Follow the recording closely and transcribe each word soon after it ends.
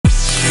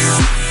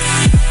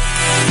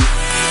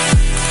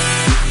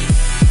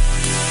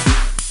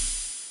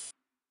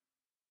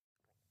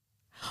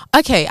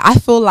Okay, I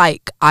feel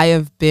like I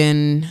have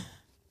been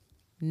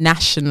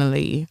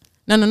nationally,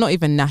 no, not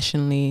even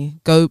nationally,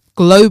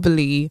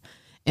 globally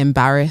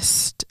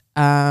embarrassed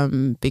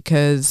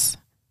because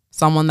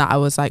someone that I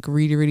was like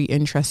really, really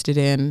interested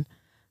in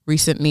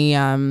recently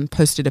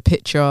posted a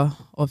picture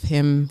of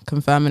him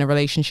confirming a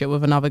relationship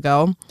with another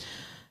girl.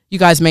 You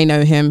guys may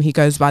know him. He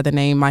goes by the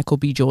name Michael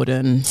B.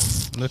 Jordan.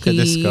 Look at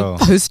this girl.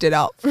 He posted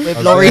up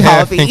with Lori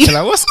Harvey. Thinking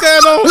like, what's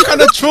going on? What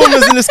kind of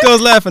traumas in this girl's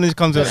life? And he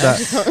comes with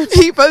that.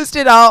 He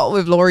posted out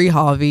with Lori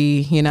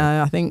Harvey. You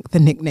know, I think the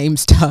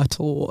nickname's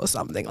Turtle or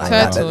something like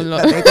that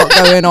they got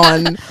going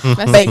on.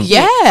 But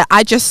yeah,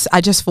 I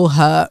just feel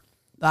hurt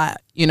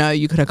that, you know,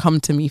 you could have come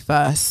to me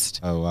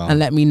first and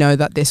let me know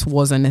that this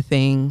wasn't a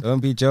thing. Don't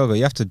be joking.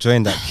 You have to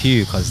join that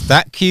queue because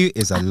that queue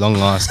is a long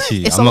ass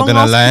queue. It's I'm not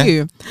gonna lie.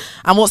 Queue.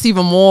 And what's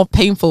even more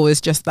painful is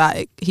just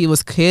that he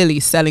was clearly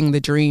selling the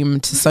dream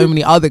to so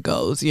many other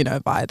girls, you know,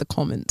 via the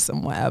comments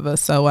and whatever.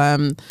 So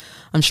I'm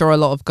sure a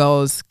lot of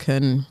girls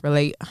can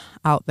relate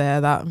out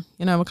there that,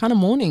 you know, we're kind of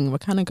mourning. We're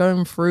kind of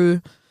going through,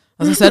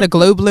 as I said, a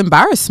global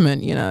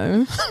embarrassment, you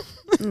know.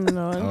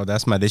 No. Oh,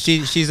 that's mad.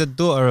 She's a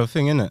daughter of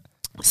thing, isn't it?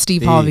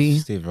 Steve Harvey.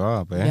 Steve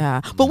Harvey.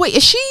 Yeah. But wait,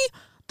 is she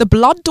the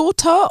blood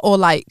daughter or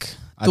like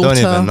I don't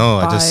even know.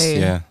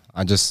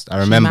 I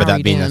remember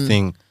that being a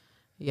thing.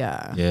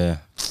 Yeah. Yeah.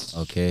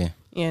 Okay.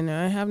 Yeah,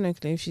 no, I have no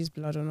clue if she's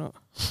blood or not.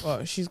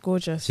 But she's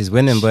gorgeous. She's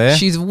winning, boy.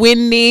 She's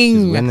winning.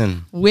 She's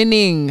winning.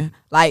 Winning.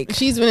 Like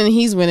she's winning,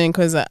 he's winning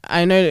because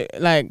I know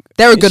like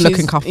they're a good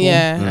looking couple.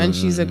 Yeah, and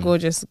she's a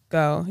gorgeous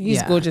girl.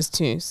 He's gorgeous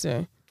too,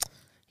 so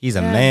he's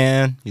a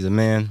man. He's a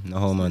man. No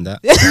homo on that.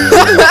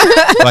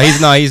 But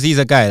he's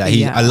a guy. Like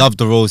I love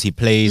the roles he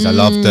plays. I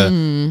love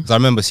the. I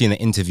remember seeing an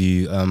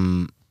interview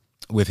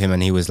with him,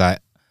 and he was like,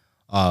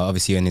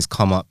 obviously in his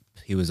come up,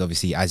 he was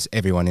obviously, as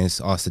everyone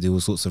is, asked to do all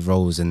sorts of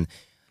roles, and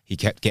he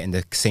kept getting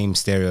the same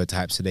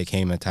stereotypes. So there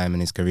came a time in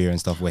his career and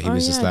stuff where he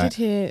was just like,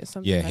 he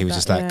was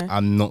just like,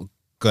 I'm not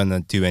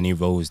gonna do any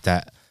roles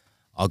that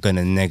are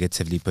gonna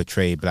negatively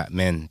portray black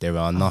men. There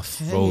are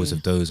enough roles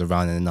of those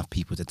around and enough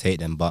people to take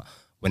them, but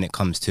when it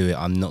comes to it,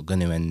 I'm not going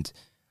to. And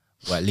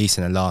well, at least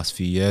in the last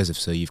few years or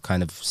so, you've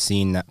kind of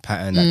seen that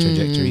pattern, that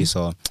trajectory.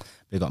 So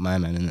they got my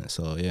man in it.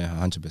 So yeah,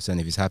 100%.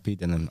 If he's happy,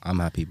 then I'm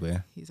happy. But yeah,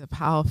 he's a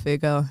power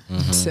figure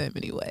in so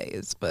many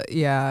ways. But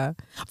yeah,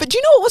 but do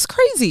you know what was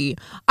crazy?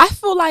 I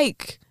feel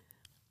like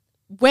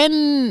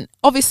when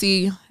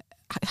obviously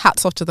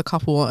hats off to the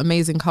couple,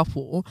 amazing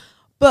couple,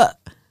 but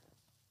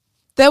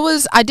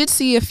I did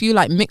see a few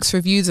like mixed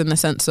reviews in the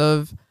sense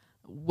of,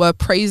 were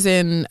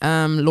praising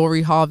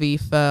Lori Harvey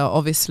for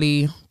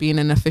obviously being in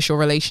an official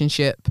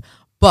relationship,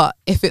 but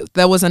if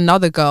there was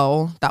another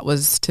girl that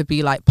was to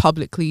be like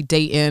publicly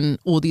dating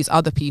all these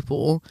other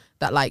people,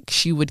 that like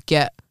she would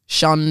get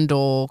shunned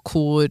or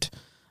called,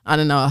 I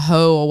don't know, a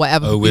hoe or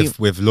whatever. Oh,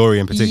 with Lori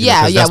in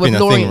particular. Yeah, with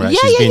Lori.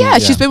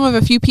 Right? She's been with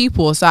a few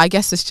people, so I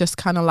guess it's just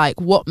kind of like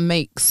what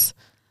makes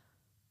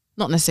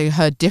not necessarily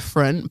her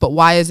different, but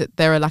why is it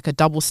there like a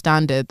double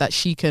standard that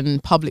she can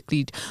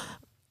publicly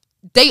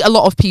date a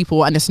lot of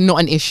people and it's not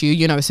an issue,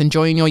 you know, it's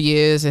enjoying your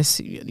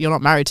years, you're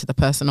not married to the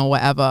person or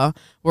whatever,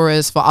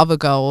 whereas for other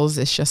girls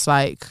it's just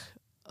like,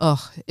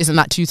 isn't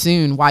that too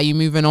soon? Why are you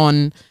moving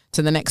on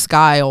to the next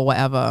guy or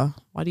whatever?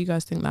 Why do you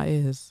guys think that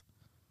is?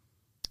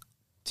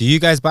 Do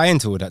you guys buy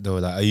into all that though?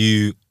 Like, are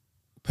you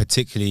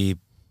particularly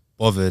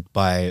bothered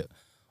by,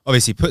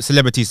 obviously put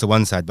celebrities to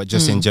one side, but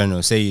just in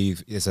general, say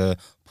there's a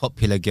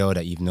popular girl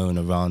that you've known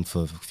around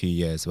for a few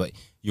years, but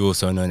you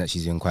also know that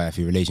she's in quite a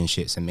few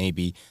relationships, and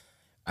maybe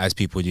as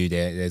people do,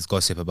 there's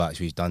gossip about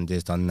she's done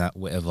this, done that,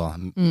 whatever.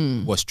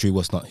 What's true,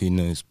 what's not, who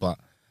knows? But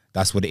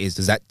that's what it is.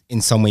 Does that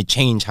in some way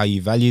change how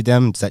you value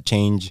them? Does that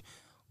change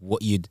who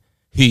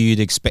you'd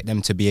expect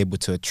them to be able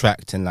to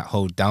attract and like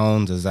hold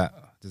down? Does that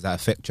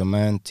affect your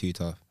man? Too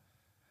tough.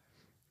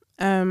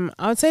 I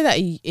would say that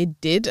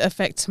it did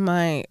affect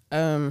my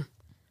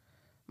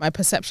my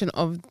perception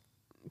of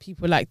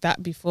people like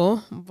that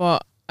before,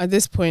 but at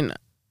this point,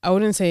 I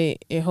wouldn't say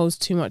it holds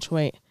too much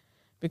weight,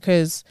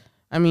 because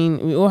I mean,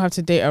 we all have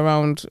to date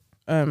around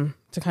to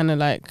kind of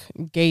like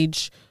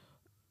gauge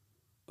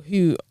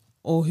who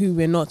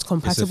we're not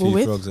compatible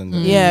with.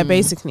 Yeah,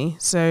 basically.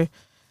 So,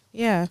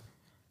 yeah.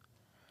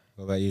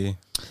 What about you?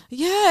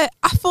 Yeah,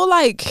 I feel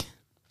like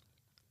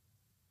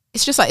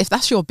it's just like, if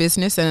that's your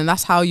business and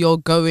that's how you're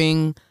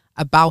going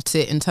about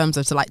it in terms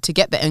of to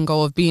get the end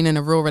goal of being in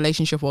a real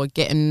relationship or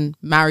getting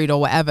married or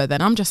whatever, then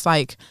I'm just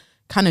like,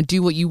 kind of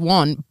do what you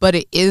want. But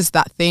it is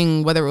that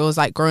thing, whether it was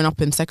like growing up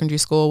in secondary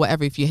school or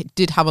whatever, if you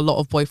did have a lot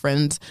of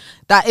boyfriends,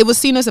 that it was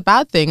seen as a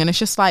bad thing, and it's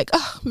just like,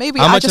 maybe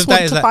I just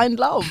want to find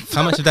love.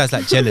 How much of that is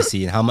like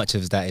jealousy, and how much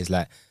of that is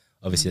like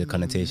obviously the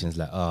connotations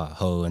like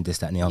hoe and this,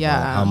 that and the other?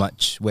 Yeah.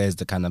 Where's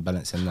the kind of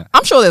balance in that?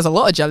 I'm sure there's a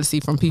lot of jealousy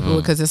from people,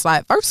 because it's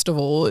like, first of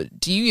all,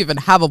 do you even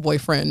have a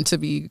boyfriend to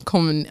be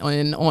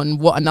commenting on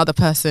what another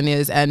person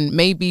is? And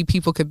maybe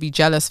people could be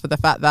jealous for the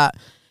fact that,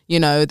 you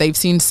know, they've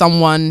seen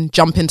someone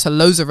jump into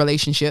loads of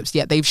relationships,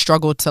 yet they've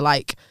struggled to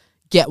like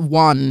get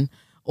one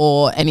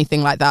or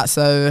anything like that.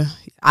 So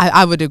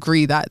I would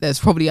agree that there's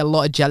probably a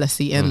lot of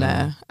jealousy in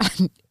there.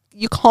 And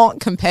you can't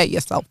compare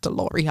yourself to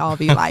Lori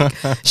Harvey. Like,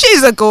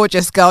 she's a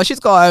gorgeous girl. She's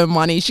got her own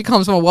money. She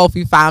comes from a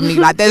wealthy family.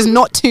 Like, there's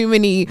not too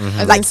many.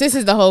 Like, this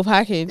is the whole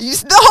package.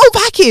 The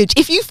whole package.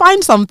 If you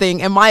find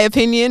something, in my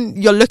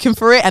opinion, you're looking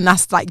for it, and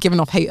that's like giving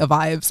off hater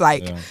vibes.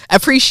 Like,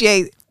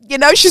 appreciate. You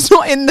know, she's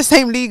not in the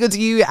same league as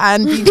you,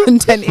 and be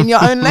content in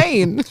your own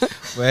lane.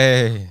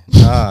 Wait,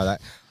 nah, like.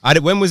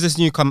 When was this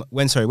new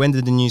when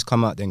did the news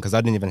come out then? Because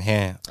I didn't even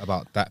hear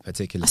about that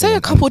particular thing. I say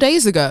a couple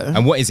days ago.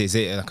 And what is it? Is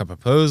it like a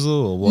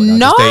proposal or what?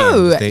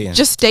 No,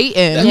 just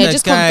dating. Yeah,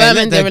 just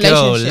confirming the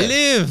relationship.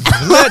 Live.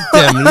 Let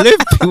them live.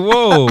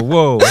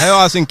 Whoa. Hell,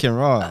 I was thinking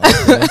wrong.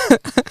 Okay.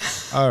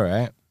 All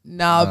right.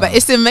 No, but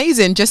it's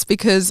amazing just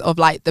because of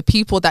like the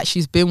people that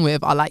she's been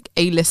with are like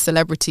A-list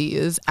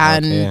celebrities,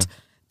 and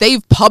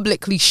they've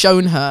publicly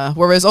shown her,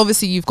 whereas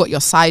obviously you've got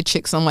your side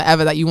chicks and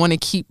whatever that you want to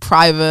keep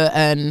private,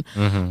 and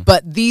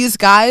but these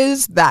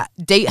guys that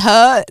date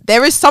her,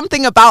 there is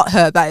something about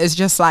her that is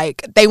just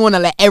like, they want to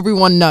let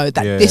everyone know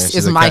that this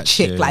is my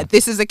chick. Like,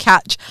 this is a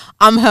catch.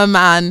 I'm her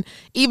man.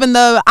 Even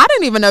though I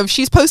don't even know if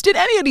she's posted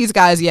any of these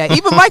guys yet.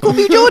 Even Michael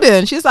B.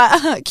 Jordan, she's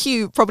like,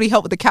 cute, probably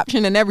helped with the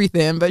caption and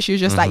everything, but she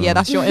was just like, yeah,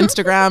 that's your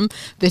Instagram.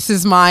 This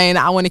is mine.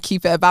 I want to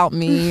keep it about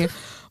me.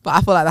 But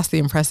I feel like that's the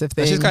impressive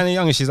thing. She's kind of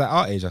young. She's like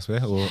our age, I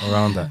swear, or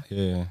around that.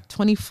 Yeah.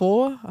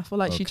 24. I feel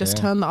like she just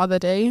turned the other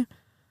day.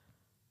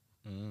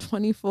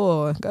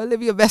 24. Go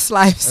live your best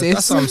life, sis.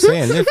 That's what I'm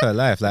saying. Live her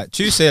life. Like,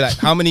 true say, like,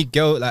 how many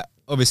girls, like,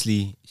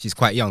 obviously, she's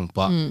quite young,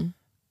 but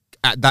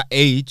at that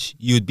age,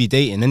 you'd be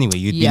dating anyway.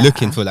 You'd be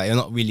looking for, like, you're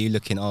not really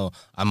looking, oh,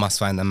 I must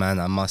find a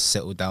man, I must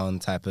settle down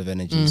type of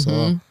energy.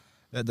 So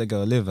let the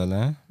girl live,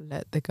 huh?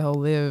 Let the girl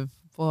live.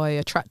 Boy,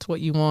 attract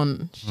what you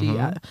want. She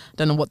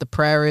don't know what the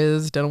prayer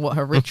is, don't know what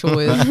her ritual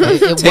is.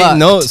 It Take worked.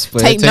 notes, boy.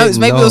 Take notes.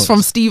 Maybe it was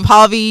from Steve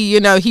Harvey.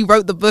 You know, he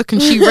wrote the book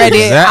and she read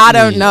it. I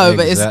don't know,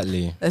 but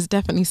there's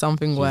definitely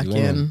something working.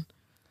 Winning.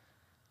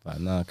 But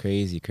no,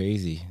 crazy.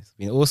 It's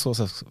been all sorts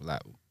of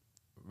like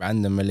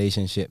random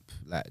relationship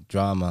like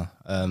drama.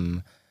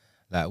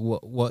 Like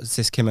what's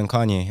this Kim and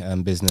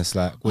Kanye business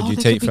like? What do you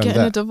take from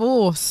that? A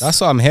divorce.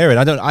 That's what I'm hearing.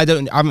 I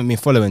haven't been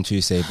following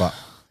Tuesday, but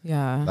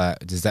yeah.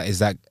 Like, is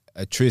that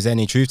a truth? Is there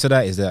any truth to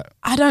that? Is that?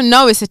 I don't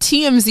know. It's a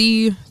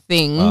TMZ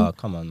thing. Oh,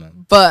 come on,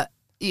 man. But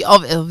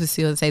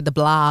obviously, I'll say the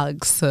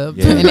blogs are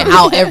putting it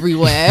out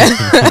everywhere.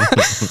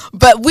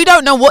 But we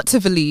don't know what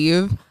to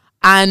believe.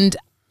 And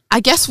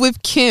I guess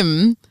with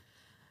Kim,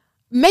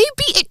 maybe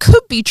it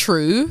could be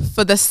true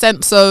for the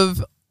sense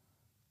of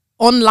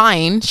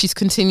online, she's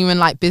continuing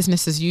like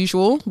business as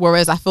usual.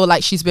 Whereas I feel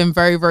like she's been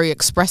very, very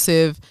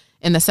expressive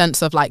in the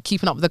sense of like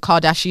keeping up with the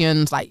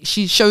Kardashians. Like,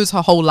 she shows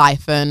her whole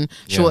life and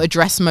she'll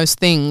address most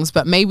things,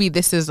 but maybe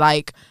this is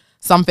like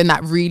something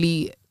that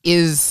really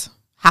is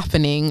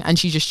happening and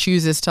she just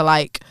chooses to,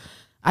 like,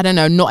 I don't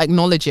know, not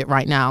acknowledge it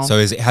right now.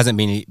 So they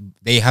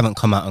haven't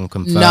come out and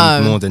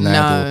confirmed more than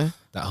that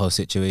whole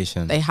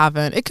situation. They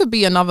haven't. It could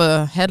be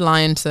another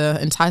headline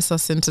to entice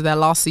us into their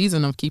last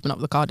season of Keeping Up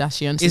with the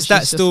Kardashians. Is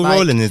that still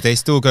rolling? Is they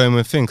still going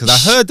with things?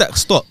 Because I heard that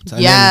stopped.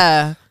 And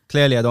then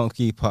clearly I don't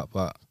keep up,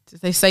 but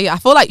they say, I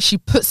feel like she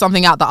put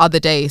something out the other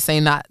day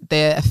saying that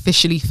they're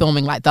officially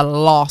filming like the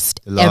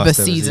last ever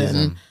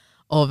season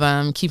of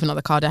Keeping Up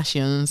the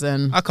Kardashians,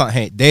 and I can't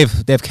hate. They've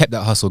kept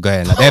that hustle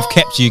going. Like, they've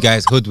kept you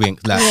guys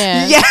hoodwinked, like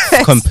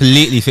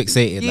completely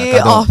fixated,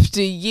 year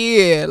after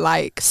year,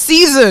 like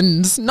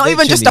seasons, not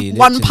even just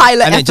one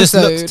pilot and episode. It just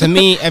looks to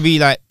me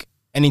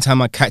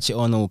anytime I catch it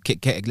on or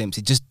get a glimpse,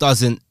 it just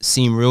doesn't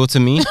seem real to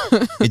me.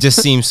 It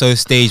just seems so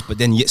staged, but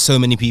then yet so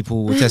many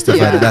people will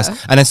testify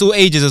that and it's all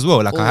ages as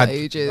well. Like,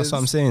 that's what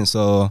I'm saying.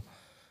 So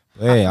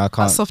I can't.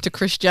 That's off to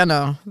Kris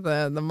Jenner,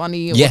 the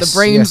money, or the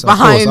brains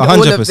behind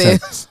all of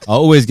this. I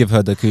always give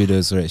her the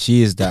kudos for it.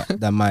 She is that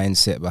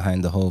mindset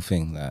behind the whole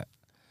thing. Like,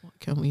 what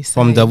can we say?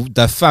 From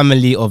the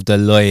family of the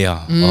lawyer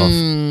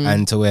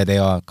and to where they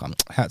are.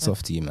 Hats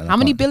off to you, man. How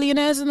many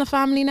billionaires in the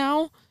family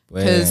now?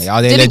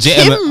 Are they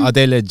legitimate? Are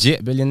they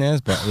legit billionaires?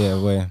 But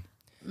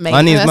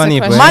money is money,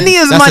 boy. Money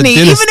is money.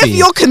 Even if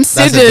you're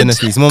considered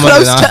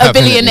close to a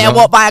billionaire,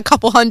 by a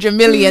couple $100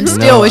 million,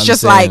 still it's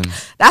just like,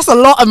 that's a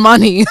lot of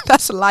money.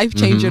 That's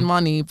life-changing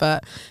money.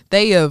 But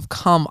they have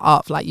come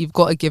up. Like, you've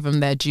got to give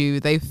them their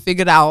due. They've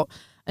figured out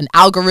an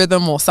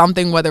algorithm or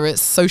something, whether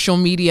it's social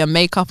media,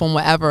 makeup, or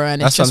whatever,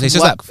 and it's just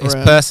like it's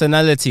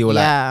personality or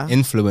like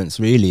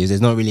influence. Really,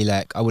 it's not really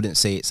like, I wouldn't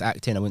say it's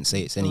acting. I wouldn't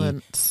say it's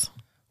any.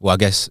 Well, I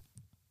guess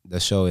the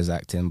show is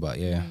acting, but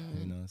who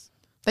knows?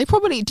 They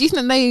probably, do you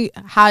think they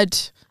had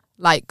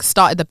like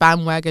started the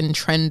bandwagon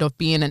trend of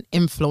being an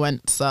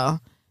influencer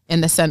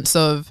in the sense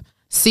of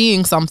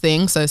seeing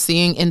something, so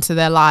seeing into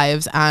their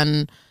lives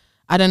and,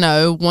 I don't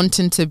know,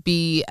 wanting to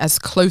be as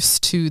close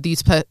to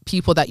these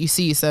people that you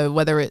see. So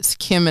whether it's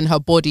Kim and her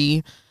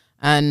body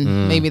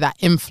and maybe that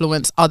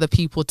influence other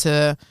people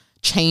to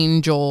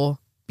change or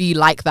be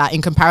like that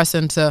in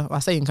comparison to, I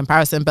say in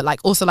comparison, but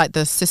like also like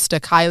the sister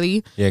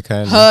Kylie,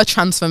 her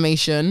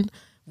transformation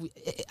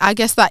I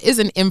guess that is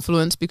an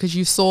influence because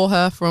you saw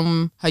her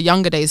from her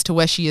younger days to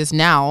where she is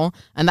now,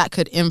 and that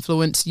could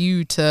influence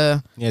you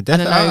to. Yeah,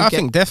 definitely. I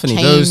think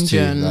definitely those two,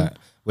 like,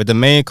 with the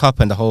makeup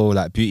and the whole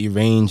like beauty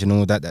range and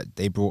all that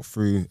they brought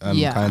through.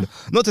 Kind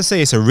of, not to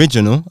say it's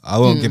original. I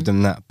won't give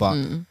them that, but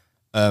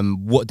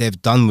what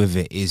they've done with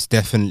it is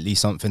definitely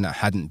something that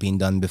hadn't been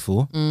done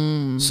before.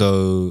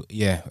 So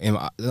yeah,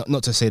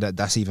 not to say that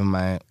that's even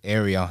my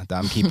area that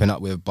I'm keeping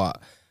up with,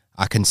 but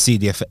I can see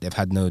the effect they've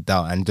had, no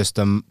doubt, and just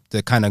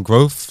the kind of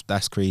growth,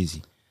 that's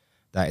crazy.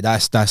 Like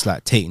that's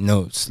like, take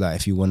notes. Like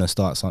if you want to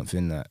start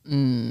something that,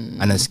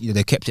 and as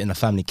they kept it in the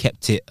family,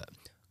 kept it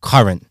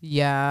current.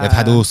 Yeah, they've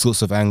had all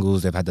sorts of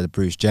angles. They've had the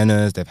Bruce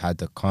Jenners, they've had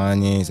the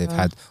Kanyes, they've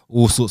had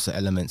all sorts of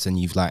elements, and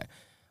you've like,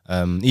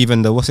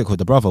 even the, what's it called,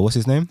 the brother, what's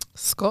his name?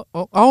 Scott.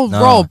 Rob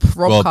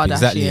Kardashian.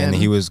 Exactly, and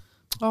he was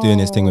doing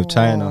his thing with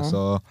China,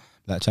 so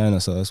like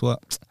China. So it's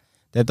what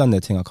they've done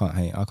their thing. I can't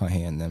hate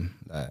on them.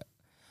 Like,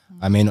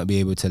 I may not be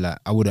able to, like,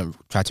 I wouldn't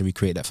try to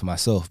recreate that for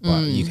myself,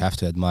 but you have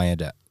to admire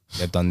that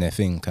they've done their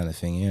thing, kind of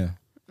thing.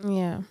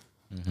 Yeah.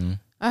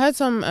 I heard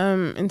some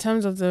in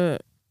terms of the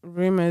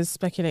rumors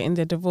speculating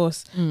their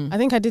divorce. I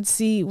think I did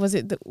see, was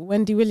it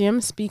Wendy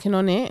Williams speaking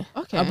on it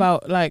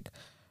about like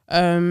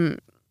a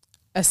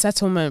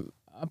settlement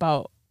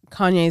about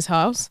Kanye's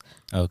house,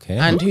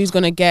 and who's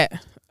gonna get,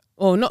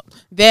 or not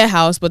their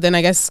house, but then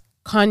I guess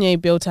Kanye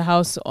built a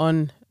house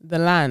on the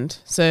land,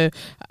 so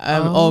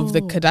of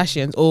the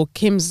Kardashians or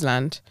Kim's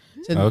land.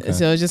 So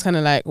it's just kind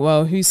of like,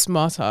 well, who's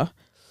smarter,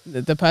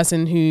 the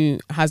person who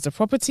has the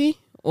property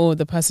or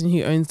the person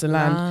who owns the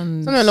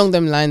land? Something along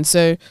them lines.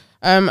 So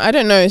I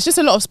don't know, it's just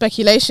a lot of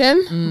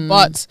speculation,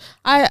 but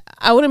I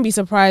wouldn't be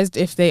surprised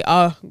if they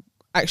are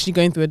actually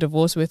going through a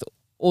divorce with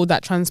all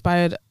that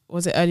transpired.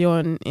 Was it earlier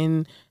on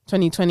in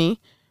 2020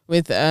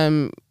 with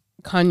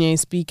Kanye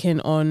speaking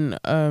on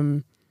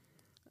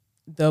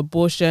the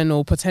abortion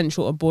or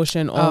potential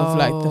abortion of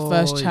like the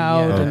first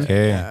child?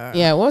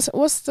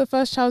 What's the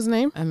first child's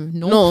name?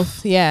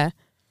 North. Yeah, do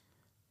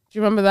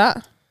you remember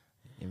that?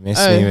 You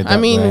missed me with that, I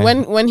mean,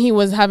 boy. when he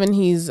was having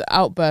his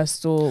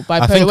outburst or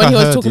bipolar, when he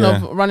was talking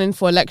of running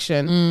for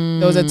election,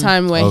 there was a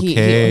time where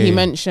he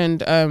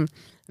mentioned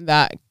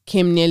that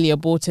Kim nearly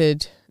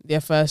aborted their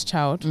first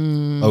child.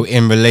 Oh,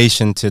 in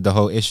relation to the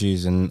whole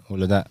issues and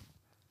all of that,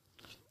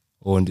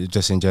 or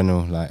just in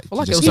general, like, it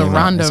was a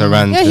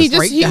random. Yeah, he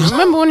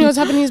remember when he was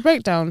having his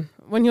breakdown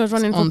when he was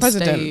running for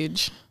president.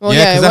 Stage. Well,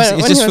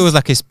 it just feels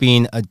like it's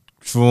been a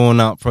drawn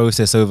out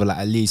process over like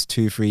at least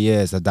 2-3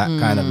 years of that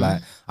kind of,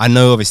 like, I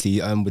know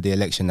obviously with the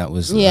election that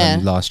was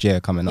last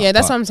year coming up. Yeah,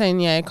 that's what I'm saying.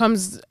 Yeah, it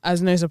comes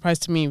as no surprise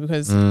to me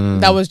because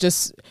that was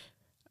just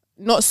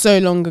not so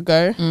long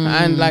ago,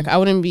 and like I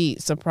wouldn't be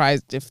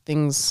surprised if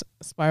things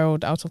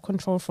spiraled out of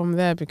control from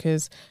there,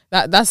 because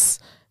that's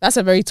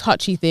a very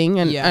touchy thing,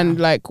 and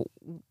like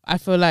I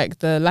feel like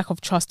the lack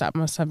of trust that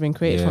must have been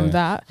created from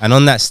that. And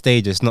on that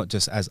stage, it's not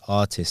just as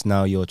artists.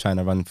 Now you're trying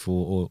to run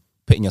for or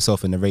putting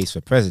yourself in the race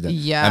for president.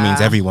 Yeah, that means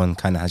everyone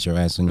kind of has your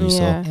eyes on you.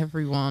 Yeah. So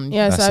everyone.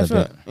 Yeah,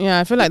 so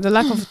I feel like the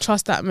lack of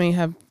trust that may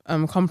have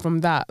come from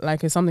that,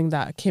 like, is something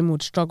that Kim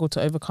would struggle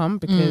to overcome,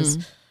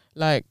 because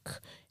like,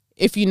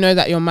 if you know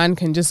that your man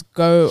can just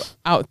go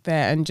out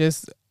there and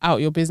just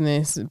out your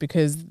business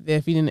because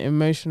they're feeling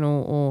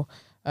emotional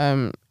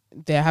or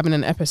they're having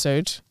an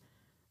episode,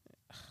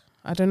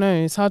 I don't know,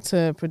 it's hard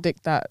to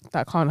predict that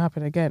can't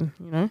happen again,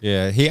 you know?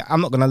 Yeah,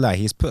 I'm not gonna lie,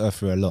 he's put her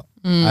through a lot.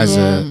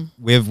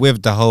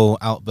 With the whole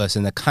outburst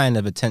and the kind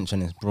of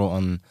attention it's brought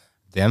on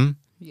them.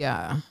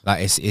 Yeah,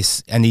 like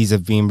it's and these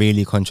have been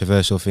really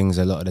controversial things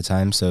a lot of the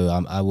time, so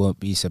I won't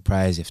be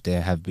surprised if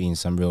there have been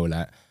some real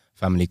like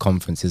family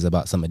conferences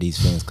about some of these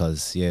things,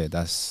 because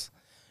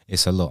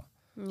it's a lot.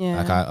 Yeah,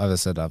 like I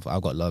said, I've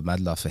got mad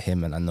love for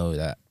him, and I know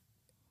that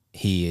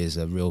he is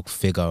a real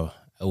figure,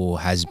 or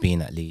has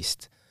been at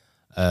least,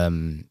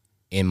 in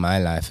my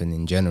life and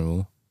in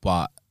general.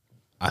 But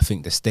I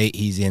think the state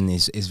he's in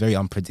is very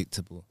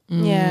unpredictable.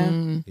 Yeah,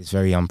 it's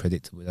very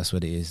unpredictable. That's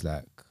what it is.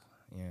 Like,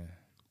 yeah,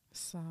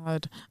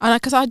 sad. And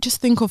because I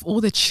just think of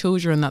all the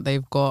children that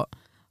they've got,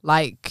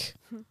 like.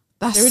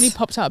 They really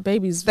popped out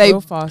babies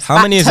real fast.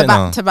 How many is it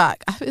now? To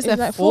back. Is there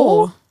like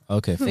 4?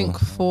 Okay, I think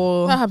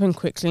 4. That happened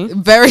quickly.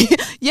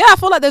 Yeah, I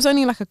feel like there's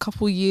only like a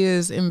couple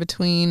years in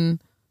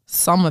between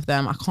some of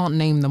them. I can't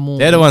name them all.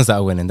 They're the ones that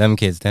are winning. Them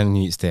kids, them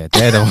youths there.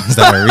 They're the ones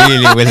that are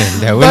really winning.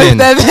 They're winning.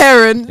 Both their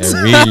parents.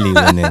 They're really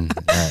winning.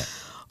 Right.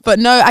 But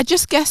no, I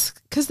just guess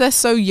because they're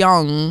so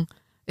young,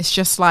 it's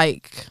just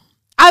like,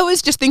 I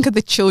always just think of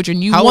the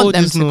children. You want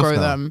them to grow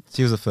them.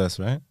 She was the first,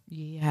 right?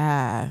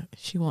 Yeah.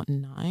 She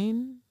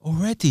 9?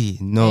 Already?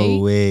 No 8?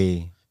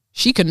 way.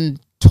 She can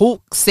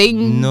talk,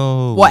 sing,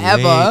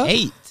 whatever.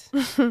 Way.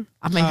 8?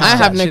 I mean, I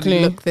have no clue.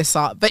 Look this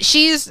up, but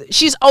she's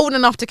old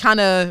enough to kind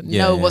of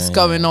know what's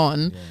going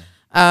on.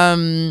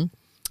 Yeah.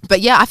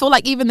 But yeah, I feel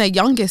like even their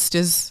youngest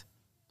is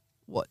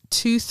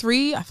 2,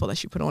 3. I feel like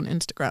she put it on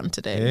Instagram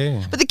today.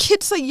 Yeah. But the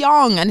kids are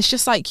young, and it's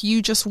just like,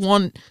 you just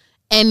want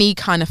any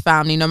kind of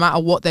family, no matter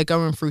what they're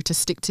going through, to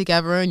stick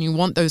together, and you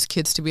want those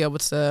kids to be able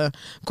to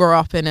grow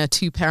up in a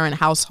 2-parent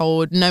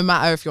household, no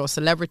matter if you're a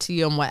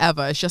celebrity and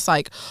whatever. It's just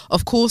like,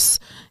 of course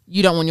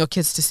you don't want your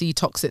kids to see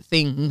toxic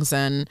things,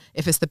 and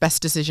if it's the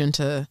best decision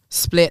to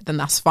split, then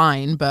that's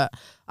fine. But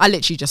I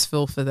literally just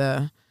feel for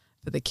the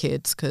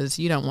kids, because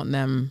you don't want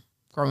them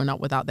growing up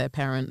without their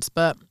parents.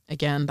 But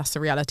again, that's the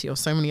reality of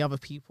so many other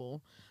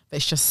people. But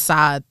it's just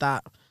sad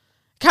that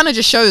kind of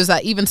just shows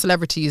that even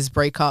celebrities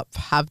break up,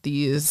 have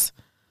these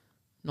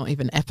not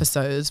even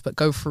episodes, but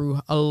go through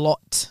a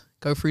lot,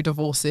 go through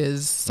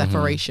divorces,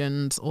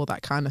 separations, all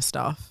that kind of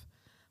stuff.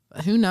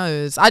 But who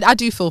knows? I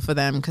do feel for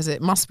them, because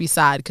it must be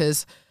sad,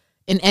 because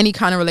in any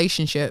kind of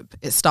relationship,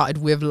 it started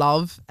with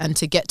love, and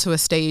to get to a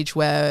stage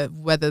where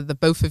whether the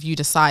both of you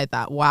decide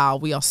that, wow,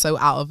 we are so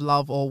out of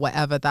love or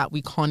whatever, that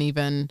we can't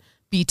even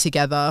be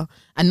together,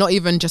 and not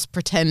even just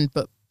pretend,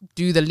 but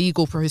do the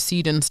legal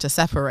proceedings to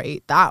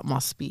separate, that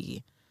must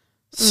be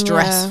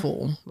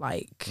stressful.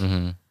 Like,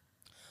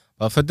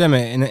 but for them,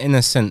 in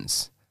a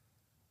sense,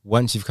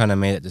 once you've kind of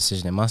made that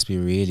decision, it must be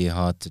really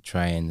hard to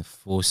try and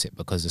force it,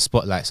 because the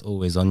spotlight's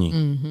always on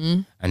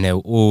you, and there'll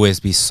always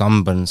be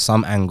some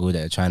angle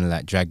that are trying to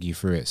like drag you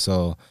through it.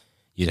 So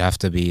you'd have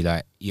to be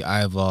like, you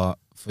either,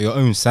 for your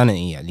own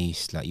sanity at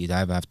least, like you'd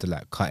either have to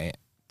like cut it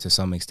to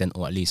some extent,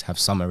 or at least have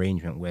some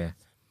arrangement where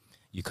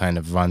you kind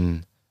of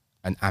run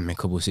an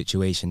amicable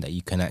situation that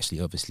you can actually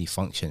obviously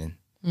function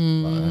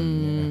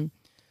in.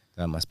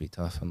 But, that must be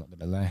tough, I'm not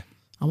gonna lie.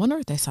 I wonder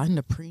if they signed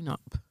a prenup.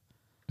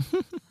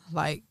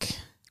 Like,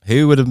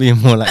 who would have been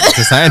more likely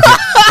to sign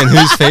it? In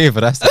whose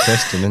favour? That's the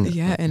question, isn't it?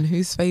 Yeah, in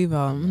whose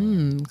favour?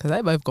 Because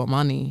they both got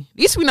money.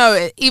 At least we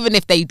know, even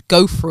if they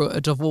go through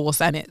a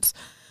divorce and it's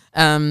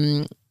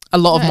a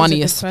lot of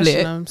money is split.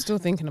 Question. I'm still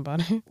thinking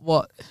about it.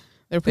 What?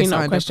 The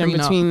prenup question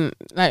between,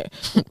 like,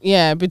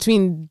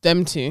 between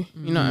them two.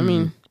 You know what I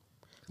mean?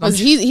 Because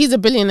he's a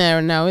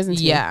billionaire now, isn't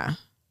he? Yeah.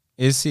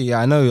 Is he? Yeah,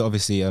 I know.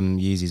 Obviously,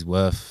 Yeezy's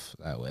worth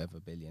like whatever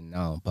billion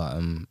now, but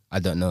I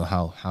don't know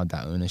how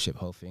that ownership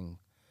whole thing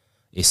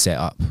is set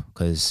up,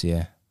 because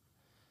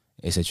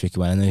it's a tricky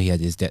one. I know he had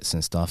his debts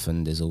and stuff,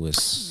 and there's always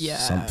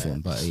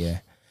something, but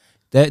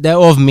they're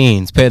of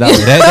means. Put it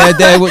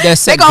that way. They're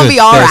set. They're gonna good. be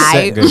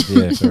alright.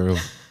 Yeah, for real.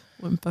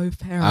 When both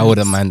parents. I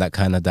wouldn't mind that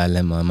kind of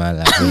dilemma in my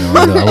life. You know,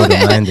 I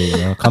wouldn't mind it. You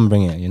know, come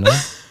bring it. You know.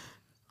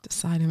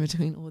 Deciding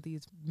between all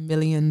these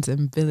millions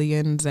and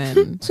billions,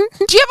 and do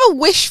you ever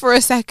wish for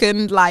a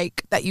second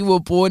like that you were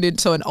born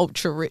into an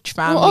ultra rich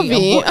family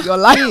and what your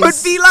life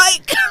would be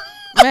like?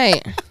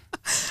 Right.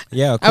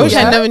 Yeah, I wish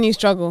I never knew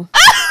struggle.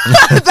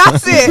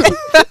 That's it.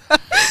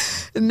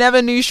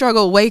 Never knew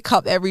struggle. Wake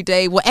up every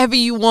day, whatever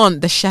you want,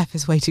 the chef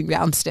is waiting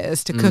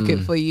downstairs to cook it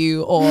for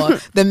you,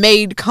 or the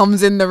maid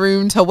comes in the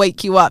room to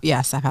wake you up.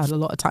 Yes, I've had a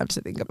lot of time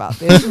to think about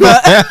this,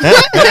 but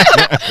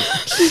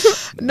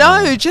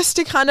no, just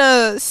to kind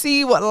of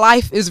see what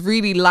life is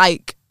really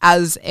like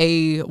as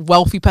a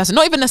wealthy person,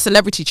 not even a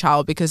celebrity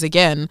child, because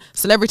again,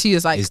 celebrity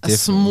is like a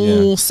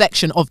small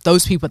section of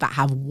those people that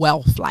have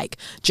wealth, like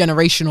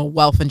generational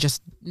wealth, and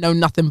just know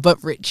nothing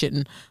but rich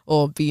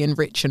or being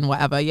rich and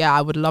whatever. Yeah,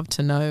 I would love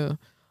to know,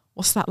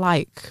 what's that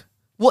like?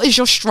 What is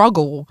your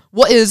struggle?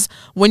 What is,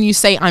 when you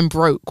say I'm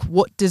broke,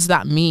 what does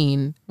that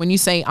mean? When you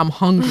say I'm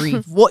hungry,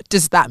 what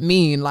does that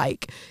mean?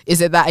 Like,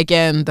 is it that,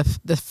 again,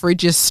 the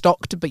fridge is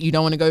stocked but you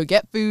don't want to go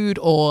get food?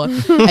 Or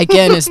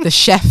again, is the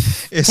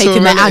chef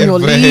taking the annual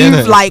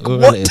leave? Like,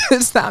 what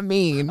does that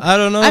mean? I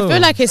don't know. I feel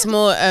like it's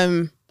more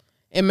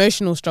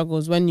emotional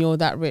struggles when you're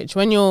that rich.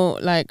 When you're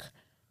like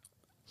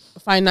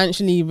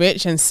financially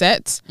rich and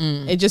set,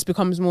 it just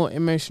becomes more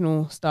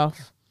emotional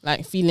stuff.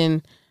 Like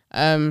feeling...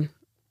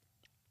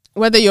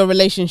 whether your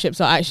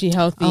relationships are actually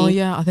healthy. Oh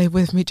yeah, are they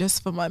with me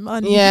just for my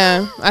money?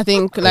 Yeah, I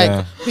think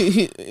like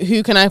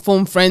who can I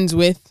form friends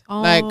with?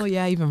 Oh like,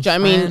 yeah, even. Do you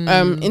know what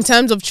I mean? In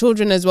terms of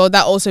children as well,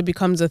 that also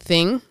becomes a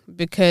thing,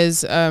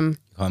 because you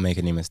can't make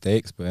any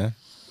mistakes, but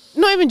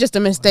not even just the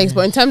mistakes,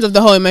 but in terms of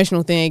the whole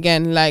emotional thing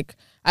again, like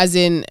as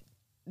in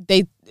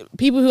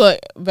people who are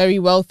very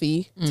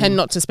wealthy tend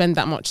not to spend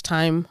that much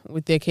time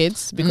with their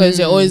kids, because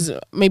they're always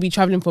maybe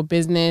traveling for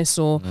business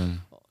or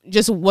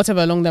just whatever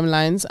along them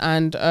lines,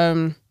 and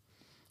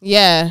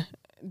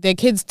their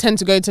kids tend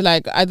to go to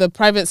like either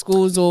private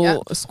schools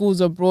or schools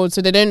abroad,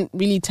 so they don't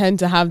really tend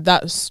to have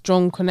that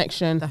strong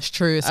connection. That's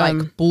true. It's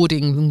like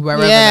boarding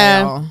wherever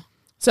they are.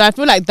 So I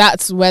feel like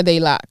that's where they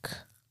lack.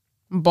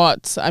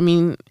 But I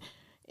mean,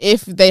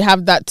 if they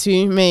have that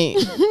too, mate,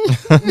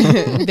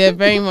 they're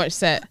very much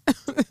set.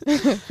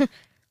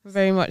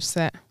 Very much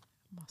set.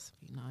 Must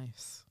be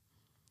nice.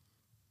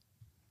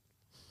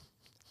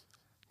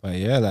 But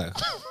yeah, like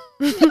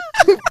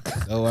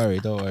don't worry.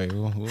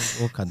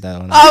 We'll cut that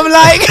one. I'm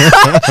like,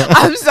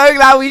 I'm so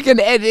glad we can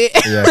edit.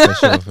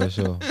 Yeah, for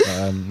sure.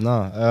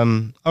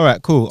 But, all right,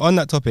 cool. On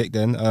that topic,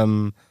 then,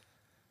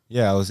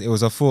 it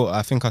was a thought.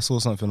 I think I saw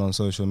something on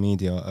social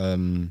media.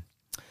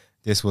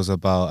 This was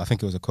about, I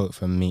think it was a quote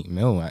from Meek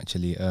Mill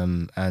actually,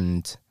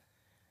 and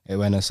it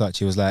went as such.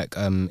 He was like,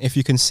 if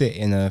you can sit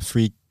in a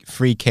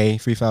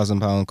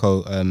 £3,000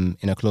 coat in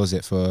a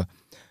closet for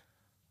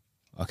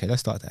Okay,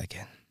 let's start that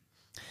again.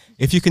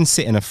 If you can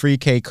sit in a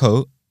 3K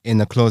coat in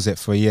the closet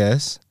for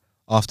years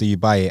after you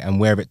buy it and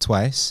wear it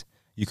twice,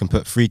 you can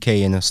put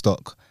 3K in a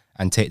stock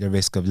and take the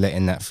risk of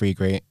letting that 3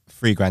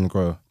 grand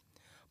grow.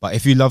 But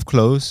if you love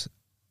clothes,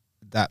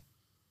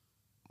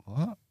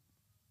 what?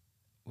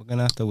 We're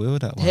gonna have to wheel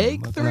that one.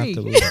 Take 3.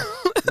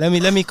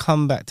 Let me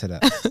come back to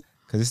that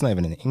because it's not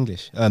even in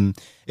English.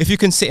 If you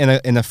can sit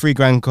in a 3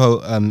 grand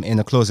coat in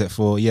a closet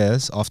for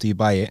years after you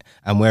buy it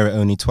and wear it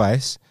only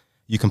twice,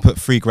 you can put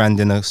 3 grand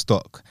in a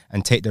stock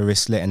and take the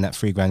risk letting that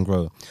 3 grand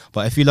grow.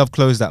 But if you love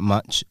clothes that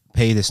much,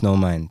 pay this no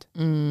mind.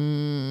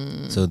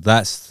 So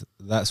that's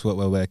what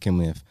we're working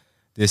with.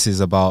 This is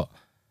about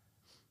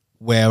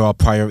where our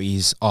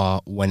priorities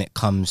are when it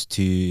comes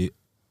to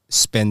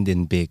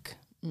spending big,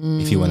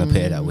 if you want to put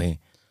it that way.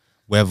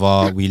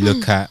 Whether we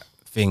look at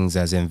things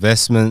as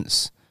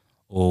investments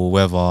or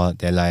whether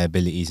they're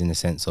liabilities in the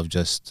sense of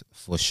just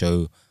for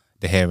show,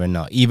 the here and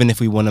now. Even if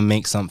we want to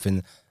make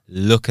something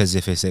look as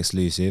if it's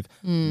exclusive,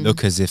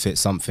 look as if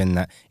it's something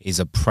that is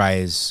a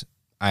prize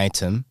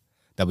item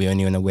that we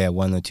only want to wear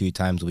 1 or 2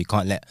 times, or we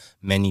can't let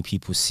many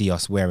people see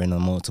us wearing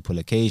on multiple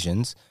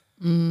occasions.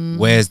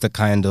 Where's the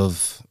kind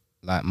of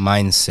like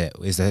mindset?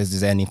 Is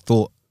there any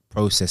thought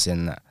process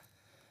in that?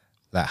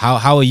 Like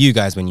how are you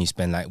guys when you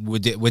spend? Like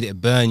would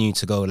it burn you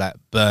to go like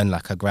burn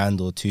like $1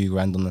 grand or $2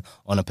 grand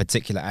on a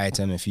particular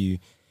item if you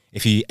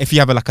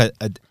have like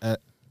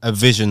a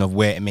vision of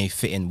where it may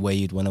fit in, where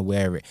you'd want to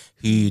wear it,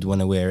 who you'd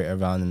want to wear it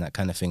around and that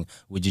kind of thing?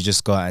 Would you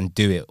just go out and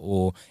do it?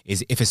 Or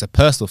if it's a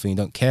personal thing, you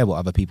don't care what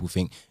other people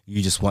think,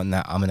 you just want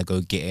that, I'm gonna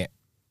go get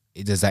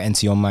it. Does that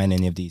enter your mind,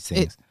 any of these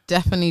things? It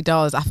definitely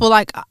does. I feel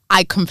like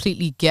I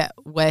completely get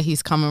where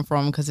he's coming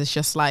from, because it's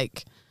just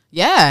like,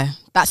 yeah,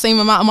 that same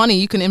amount of money,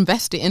 you can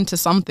invest it into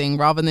something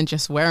rather than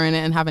just wearing it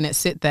and having it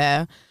sit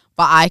there.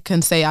 But I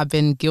can say I've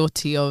been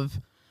guilty of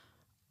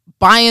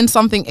buying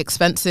something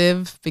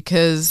expensive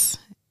because,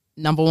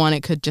 number one,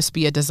 it could just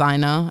be a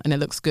designer and it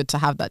looks good to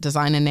have that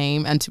designer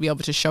name and to be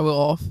able to show it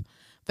off.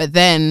 But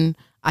then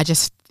I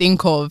just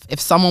think of,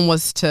 if someone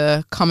was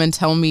to come and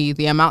tell me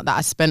the amount that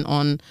I spent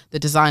on the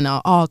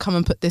designer, oh, come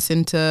and put this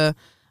into,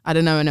 I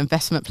don't know, an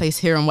investment place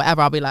here and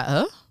whatever, I'll be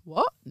like,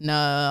 what?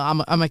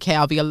 No, I'm okay.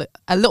 I'll be a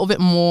little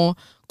bit more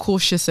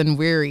cautious and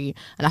wary.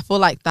 And I feel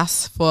like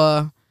that's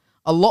for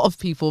a lot of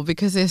people,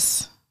 because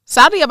it's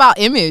sadly about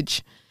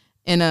image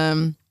in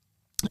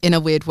a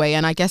weird way.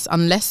 And I guess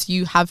unless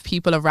you have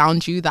people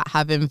around you that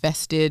have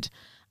invested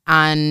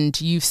and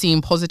you've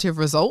seen positive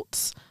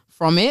results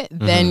from it,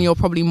 then you're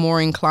probably more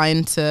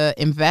inclined to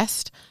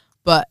invest.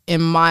 But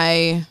in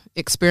my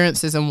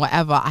experiences and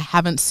whatever, I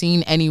haven't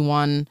seen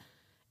anyone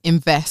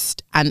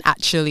invest and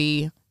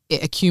actually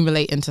it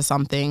accumulate into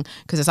something,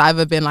 because it's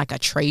either been like a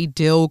trade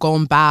deal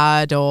gone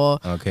bad or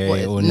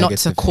not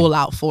to call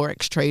out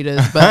Forex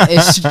traders, but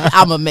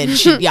I'm a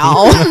mention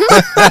y'all.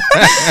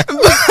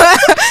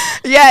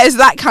 Yeah, it's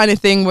that kind of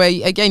thing where,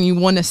 again, you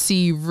want to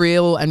see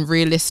real and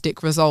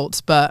realistic results.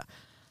 But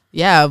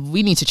yeah,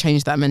 we need to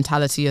change that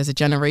mentality as a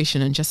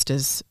generation and just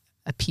as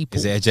a people.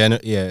 Is it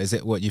is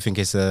it what you think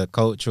is a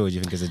culture, or do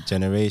you think it's a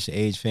generation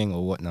age thing,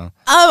 or what now?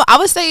 I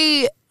would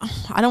say,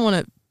 I don't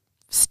want to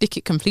stick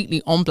it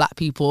completely on black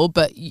people,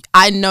 but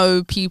I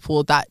know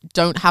people that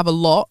don't have a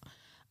lot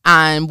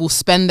and will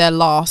spend their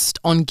last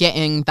on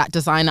getting that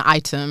designer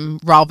item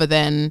rather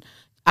than,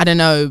 I don't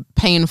know,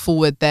 paying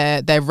forward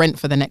their rent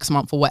for the next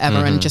month or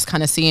whatever, and just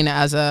kind of seeing it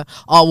as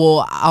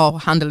I'll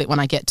handle it when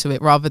I get to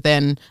it, rather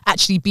than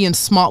actually being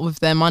smart with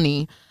their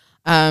money.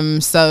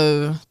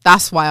 So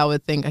that's why I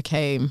would think,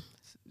 okay,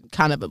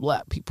 kind of a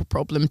black people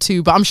problem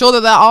too, but I'm sure that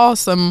there are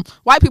some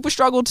white people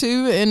struggle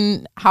too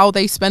in how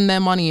they spend their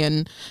money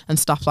and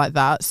stuff like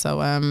that.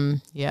 So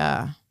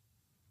yeah.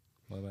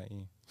 What about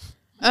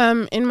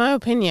you? In my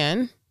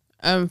opinion,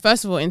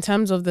 first of all, in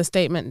terms of the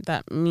statement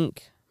that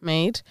Meek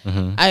made,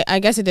 I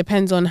guess it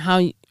depends on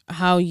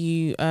how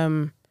you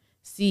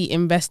see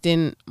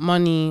investing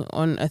money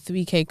on a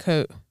 3K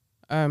coat,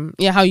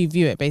 how you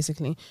view it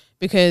basically,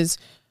 because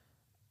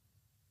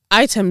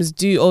items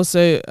do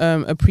also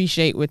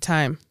appreciate with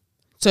time.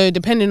 So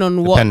depending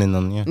on what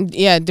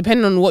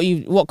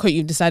coat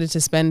you've decided to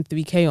spend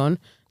 3K on,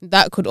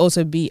 that could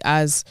also be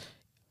as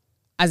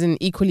an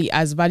equally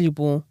as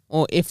valuable,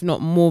 or if not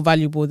more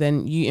valuable,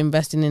 than you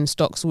investing in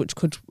stocks which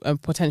could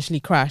potentially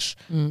crash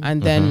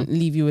and then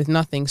leave you with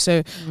nothing.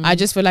 So I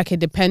just feel like it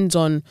depends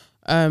on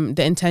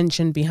the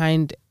intention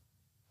behind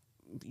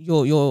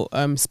your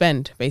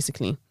spend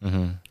basically.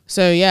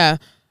 So yeah,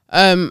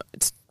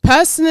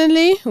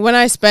 personally, when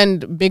I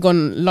spend big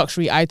on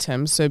luxury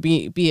items, so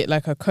be it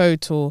like a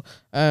coat or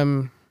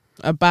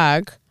a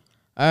bag,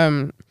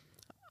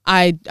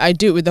 I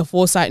do it with the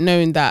foresight,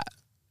 knowing that,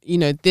 you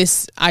know,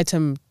 this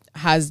item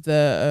has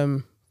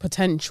the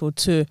potential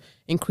to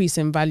increase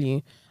in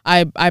value.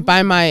 I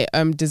buy my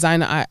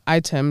designer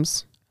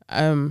items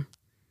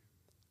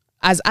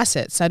as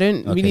assets. I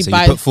don't really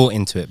buy. You put thought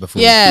into it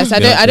before. Yes,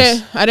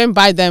 I don't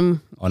buy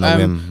them on a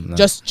whim, no.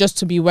 just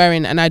to be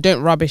wearing, and I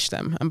don't rubbish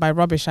them. And by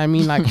rubbish, I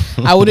mean like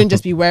I wouldn't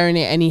just be wearing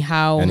it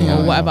anyhow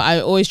or whatever. I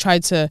always try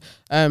to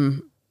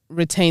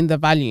retain the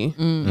value.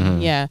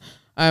 Mm-hmm. Yeah.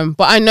 But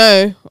I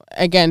know,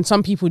 again,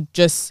 some people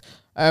just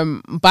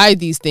buy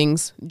these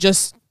things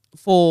just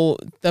for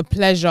the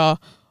pleasure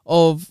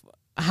of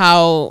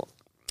how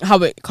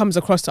it comes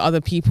across to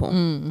other people.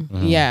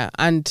 Yeah.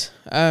 And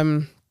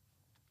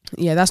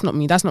yeah, that's not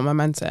me. That's not my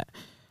mindset.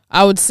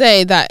 I would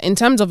say that in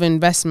terms of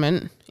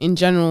investment in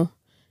general,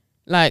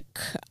 like,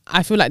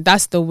 I feel like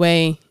that's the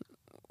way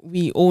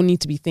we all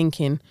need to be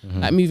thinking,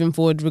 like, moving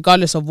forward,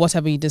 regardless of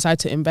whatever you decide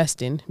to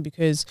invest in,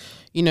 because,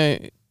 you know,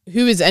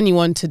 who is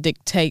anyone to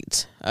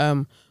dictate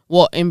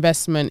what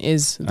investment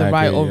is the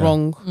right or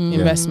wrong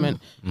investment?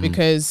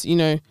 Because, you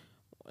know,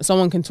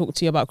 someone can talk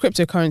to you about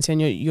cryptocurrency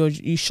and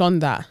you shun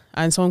that,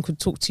 and someone could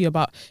talk to you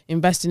about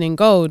investing in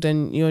gold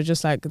and you're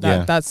just like,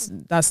 that's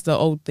the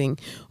old thing,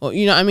 or,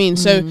 you know what I mean?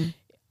 So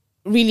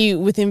really,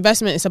 with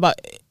investment,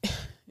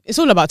 it's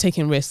all about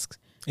taking risks.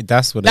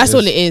 That's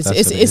all it is.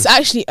 It's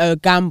actually a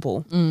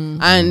gamble.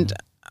 And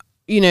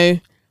you know,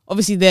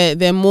 obviously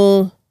there are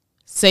more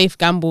safe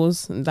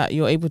gambles that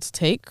you're able to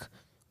take,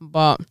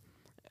 but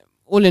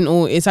all in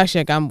all, it's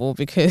actually a gamble,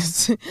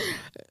 because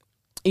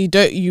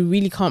you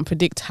really can't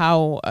predict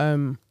how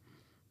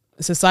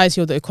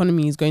society or the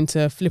economy is going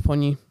to flip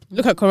on you.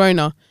 Look at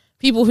Corona.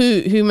 People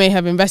who may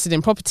have invested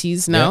in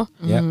properties now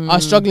are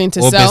struggling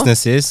to sell. Or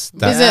businesses,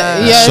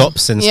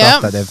 shops and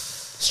stuff that they've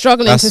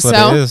struggling to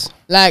sell.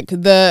 Like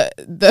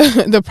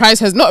the price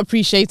has not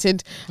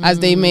appreciated as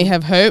they may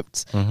have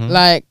hoped.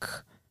 Like,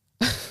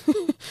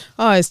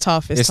 it's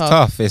tough.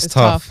 It's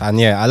tough. And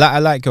yeah, I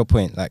like your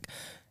point. Like,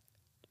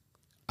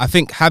 I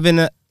think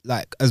having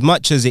as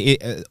much as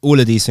all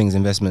of these things,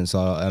 investments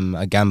are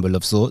a gamble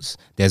of sorts.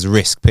 There's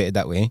risk, put it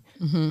that way.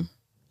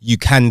 You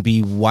can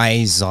be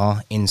wiser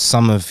in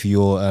some of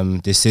your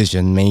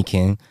decision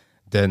making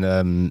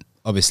than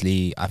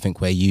obviously I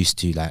think we're used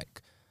to.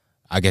 Like,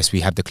 I guess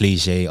we have the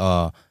cliche,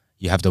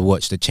 you have the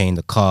watch, the chain,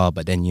 the car,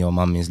 but then your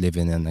mum is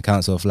living in the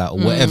council flat or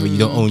whatever. You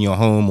don't own your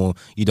home, or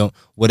you don't,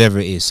 whatever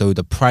it is. So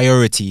the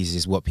priorities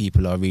is what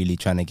people are really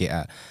trying to get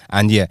at.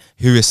 And yeah,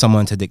 who is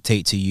someone to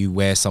dictate to you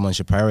where someone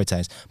should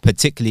prioritize,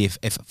 particularly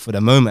if for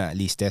the moment at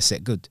least they're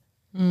set good.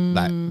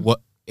 Like, what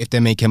if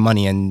they're making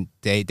money and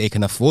they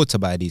can afford to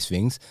buy these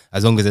things,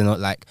 as long as they're not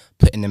like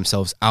putting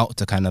themselves out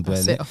to kind of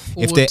burn it.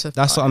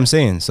 That's what I'm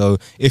saying. So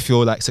if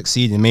you're like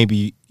succeeding,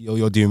 maybe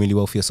you're doing really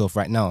well for yourself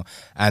right now,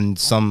 and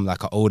some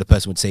like an older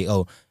person would say,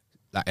 oh,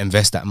 like,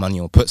 invest that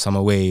money or put some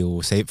away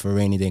or save for a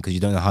rainy day because you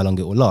don't know how long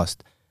it will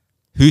last.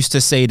 Who's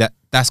to say that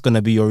that's going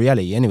to be your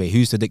reality anyway?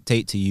 Who's to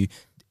dictate to you?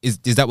 Is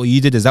that what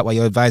you did? Is that why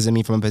you're advising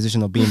me from a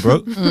position of being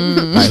broke?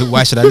 Like,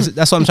 why should I?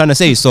 That's what I'm trying to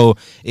say. So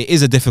it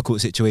is a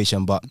difficult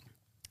situation, but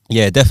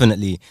yeah,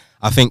 definitely.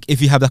 I think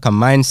if you have like a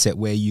mindset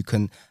where you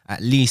can,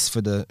 at least for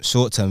the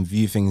short term,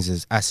 view things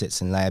as assets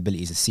and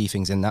liabilities and see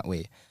things in that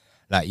way,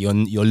 like you're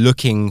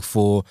looking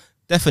for,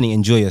 definitely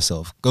enjoy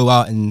yourself. Go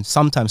out and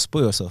sometimes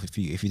spoil yourself if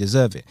you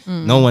deserve it.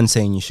 No one's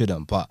saying you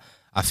shouldn't, but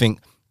I think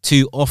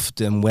too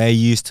often we're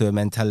used to a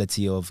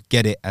mentality of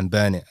get it and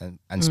burn it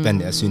and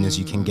spend it as soon as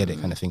you can get it,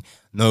 kind of thing.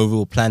 No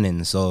real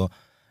planning. So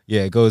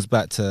yeah, it goes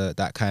back to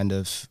that kind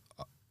of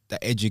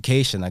the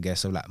education, I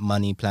guess, of like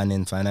money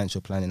planning, financial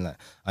planning. Like,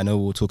 I know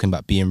we were talking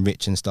about being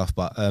rich and stuff,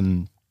 but a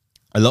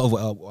lot of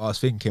what I was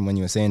thinking when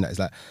you were saying that is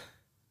like,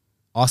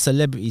 are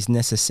celebrities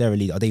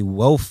necessarily, are they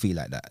wealthy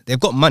like that? They've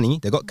got money,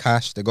 they've got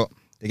cash, they're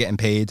getting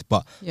paid,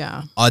 but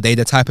are they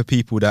the type of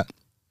people that,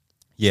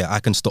 I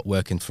can stop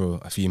working for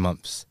a few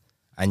months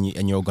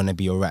and you're gonna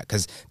be all right?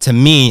 Because to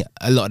me,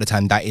 a lot of the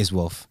time that is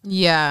wealth.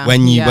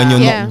 When you're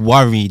not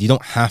worried, you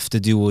don't have to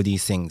do all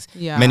these things.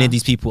 Many of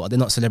these people, they're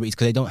not celebrities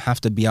because they don't have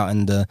to be out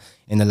in the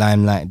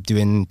limelight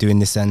doing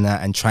this and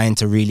that and trying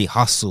to really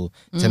hustle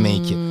to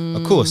make it.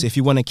 Of course, if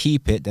you want to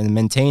keep it and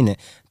maintain it,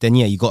 then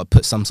you got to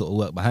put some sort of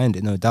work behind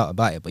it, no doubt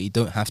about it. But you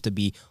don't have to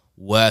be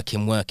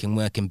working,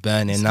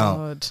 burning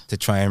out to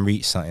try and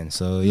reach something.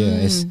 So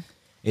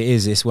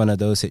it's one of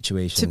those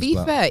situations. To be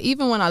fair,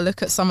 even when I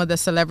look at some of the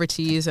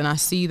celebrities and I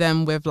see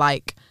them with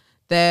like,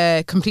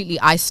 they're completely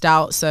iced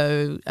out,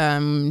 so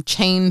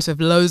chains with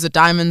loads of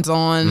diamonds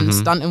on,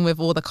 stunting with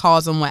all the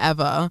cars and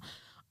whatever,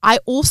 I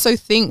also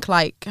think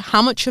like,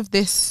 how much of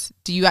this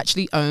do you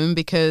actually own?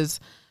 Because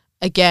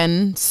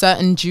again,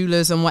 certain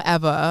jewelers and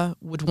whatever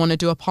would want to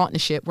do a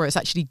partnership where it's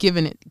actually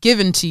given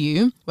to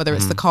you, whether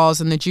it's the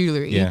cars and the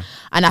jewelry.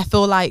 And I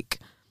feel like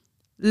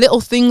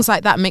little things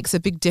like that makes a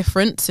big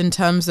difference in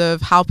terms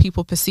of how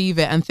people perceive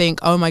it and think,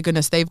 oh my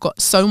goodness, they've got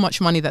so much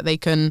money that they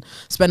can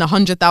spend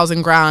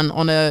 100,000 grand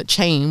on a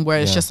chain, where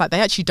it's just like, they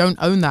actually don't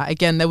own that.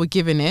 Again, they were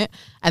given it.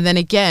 And then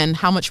again,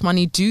 how much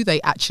money do they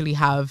actually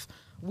have?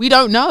 We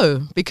don't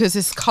know, because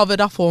it's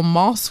covered up or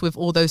masked with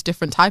all those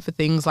different type of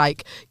things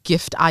like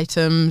gift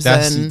items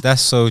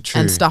that's so true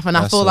and stuff. And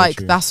I feel like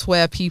that's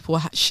where people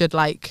should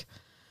like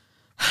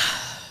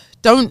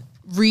don't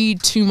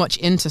read too much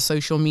into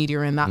social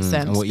media in that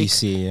sense. And what you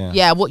see,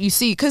 what you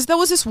see. Because there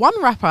was this one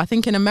rapper, I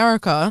think in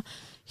America,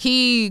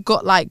 he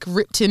got like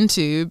ripped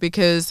into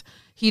because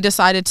he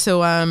decided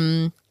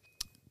to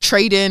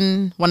trade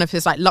in one of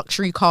his like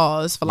luxury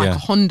cars for like a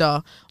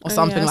Honda or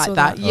something like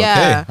that.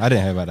 Yeah. Okay. I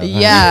didn't hear about that.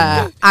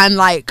 Yeah. And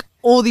like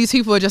all these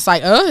people were just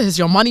like, oh, has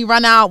your money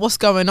run out? What's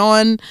going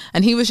on?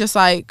 And he was just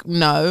like,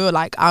 no,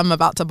 like I'm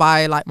about to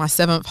buy like my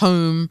 7th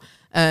home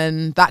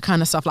and that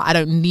kind of stuff. Like I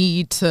don't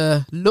need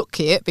to look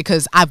it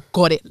because I've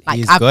got it.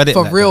 Like I've got it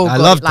for real. I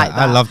love that. Like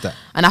that. I love that.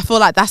 And I feel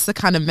like that's the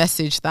kind of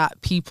message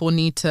that people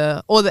need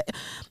to, or the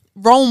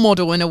role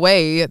model in a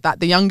way that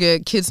the younger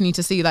kids need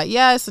to see. Like,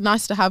 yeah, it's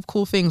nice to have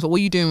cool things, but what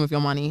are you doing with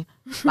your money?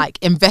 Like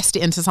invest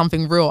it into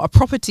something real. A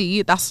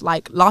property that's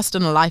like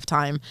lasting a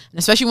lifetime, and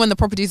especially when the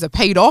properties are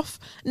paid off.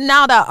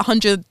 Now that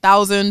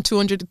 100,000,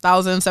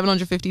 200,000,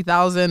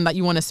 750,000 that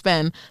you want to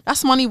spend,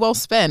 that's money well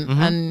spent.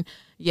 And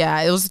yeah,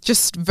 it was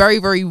just very,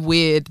 very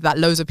weird that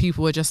loads of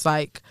people were just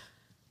like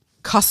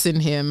cussing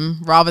him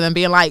rather than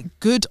being like,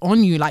 good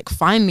on you, like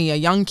finally a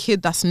young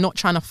kid that's not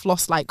trying to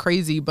floss like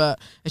crazy but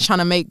is trying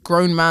to make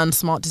grown man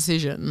smart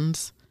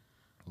decisions.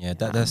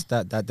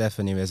 That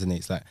definitely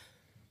resonates. Like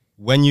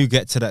when you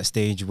get to that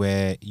stage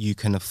where you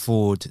can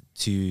afford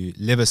to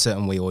live a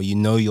certain way, or you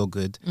know you're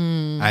good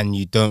and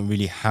you don't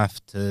really have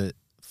to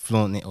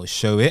flaunt it or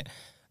show it.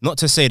 Not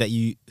to say that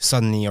you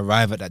suddenly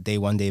arrive at that day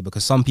one day,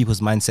 because some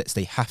people's mindsets,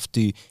 they have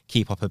to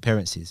keep up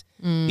appearances.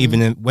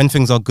 Even when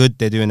things are good,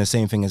 they're doing the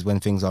same thing as when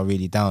things are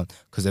really down,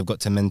 because they've got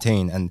to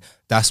maintain. And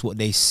that's what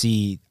they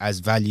see as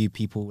value,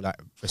 people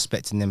like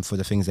respecting them for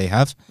the things they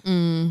have.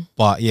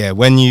 But yeah,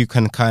 when you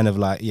can kind of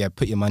like,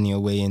 put your money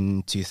away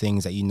into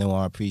things that you know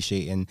are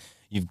appreciating,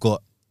 you've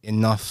got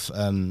enough,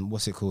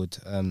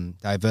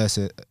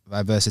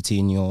 diversity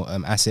in your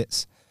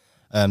assets.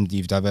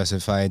 You've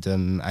diversified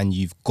and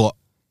you've got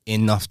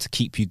enough to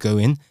keep you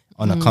going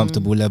on a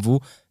comfortable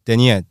level, then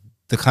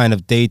the kind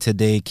of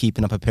day-to-day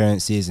keeping up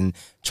appearances and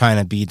trying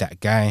to be that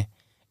guy,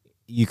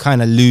 you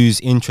kind of lose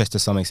interest to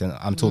some extent.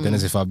 I'm talking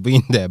as if I've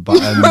been there, but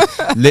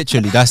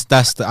literally that's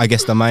I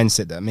guess the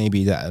mindset that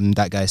maybe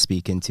that guy's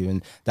speaking to,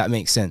 and that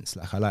makes sense.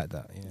 Like I like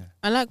that.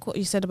 I like what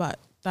you said about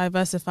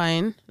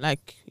diversifying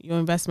like your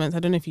investments. I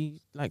don't know if you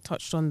like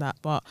touched on that,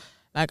 but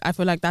like I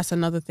feel like that's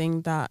another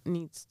thing that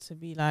needs to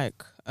be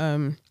like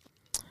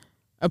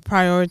a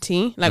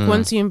priority. Like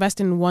once you invest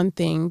in one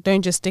thing,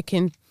 don't just stick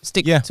to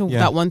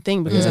that one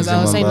thing, because as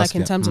I was saying, like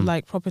in terms of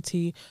like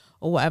property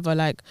or whatever,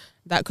 like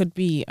that could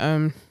be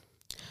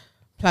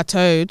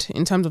plateaued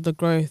in terms of the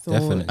growth or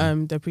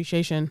the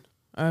appreciation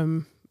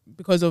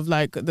because of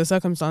like the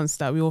circumstance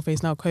that we all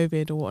face now,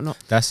 COVID or whatnot.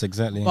 That's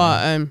exactly.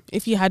 But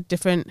if you had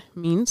different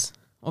means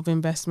of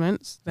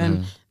investments,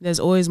 then there's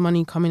always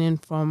money coming in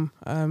from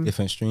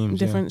different streams.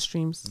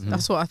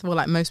 That's what I feel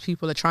like most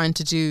people are trying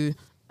to do.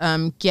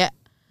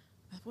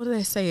 What do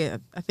they say?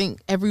 I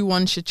think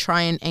everyone should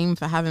try and aim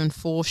for having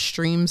 4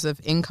 streams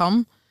of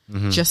income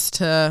just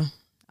to,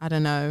 I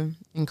don't know,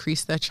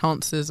 increase their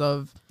chances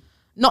of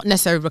not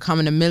necessarily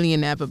becoming a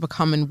millionaire, but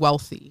becoming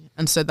wealthy.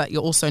 And so that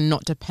you're also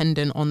not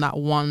dependent on that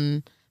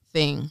one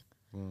thing.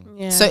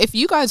 So if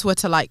you guys were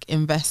to like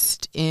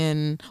invest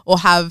in or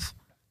have,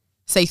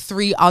 say,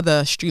 3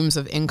 other streams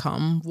of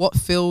income, what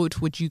field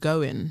would you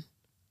go in?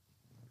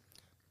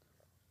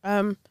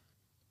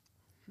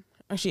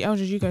 Actually, how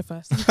did you go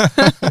first?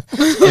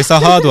 It's a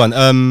hard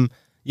one.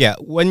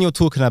 When you're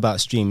talking about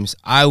streams,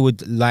 I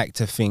would like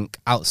to think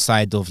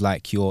outside of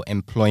like your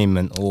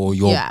employment or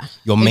your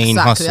main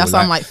hustle. That's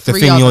like the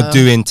thing you're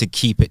doing to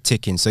keep it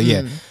ticking. So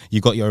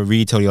you got your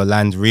retail, your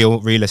land,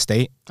 real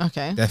estate.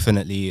 Okay.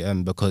 Definitely,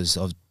 because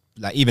of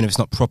like, even if it's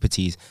not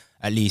properties,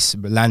 at least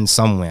land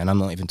somewhere. And I'm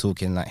not even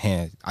talking like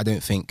here. I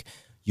don't think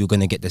you're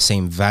gonna get the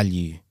same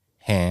value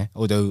here,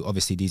 although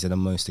obviously these are the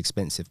most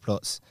expensive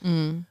plots.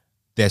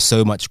 There's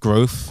so much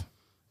growth,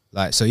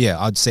 like, so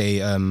I'd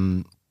say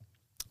I'd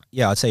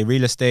say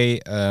real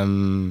estate.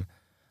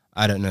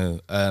 I don't know,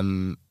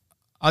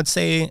 I'd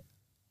say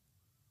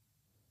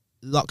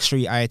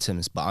luxury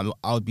items, but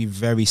I would be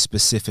very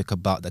specific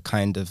about the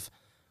kind of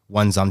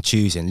ones I'm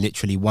choosing.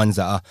 Literally ones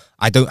that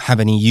I don't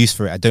have any use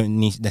for it. I don't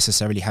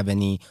necessarily have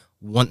any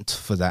want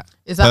for that.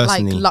 Is that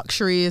personally. Like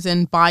luxury as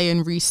in buy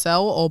and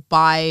resell, or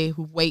buy,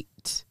 wait?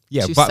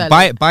 But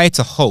buy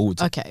to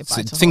hold. Okay,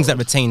 things that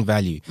retain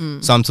value.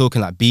 So I'm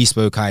talking like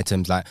bespoke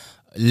items, like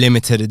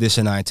limited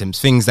edition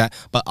items, things that.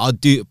 But I'll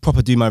do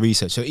my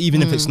research. So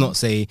even if it's not,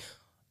 say,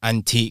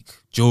 antique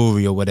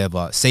jewelry or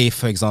whatever, say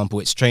for example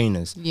it's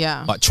trainers.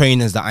 But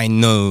trainers that I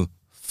know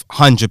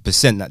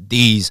 100% that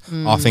these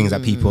are things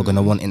that people are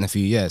gonna want in a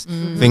few years.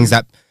 Things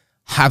that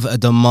have a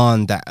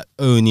demand that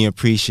only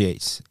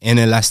appreciates,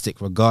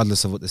 inelastic,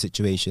 regardless of what the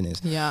situation is.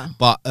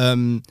 But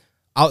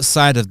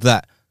outside of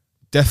that,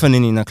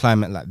 definitely in a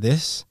climate like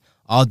this,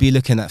 I'll be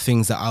looking at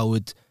things that I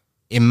would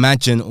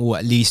imagine, or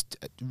at least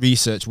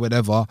research,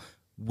 whatever,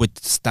 would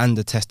stand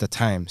the test of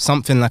time.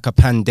 Something like a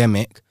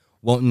pandemic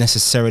won't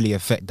necessarily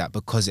affect that,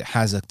 because it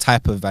has a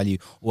type of value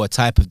or a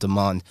type of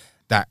demand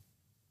that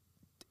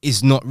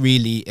is not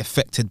really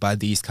affected by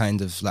these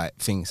kind of like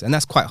things. And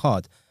that's quite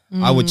hard.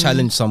 I would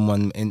challenge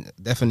someone,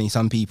 definitely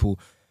some people,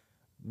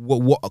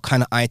 what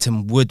kind of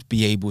item would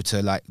be able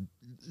to like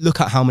look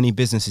at how many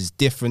businesses,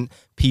 different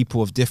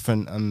people of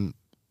different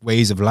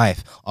ways of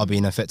life are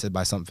being affected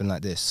by something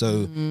like this.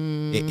 So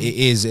it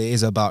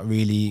is about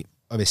really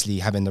obviously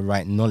having the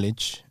right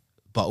knowledge,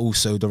 but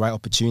also the right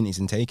opportunities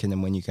and taking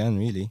them when you can,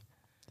 really.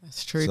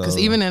 That's true, because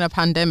even in a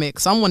pandemic,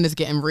 someone is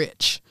getting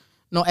rich.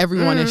 Not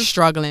everyone is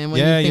struggling. When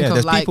you think of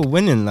there's like people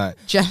winning, like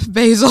Jeff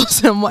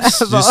Bezos and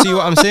whatever. You see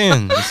what I'm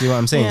saying? You see what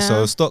I'm saying? Yeah.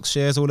 So stocks,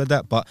 shares, all of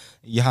that, but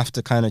you have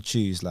to kind of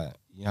choose. Like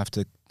you have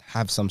to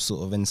have some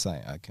sort of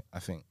insight. I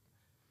think.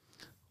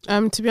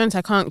 To be honest,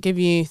 I can't give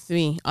you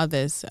 3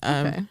 others.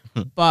 Okay.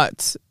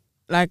 But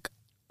like,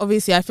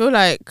 obviously, I feel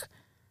like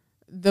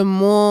the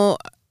more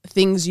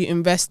things you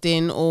invest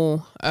in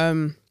or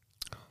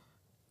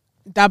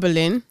dabble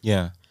in,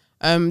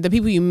 the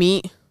people you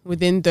meet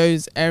within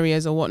those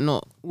areas or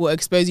whatnot will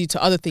expose you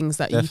to other things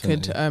that you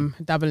could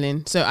dabble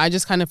in. So I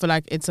just kind of feel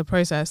like it's a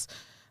process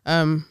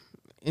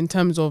in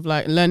terms of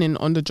like learning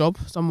on the job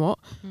somewhat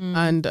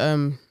and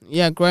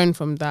growing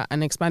from that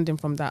and expanding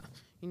from that.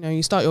 You know,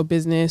 you start your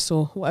business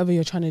or whatever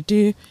you're trying to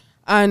do,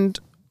 and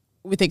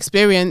with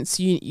experience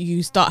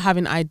you start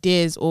having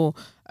ideas or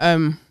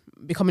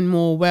becoming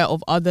more aware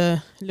of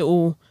other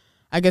little,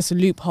 I guess,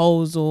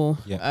 loopholes or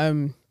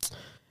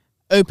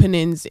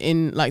openings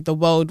in like the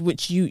world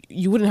which you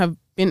wouldn't have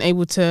been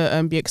able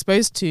to be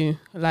exposed to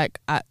like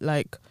at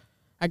like,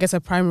 I guess,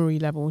 a primary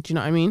level. Do you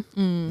know what I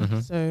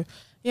mean? So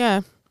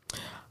yeah,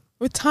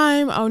 with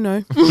time I'll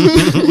know.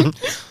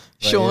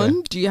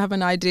 Sean, do you have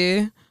an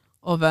idea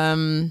of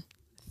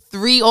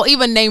 3 or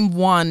even name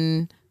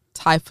 1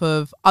 type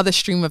of other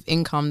stream of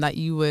income that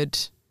you would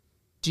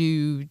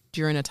do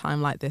during a time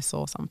like this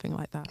or something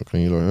like that? Can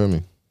you like hear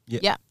me?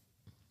 Yeah.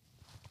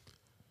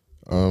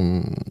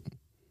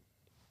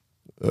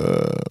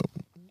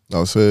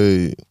 I'll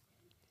say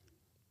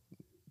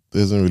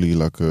there isn't really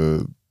like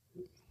a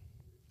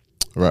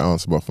right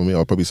answer, but for me,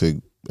 I'll probably say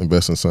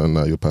invest in something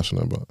that you're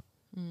passionate about.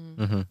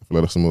 I feel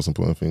like that's the most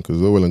important thing, because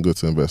it's all well and good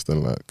to invest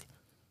in like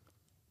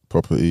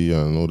property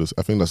and all this.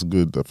 I think that's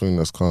good. I think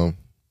that's calm.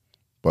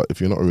 But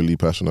if you're not really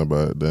passionate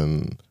about it,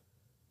 then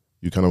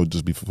you kind of would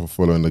just be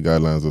following the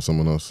guidelines of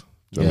someone else.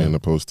 Do you know what I mean?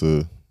 Opposed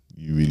to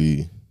you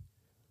really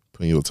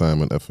putting your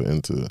time and effort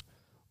into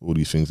all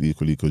these things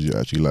equally because you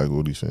actually like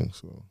all these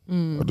things. So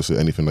I'll just say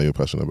anything that you're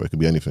passionate about. It could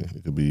be anything.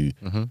 It could be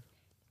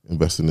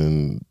investing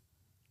in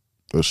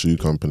a shoe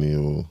company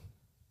or,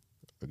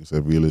 like I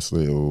said, real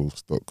estate or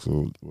stocks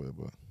or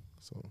whatever.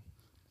 So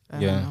I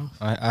hear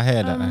that. I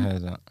hear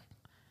that.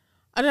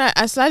 I don't know.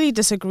 I slightly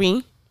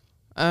disagree.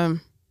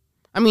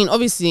 I mean,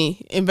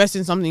 obviously, invest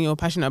in something you're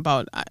passionate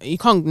about. You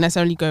can't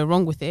necessarily go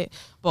wrong with it.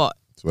 But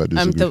I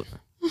disagree.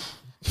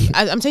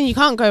 I'm saying you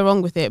can't go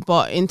wrong with it.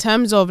 But in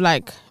terms of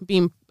like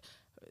being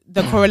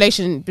the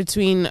correlation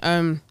between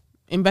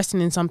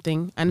investing in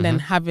something and then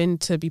having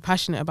to be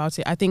passionate about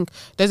it, I think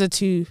those are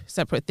 2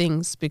 separate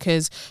things,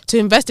 because to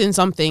invest in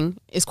something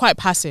is quite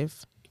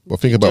passive. Well,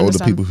 think about all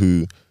the people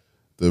who,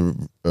 the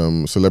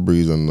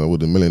celebrities and all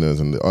the millionaires,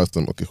 and they ask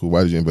them, okay, cool,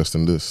 why did you invest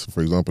in this?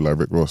 For example, like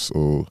Rick Ross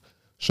or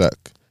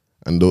Shaq.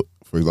 And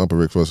for example,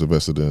 Rick Ross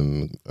invested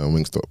in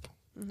Wingstop,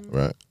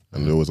 right?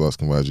 And they always ask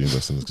him, why did you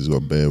invest in this? Because he's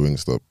got bare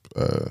Wingstop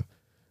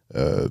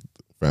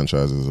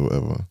franchises or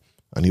whatever.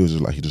 And he was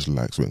just like, he just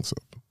likes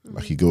Wingstop.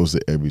 Like he goes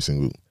there every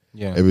single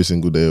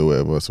day or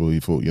whatever. So he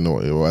thought, you know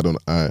what, why don't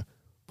I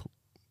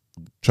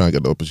try and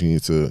get the opportunity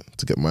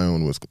to get my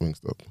own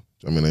Wingstop?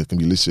 I mean, it can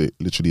be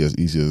literally as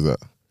easy as that.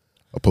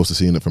 Opposed to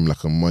seeing it from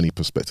like a money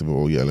perspective,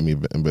 or let me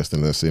invest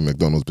in, let's say,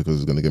 McDonald's because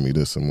it's going to get me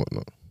this and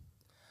whatnot.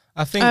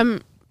 I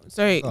think...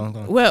 Sorry, go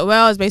on. Where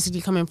I was basically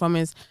coming from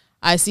is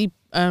I see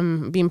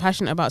being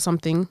passionate about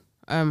something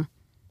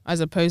as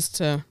opposed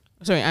to,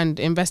 and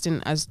investing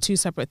as 2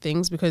 separate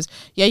things, because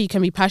you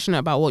can be passionate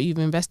about what you've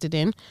invested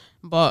in,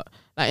 but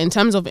like in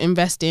terms of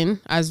investing,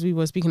 as we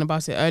were speaking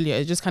about it earlier,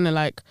 it's just kind of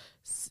like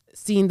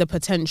seeing the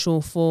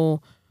potential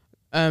for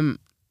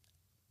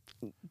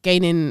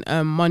gaining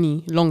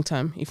money long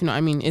term, if you know what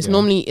I mean. It's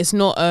normally, it's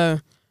not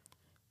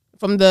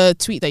from the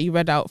tweet that you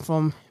read out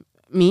from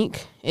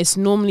Meek, it's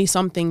normally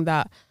something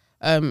that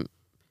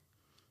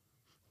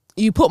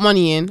you put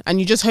money in and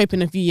you just hope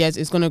in a few years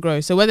it's going to grow.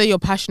 So whether you're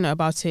passionate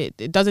about it,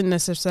 it doesn't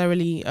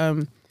necessarily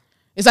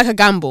it's like a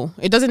gamble.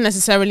 It doesn't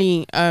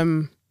necessarily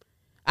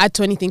add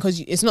to anything, because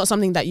it's not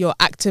something that you're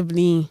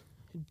actively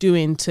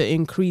doing to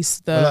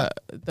increase the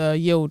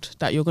yield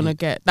that you're going to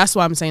get. That's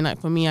why I'm saying, like,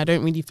 for me, I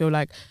don't really feel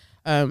like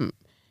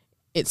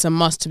it's a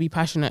must to be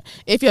passionate.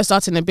 If you're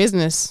starting a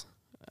business,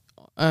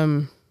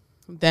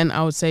 then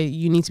I would say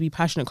you need to be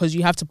passionate, because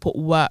you have to put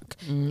work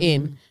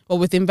in. But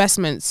with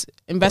investments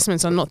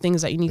are not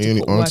things that you need to put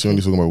work in. Aren't you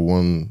only talking about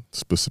one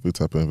specific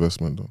type of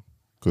investment though?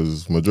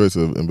 Because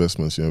majority of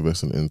investments you're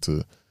investing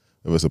into,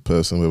 whether it's a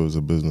person, whether it's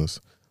a business,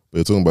 but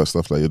you're talking about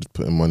stuff like you're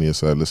putting money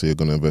aside. Let's say you're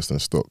going to invest in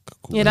stock.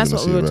 Cool, yeah, that's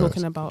what we were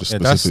talking about.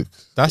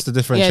 That's the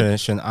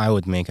differentiation I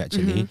would make,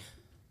 actually.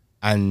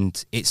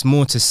 And it's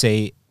more to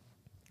say,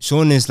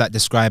 Sean is like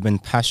describing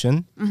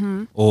passion,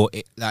 or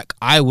like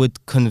I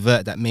would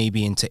convert that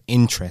maybe into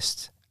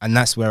interest And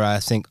that's where I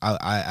think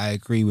I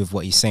agree with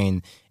what he's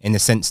saying, in the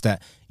sense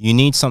that you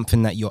need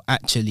something that you're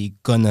actually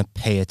gonna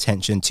pay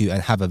attention to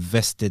and have a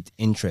vested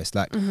interest.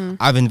 Like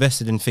I've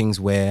invested in things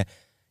where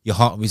your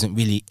heart isn't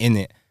really in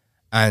it,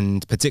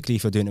 and particularly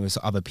if you're doing it with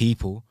other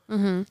people,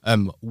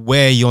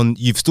 where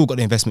you've still got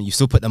the investment, you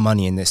still put the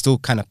money in, they're still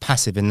kind of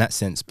passive in that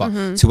sense. But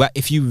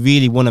if you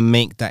really want to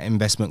make that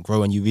investment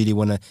grow and you really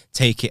want to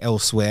take it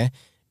elsewhere,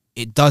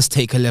 it does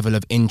take a level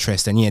of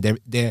interest. And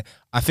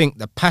I think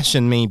the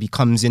passion maybe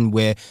comes in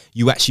where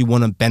you actually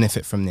want to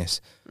benefit from this.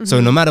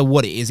 So no matter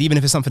what it is, even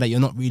if it's something that you're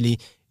not really,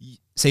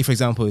 say for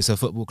example, it's a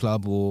football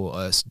club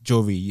or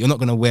jewelry, you're not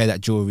going to wear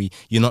that jewelry.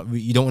 You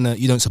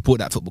don't support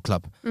that football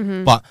club,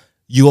 but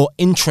you're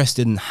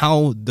interested in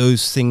how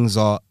those things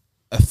are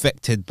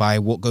affected by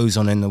what goes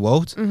on in the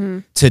world,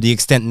 to the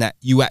extent that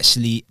you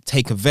actually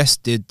take a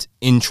vested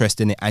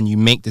interest in it and you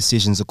make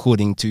decisions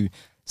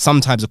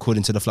sometimes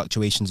according to the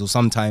fluctuations, or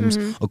sometimes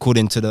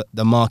according to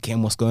the market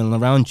and what's going on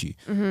around you.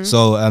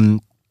 So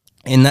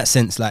in that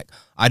sense, like,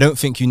 I don't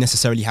think you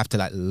necessarily have to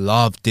like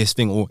love this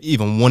thing or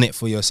even want it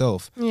for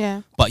yourself.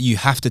 Yeah. But you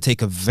have to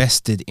take a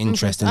vested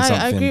interest in something.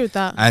 I agree with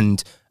that.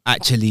 And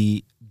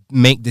actually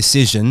make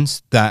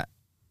decisions that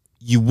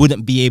you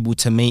wouldn't be able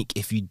to make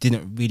if you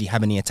didn't really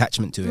have any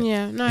attachment to it.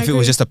 Yeah. No, if it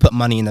was just to put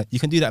money in, you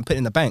can do that and put it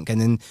in the bank, and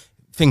then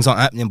things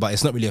aren't happening, but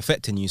it's not really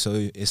affecting you.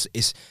 So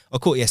it's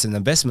of course, yes, an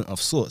investment of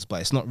sorts,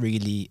 but it's not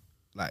really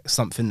like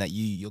something that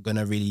you're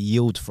gonna really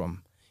yield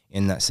from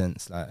in that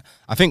sense. Like,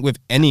 I think with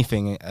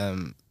anything,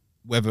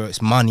 whether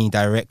it's money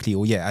directly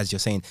or as you're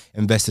saying,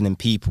 investing in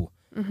people,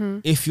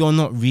 if you're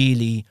not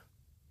really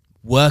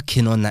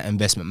working on that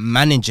investment,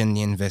 managing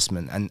the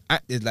investment, and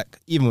like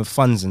even with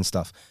funds and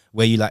stuff,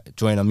 where you like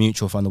join a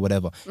mutual fund or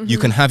whatever, you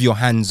can have your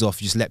hands off,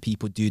 just let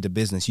people do the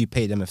business. You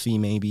pay them a fee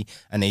maybe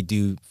and they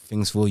do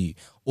things for you.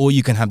 Or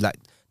you can have like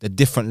the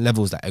different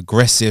levels, like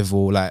aggressive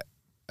or like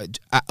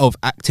of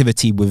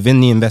activity within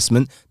the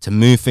investment, to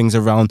move things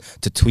around,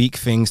 to tweak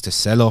things, to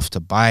sell off, to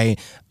buy,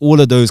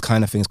 all of those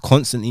kind of things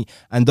constantly.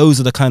 And those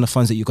are the kind of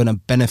funds that you're going to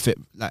benefit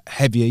like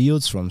heavier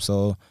yields from.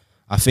 So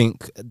I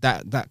think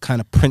that kind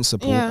of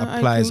principle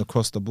applies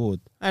across the board.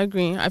 I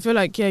agree. I feel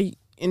like,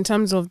 in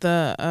terms of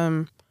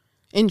the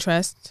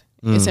interest,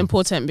 it's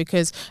important,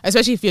 because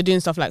especially if you're doing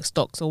stuff like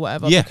stocks or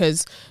whatever,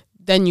 because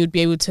then you'd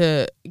be able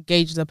to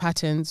gauge the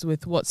patterns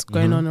with what's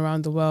going on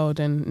around the world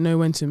and know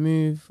when to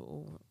move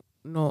or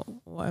not,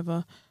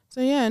 whatever.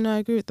 So I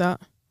agree with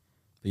that.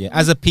 But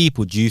as a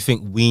people, do you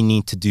think we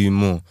need to do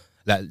more?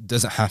 Like, it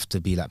doesn't have to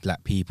be like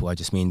black people, I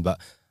just mean, but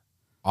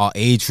our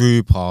age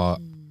group, our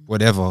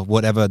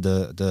whatever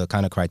the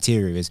kind of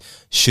criteria is,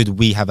 should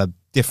we have a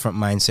different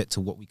mindset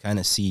to what we kind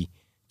of see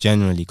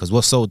generally? Because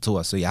what's sold to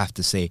us, so you have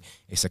to say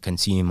it's a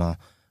consumer,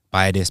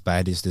 buy this,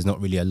 there's not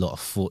really a lot of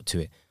thought to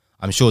it.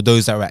 I'm sure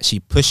those that are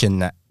actually pushing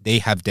that, they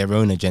have their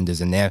own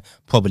agendas and they're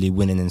probably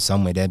winning in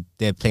some way.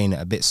 They're playing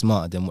it a bit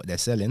smarter than what they're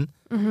selling.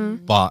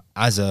 But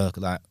as a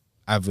like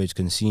average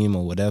consumer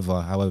or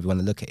whatever, however you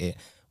want to look at it,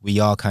 we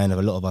are kind of,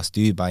 a lot of us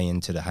do buy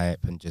into the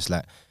hype and just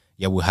like,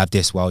 we'll have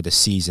this while the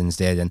season's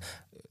there, then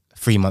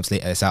 3 months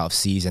later it's out of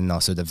season now,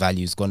 so the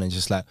value's gone. And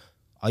just like,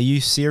 are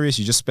you serious?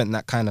 You just spent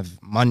that kind of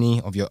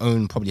money of your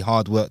own, probably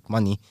hard work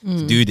money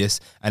to do this,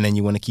 and then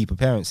you want to keep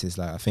appearances?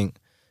 Like, I think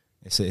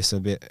it's a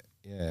bit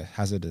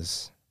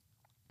hazardous.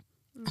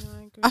 No,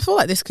 I feel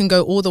like this can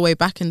go all the way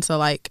back into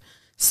like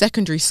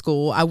secondary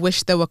school. I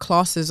wish there were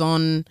classes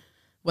on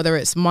whether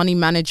it's money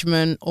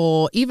management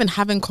or even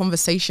having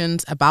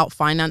conversations about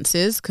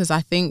finances, because I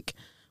think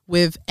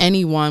with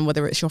anyone,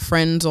 whether it's your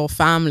friends or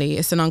family,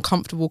 it's an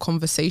uncomfortable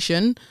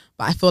conversation,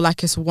 but I feel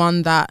like it's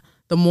one that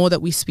the more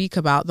that we speak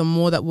about, the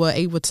more that we're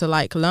able to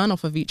like learn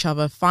off of each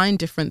other, find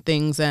different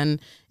things. And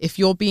if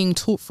you're being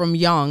taught from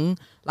young,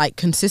 like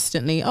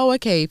consistently,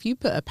 if you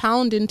put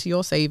 £1 into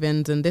your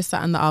savings and this,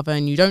 that and the other,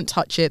 and you don't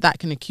touch it, that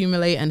can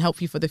accumulate and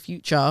help you for the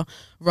future,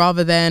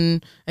 rather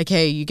than,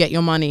 you get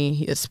your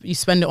money, you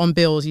spend it on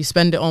bills, you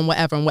spend it on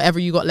whatever, and whatever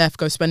you got left,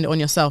 go spend it on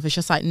yourself. It's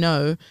just like,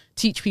 no,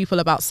 teach people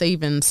about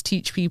savings,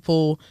 teach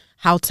people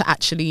how to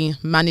actually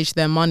manage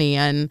their money.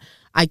 And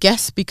I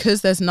guess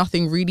because there's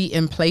nothing really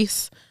in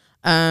place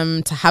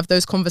to have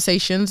those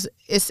conversations,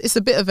 it's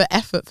a bit of an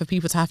effort for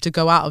people to have to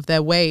go out of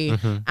their way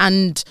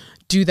and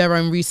do their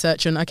own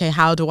research on,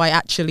 how do I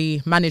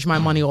actually manage my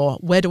money, or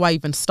where do I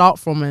even start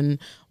from, and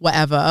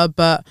whatever.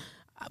 But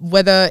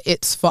whether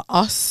it's for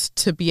us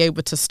to be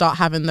able to start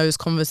having those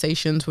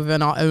conversations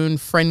within our own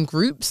friend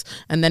groups,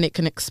 and then it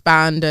can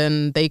expand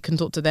and they can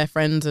talk to their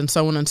friends and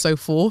so on and so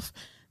forth,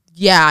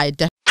 I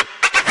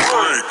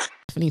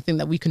definitely think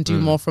that we can do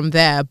more from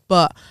there.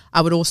 But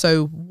I would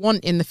also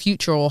want in the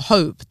future, or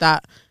hope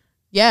that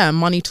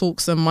money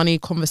talks and money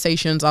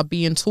conversations are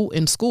being taught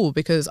in school,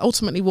 because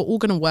ultimately we're all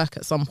going to work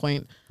at some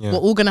point. We're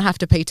all going to have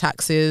to pay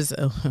taxes.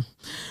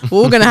 We're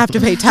all going to have to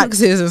pay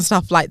taxes and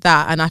stuff like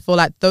that. And I feel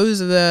like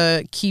those are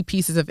the key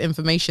pieces of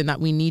information that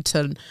we need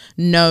to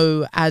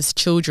know as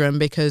children,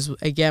 because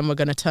again, we're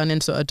going to turn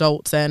into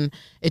adults and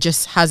it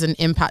just has an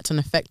impact and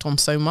effect on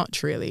so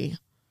much, really.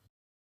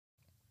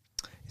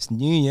 It's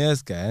New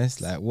Year's,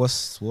 guys. Like,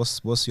 what's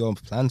your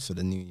plan for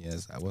the New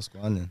Year's? Like, what's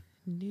going on?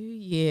 New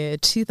Year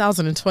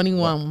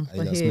 2021. Are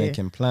you guys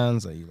making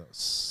plans? Are you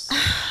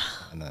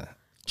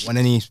want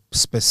any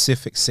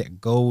specific set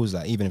goals?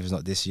 Like, even if it's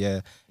not this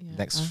year,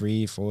 next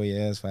 3, 4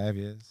 years, 5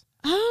 years.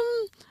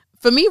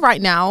 For me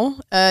right now,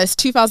 it's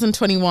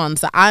 2021.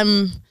 So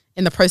I'm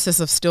in the process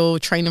of still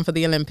training for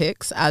the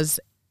Olympics, as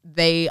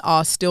they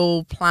are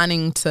still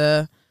planning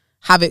to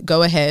have it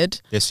go ahead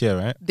this year,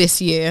 right?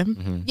 This year.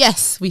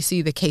 Yes, we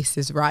see the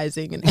cases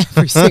rising in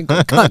every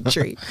single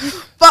country.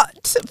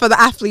 But for the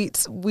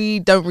athletes, we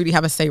don't really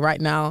have a say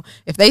right now.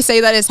 If they say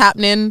that it's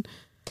happening,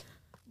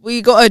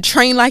 we got to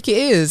train like it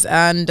is.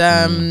 And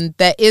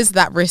there is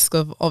that risk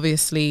of,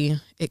 obviously,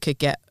 it could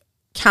get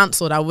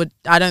cancelled.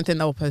 I don't think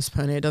they'll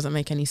postpone it. It doesn't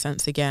make any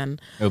sense again.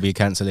 It'll be a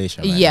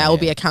cancellation. Right? Yeah, it'll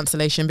be a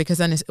cancellation, because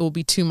then it will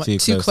be too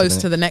close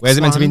to the next one. Where's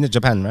it meant to be? In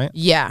Japan, right?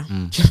 Yeah.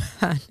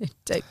 Japan, in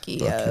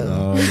Tokyo.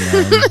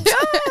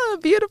 Oh,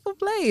 beautiful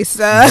place.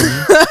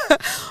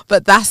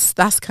 But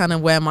that's kind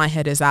of where my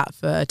head is at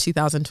for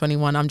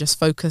 2021. I'm just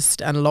focused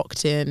and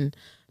locked in,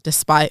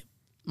 despite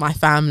my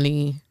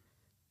family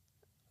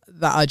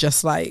that are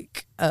just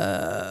like,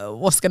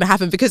 what's going to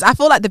happen? Because I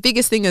feel like the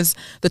biggest thing is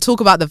the talk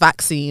about the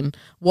vaccine.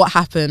 What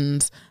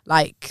happens?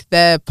 Like,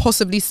 they're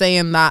possibly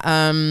saying that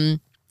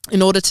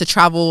in order to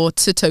travel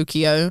to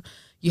Tokyo,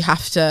 you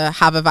have to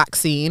have a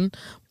vaccine,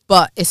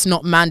 but it's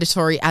not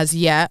mandatory as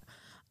yet.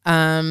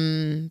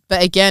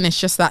 But again, it's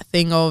just that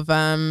thing of,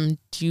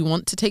 do you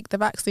want to take the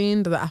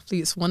vaccine? Do the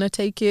athletes want to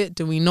take it?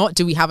 Do we not?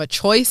 Do we have a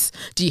choice?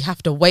 Do you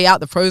have to weigh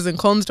out the pros and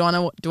cons? Do I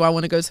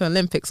want to go to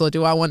Olympics, or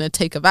do I want to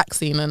take a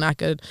vaccine and I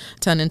could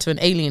turn into an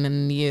alien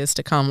in the years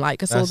to come?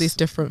 Like, it's all these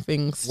different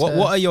things. What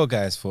are your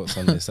guys' thoughts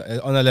on this,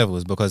 on the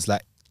levels? Because,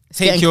 like,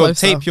 take your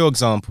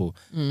example.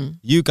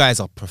 You guys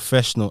are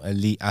professional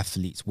elite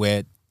athletes,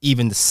 where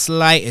even the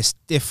slightest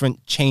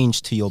different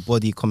change to your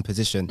body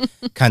composition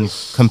can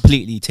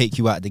completely take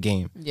you out of the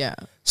game. Yeah.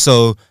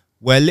 So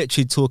we're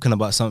literally talking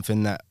about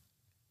something that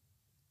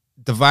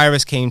the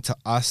virus came to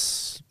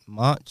us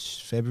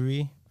March,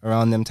 February,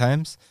 around them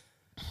times.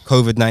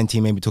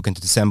 COVID-19 maybe took into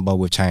December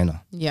with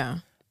China. Yeah.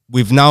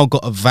 We've now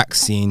got a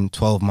vaccine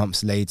 12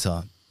 months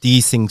later.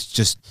 These things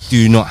just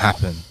do not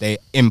happen. They're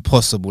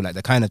impossible. Like,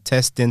 the kind of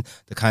testing,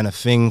 the kind of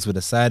things with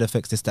the side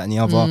effects, this, that, and the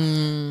other,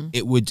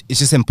 it's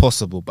just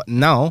impossible. But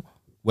now,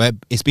 where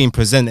it's being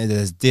presented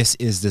as this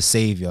is the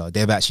savior,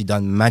 they've actually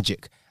done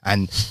magic,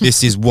 and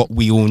this is what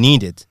we all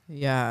needed.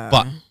 Yeah.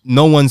 But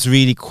no one's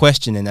really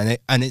questioning,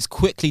 and it's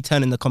quickly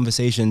turning the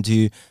conversation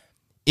to,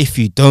 if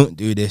you don't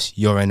do this,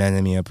 you're an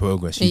enemy of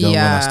progress. You don't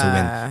want us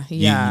to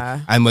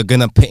win. And we're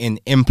going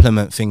to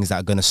implement things that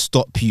are going to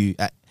stop you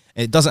at.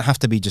 It doesn't have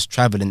to be just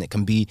traveling. It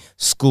can be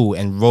school,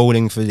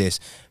 enrolling for this,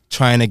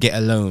 trying to get a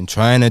loan,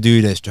 trying to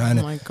do this, Oh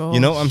my God. you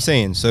know what I'm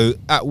saying? So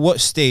at what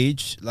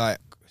stage, like,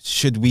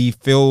 should we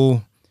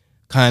feel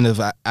kind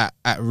of at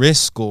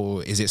risk,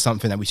 or is it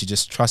something that we should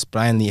just trust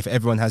blindly? If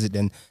everyone has it,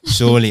 then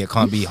surely it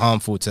can't be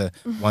harmful to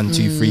 1,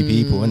 2, 3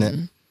 people,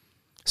 innit?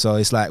 So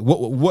it's like,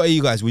 what are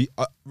you guys?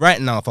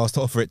 Right now, if I was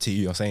to offer it to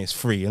you, I'm saying it's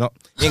free. You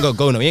ain't got to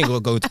go. No, you ain't got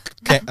to go.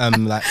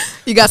 Like,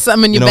 you got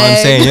something in your you know bag. what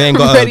I'm saying? You ain't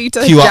got ready to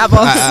to queue jab up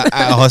us.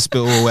 at a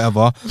hospital or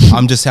whatever.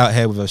 I'm just out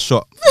here with a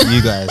shot for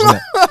you guys. Innit?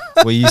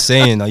 What are you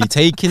saying? Are you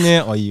taking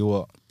it, or you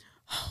what?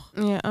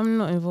 Yeah, I'm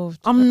not involved.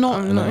 I'm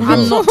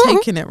not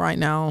taking it right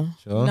now.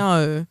 Sure?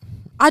 No.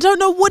 I don't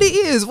know what it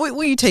is. What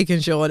are you taking,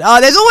 Sean?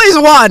 There's always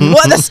one.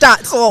 What are the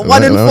stats? Or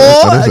 1 in 4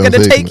 are going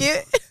to take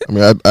it? I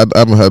mean, I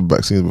haven't had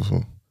vaccines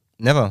before.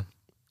 Never.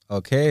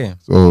 Okay.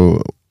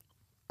 So,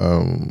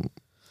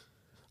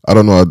 I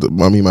don't know.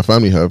 I mean, my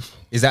family have.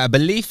 Is that a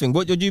belief thing?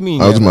 What do you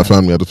mean? I was in my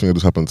family. I just think it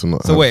just happened to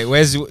not. So wait,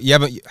 you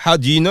haven't? How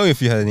do you know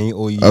if you had any,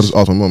 or you? I just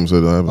asked my mum.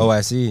 Said I haven't. Oh,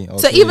 I see. Okay.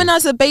 So even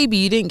as a baby,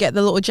 you didn't get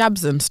the little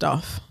jabs and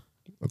stuff?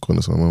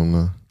 According to my mum,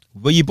 no.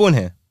 Were you born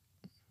here?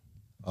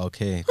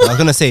 Okay. I was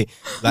gonna say,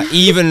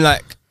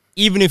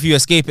 even if you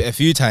escape it a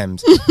few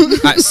times,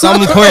 at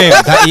some point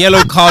that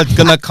yellow card's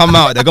gonna come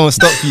out. They're gonna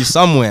stop you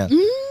somewhere.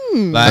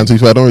 Like, and to be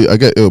fair, I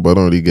get ill, but I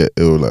don't really get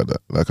ill like that.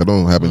 Like, I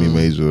don't have any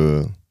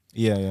major.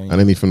 Yeah. And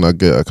anything I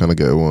get, I kind of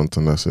get it once,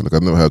 and that's it. Like,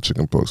 I've never had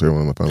chicken pox.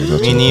 Everyone in my family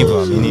has Me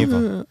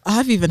neither.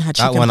 I've even had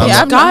That chicken one pox.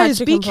 I'm- Guys,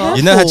 Yeah, be I've never had careful.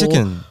 You never had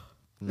chicken?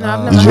 No, I've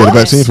Nah. never Did you get a had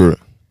vaccine for it?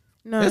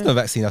 No. There's no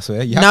vaccine, I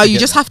swear. No, you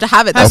just have to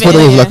have it. I That's thought it.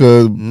 it was like a.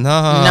 No, No.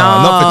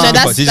 not for No,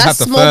 chicken pox. You just have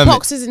that's to firm it.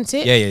 smallpox, isn't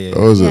it? Yeah.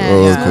 Oh, is it? Yeah,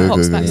 Oh, yeah. okay,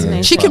 Smallpox okay.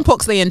 vaccination. Chicken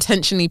pox, they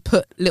intentionally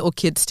put little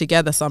kids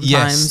together sometimes.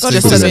 Yes, just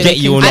just so to that get they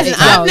you can on get it.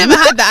 it I've out. never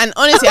had that, and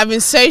honestly, I've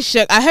been so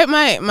shook. I hope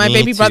my Me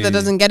baby brother too.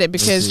 doesn't get it, Me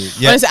because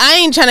too. Yeah. honestly, I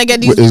ain't trying to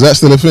get these. Wait, is that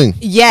still a thing?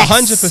 Yes.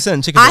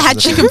 100% chicken I pox had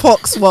is a chicken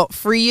pox,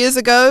 3 years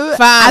ago?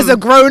 Fam. As a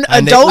grown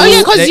And they adult? Oh,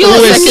 yeah, 'cause they you were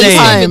always second say,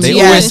 time. They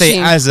Yeah. always say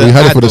as So a you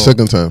had it for the adult.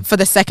 second time. For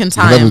the second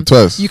You can have time. it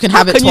twice. You can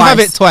have it Can twice. you have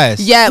it twice?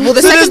 Yeah, well,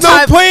 the So second there's no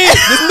time, point.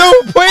 There's no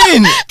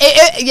point.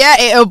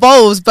 it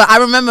evolves. But I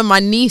remember my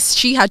niece,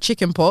 she had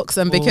chicken pox,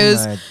 and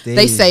because my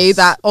they say days.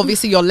 that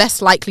obviously you're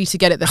less likely to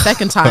get it the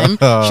second time,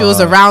 she was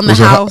around the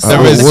So house. There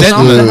what's, is looking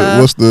after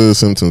her. what's the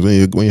symptoms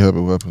when you have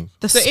it? What happens?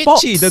 The The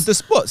spots. itchy, the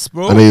spots,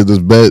 bro. And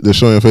they're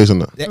showing your face on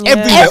that. They're Yeah.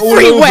 everywhere, all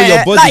over your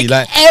Everywhere, body.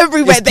 like,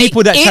 everywhere. There's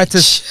people They that try to.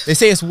 itch. They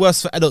say it's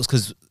worse for adults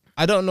because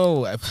I don't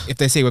know if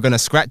they say we're gonna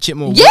scratch it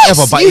more, Yes,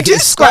 whatever. But you it do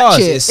scars, scratch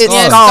it. It's It's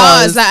Yeah, scars.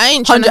 scars. Like, I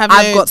ain't trying to have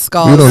I've no- got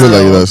scars. You don't look like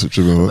so- you're that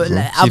tripping. But So.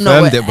 like, She I'm not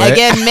firmed it, boy.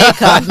 again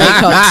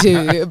makeup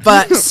too,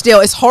 but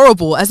still it's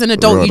horrible. As an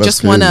adult, Bro, you that's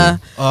just wanna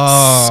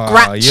Oh,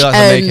 scratch you guys are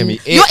and making me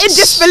you're in itch.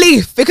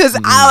 disbelief because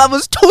I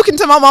was talking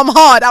to my mum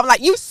hard. I'm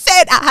like, you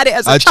said I had it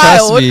as a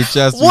child.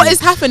 Trust What me. is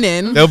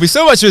happening? There'll be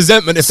so much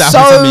resentment if that So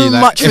happened to me.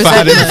 Like, much if I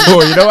had it resentment.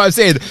 before, you know what I'm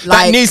saying? That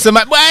Like, needs some.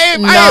 I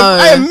no.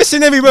 am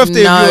missing every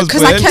birthday of No, yours.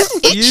 because boy. I kept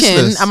It's itching,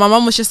 useless. and my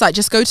mum was just like,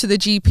 "Just go to the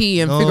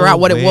GP and figure No out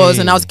what it was."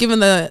 And I way. was giving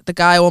the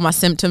guy all my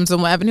symptoms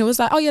and whatever, and he was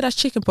like, "Oh yeah, that's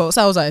chickenpox."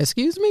 I was like,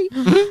 "Excuse me?"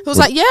 He was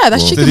like, "Yeah,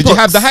 that's So So chickenpox." did you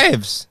have the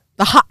hives?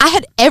 I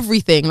had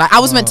everything. Like I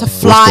was meant to the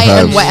fly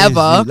and hives?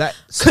 whatever. Like,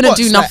 Couldn't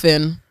do spots,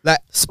 nothing. Like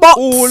Spots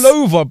all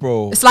over,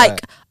 bro. It's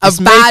like a it's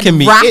bad making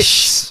me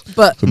rash,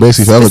 but So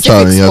basically, if you have a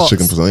child and he has specific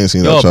chicken spots. pox, I ain't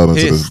seen You're that child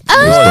until pissed. this. Shout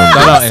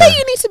I out, would say yeah.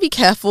 you need to be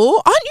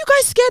careful. Aren't you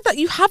guys scared that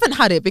you haven't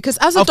had it? Because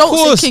as Of adults,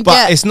 course, it can but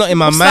get. it's not in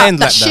my what's mind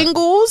that like that.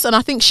 shingles, and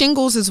I think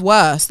shingles is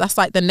worse. That's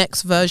like the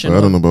next version.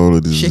 I don't know about all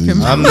of these Chicken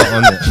diseases. I'm not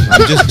on it.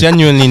 I'm just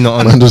genuinely not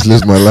on Man, it. just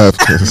live my life.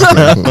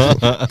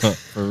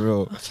 For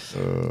real.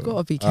 You've got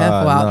to be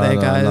careful out there,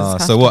 guys.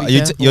 Have So to what? be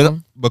You're careful. not,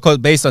 because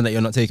based on that,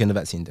 you're not taking the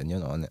vaccine. Then you're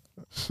not on it.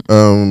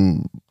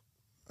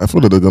 I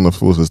feel that they're gonna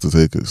force us to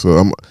take it. So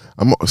I'm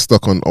not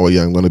stuck on. Oh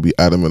yeah, I'm gonna be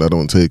adamant I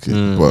don't take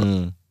it. But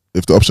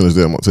if the option is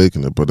there, I'm not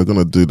taking it. But they're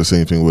gonna do the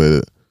same thing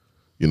where,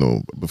 you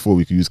know, before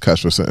we could use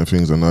cash for certain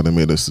things, and now they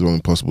made it so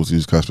impossible to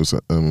use cash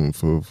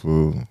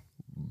for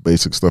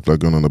basic stuff like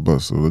going on the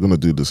bus. So they're gonna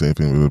do the same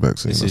thing with the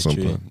vaccine This at is some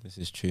true. point. This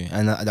is true,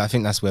 and I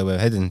think that's where we're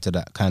heading to,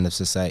 that kind of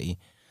society.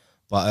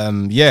 But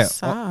yeah,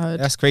 Sad.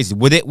 that's crazy.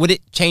 Would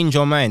it change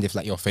your mind if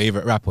like your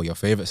favorite rapper, your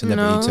favorite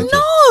celebrity No. took it?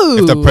 No.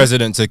 If the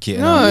president took it?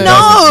 No. No.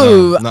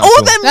 not All at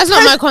all. them. That's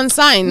not my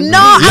consign.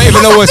 No, You don't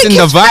even know what's in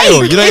the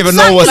vial. You don't even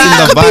know what's in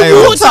the Exactly. It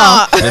could be vial.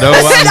 water. You know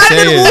what I'm That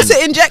saying?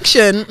 water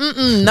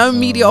injection. No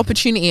media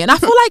opportunity. And I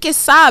feel like it's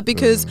sad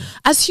because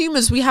as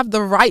humans, we have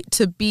the right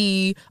to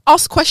be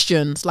asked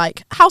questions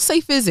like, how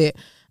safe is it?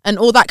 And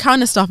all that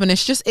kind of stuff. And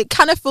it's just, it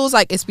kind of feels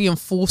like it's being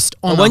forced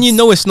on And when us. you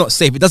know it's not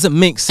safe, it doesn't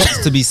make sense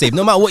to be safe.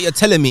 No matter what you're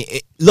telling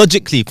me,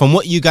 logically, from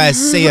what you guys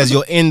say as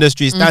your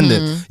industry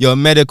standard, your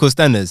medical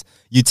standards,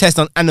 you test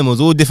on animals,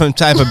 all different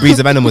type of breeds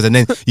of animals, and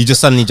then you just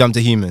suddenly jump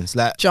to humans.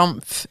 Like,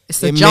 jump. It's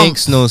the it jump.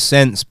 makes no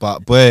sense.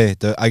 But boy,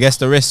 I guess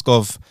the risk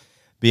of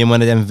being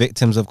one of them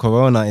victims of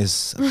corona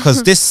is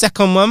because this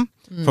second one,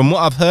 from what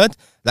I've heard,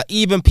 like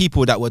even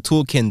people that were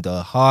talking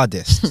the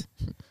hardest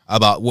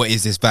about what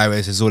is this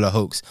virus, is all a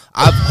hoax,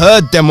 I've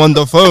heard them on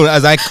the phone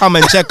as I come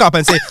and check up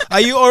and say,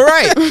 are you all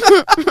right?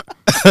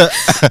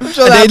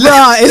 Sure they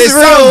that, they it's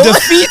sound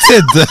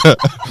real.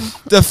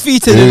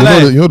 defeated Yeah, in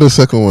life. you know the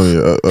second one.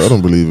 Yeah, I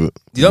don't believe it.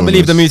 You don't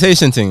believe the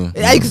mutation thing?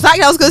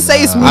 Exactly. I was going to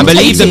say it's I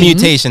believe the mutating.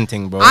 mutation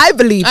thing, bro. I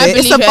believe it. I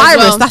It's believe a it as virus.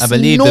 well. That's I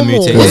believe the normal.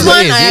 mutation. This It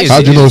one is, I it is, How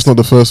it do you know is. it's not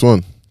the first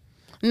one?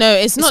 No,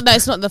 it's not that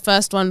it's not the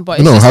first one, but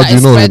it's No, just how that do you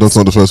it know spreads. that's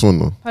not the first one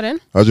though? Pardon?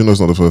 How do you know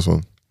it's not the first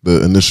one?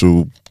 The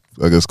initial,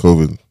 I guess,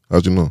 COVID. How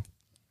do you know?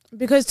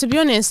 Because to be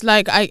honest,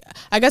 like I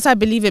guess I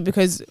believe it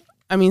because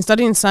I mean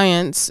studying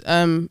science,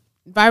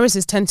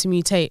 viruses tend to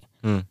mutate.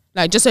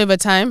 Like just over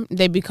time,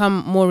 they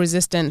become more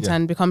resistant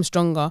and become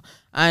stronger.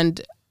 And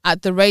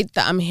at the rate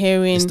that I'm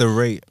hearing, It's the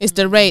rate. it's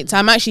the rate.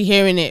 I'm actually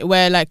hearing it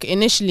where like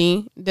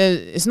initially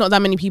it's not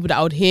that many people that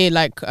I would hear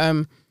like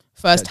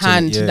first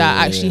hand yeah, that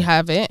yeah, actually yeah.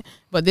 have it.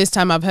 But this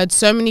time I've heard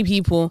so many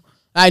people.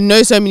 I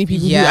know so many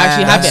people Yeah, who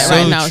actually have That's it so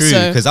right now. true.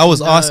 So Because I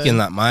was asking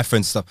like my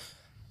friends stuff.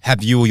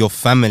 Have you or your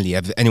family,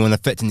 have anyone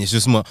affected? It's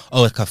just more,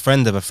 like a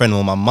friend of a friend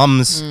or my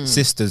mum's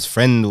sister's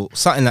friend or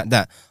something like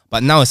that.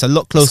 But now it's a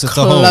lot closer to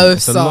home.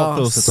 It's a lot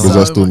closer to So does home.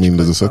 that still much mean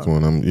there's a closer.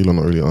 second one? You'll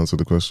not really answer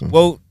the question.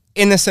 Well,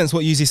 in a sense,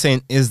 what Yuzi's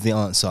saying is the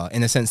answer.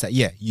 In a sense that,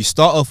 yeah, you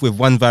start off with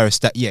one virus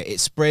that, yeah,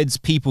 it spreads,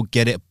 people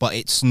get it, but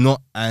it's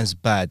not as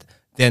bad.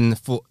 Then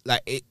for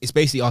like, it's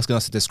basically asking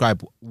us to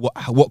describe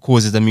what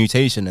causes the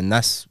mutation, and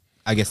that's,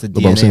 I guess, the No,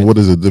 DNA. but I'm saying, what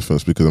is the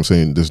difference? Because I'm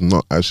saying there's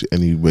not actually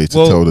any way to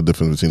Well, tell the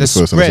difference between the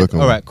first and the second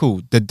all one. right,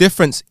 cool. The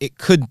difference, it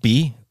could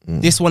be,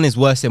 this one is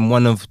worse in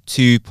one of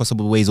two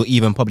possible ways, or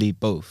even probably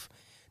both.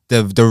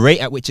 The rate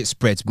at which it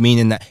spreads,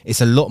 meaning that it's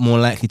a lot more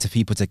likely to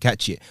people to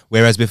catch it.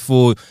 Whereas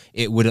before,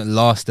 it wouldn't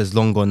last as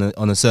long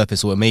on the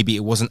surface, or maybe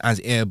it wasn't as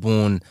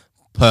airborne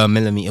per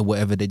millimeter,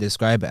 whatever they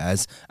describe it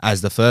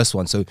as the first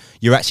one. So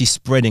you're actually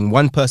spreading,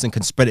 one person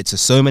can spread it to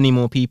so many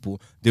more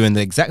people doing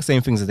the exact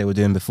same things that they were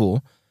doing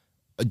before,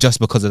 just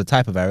because of the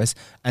type of virus.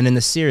 And then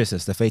the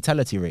seriousness, the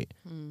fatality rate.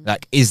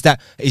 Like, is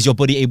your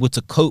body able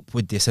to cope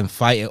with this and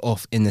fight it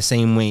off in the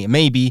same way?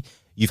 Maybe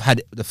you've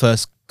had the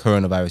first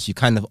coronavirus, you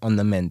kind of on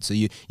the mend. So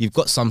you've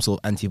got some sort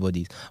of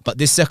antibodies. But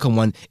this second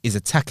one is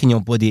attacking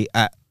your body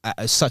at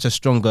such a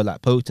stronger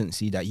like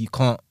potency that you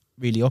can't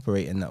really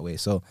operate in that way.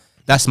 So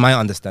that's my The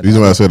understanding.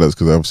 reason why I say that is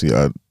because obviously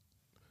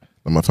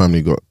my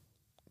family got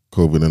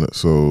COVID in it,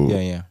 so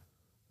Yeah.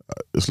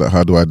 it's like,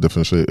 how do I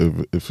differentiate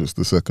if it's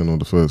the second or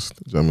the first?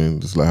 Do you know what I mean?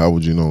 It's like, how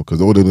would you know?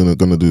 Because all they're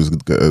gonna do is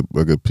get a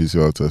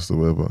PCR test or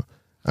whatever,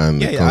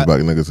 and it comes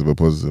back negative or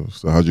positive.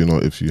 So how do you know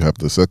if you have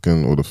the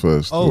second or the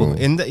first? Oh,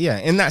 in that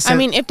sense. I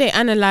mean, if they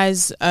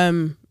analyze,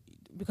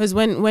 because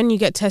when you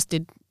get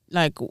tested,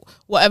 like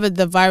whatever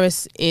the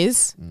virus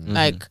is,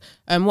 like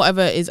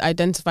whatever is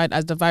identified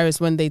as the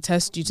virus when they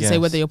test you to say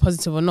whether you're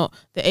positive or not,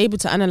 they're able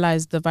to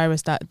analyze the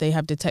virus that they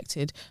have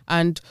detected.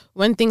 And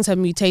when things have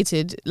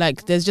mutated,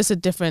 like there's just a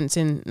difference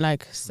in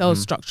like cell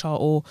structure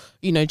or,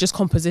 you know, just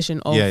composition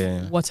of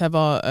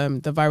whatever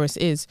the virus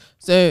is.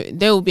 So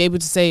they will be able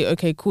to say,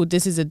 okay, cool,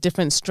 this is a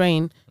different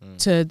strain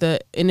to the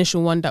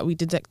initial one that we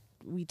detected.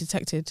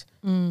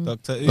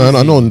 Dr. Uzi. No,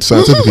 I know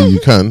scientifically you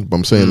can, but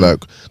I'm saying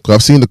like, because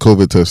I've seen the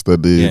COVID test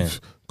that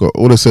they've got.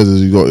 All it says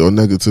is you're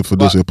negative for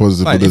this, you're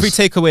positive for this. If we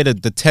take away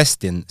the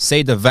testing,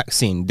 say the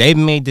vaccine, they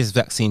made this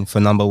vaccine for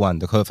number one,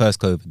 the first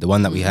COVID, the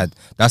one that we had.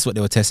 That's what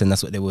they were testing.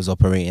 That's what they was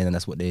operating, and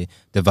that's what they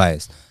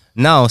devised.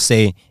 Now,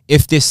 say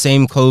if this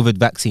same COVID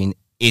vaccine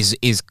is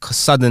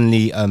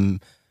suddenly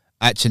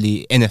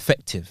actually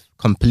ineffective,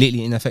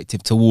 completely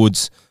ineffective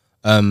towards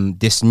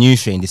this new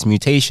strain, this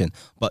mutation,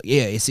 but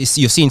it's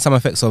you're seeing some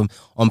effects on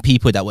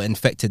people that were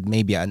infected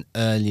maybe at an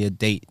earlier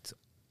date.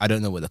 I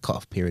don't know what the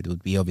cutoff period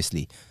would be,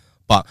 obviously,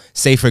 but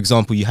say for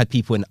example you had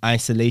people in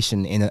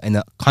isolation in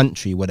a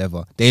country,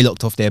 whatever, they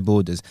locked off their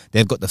borders,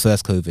 they've got the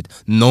first COVID,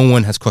 no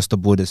one has crossed the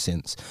border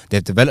since,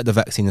 they've developed the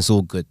vaccine, it's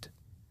all good,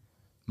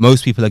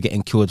 most people are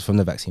getting cured from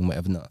the vaccine,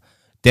 whatever not,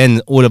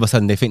 then all of a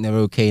sudden they think they're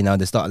okay, now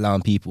they start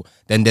allowing people,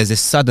 then there's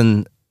this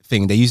sudden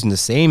thing, they're using the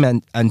same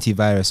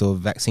antivirus or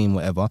vaccine,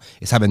 whatever,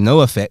 it's having no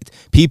effect.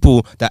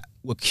 People that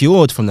were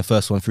cured from the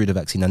first one through the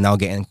vaccine are now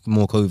getting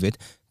more COVID.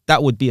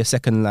 That would be a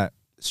second like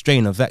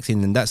strain of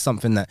vaccine, and that's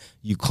something that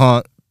you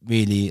can't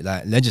really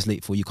like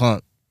legislate for. You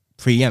can't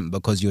preempt,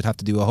 because you would have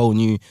to do a whole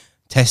new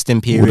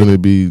testing period. Wouldn't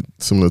it be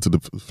similar to the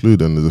flu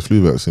then? There's a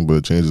flu vaccine, but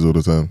it changes all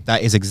the time.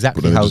 That is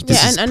exactly how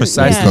this is and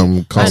precisely.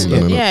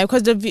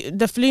 Because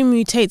the flu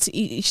mutates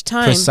each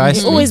time.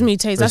 Precisely. It always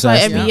mutates. That's why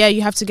every year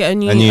you have to get a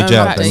new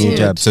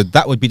jab. So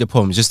that would be the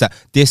problem. It's just that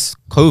this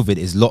COVID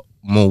is a lot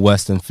more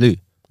worse than flu.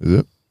 Is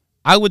it?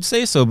 I would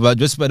say so, but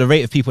just by the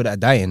rate of people that are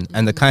dying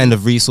and the kind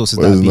of resources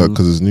that isn't that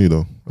because it's new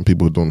though, and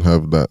people don't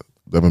have that.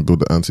 They haven't built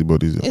the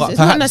antibodies yet. It's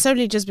not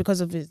necessarily just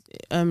because of it,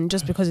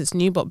 just because it's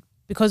new, but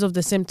because of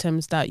the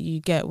symptoms that you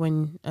get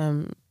when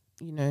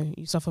you know,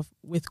 you suffer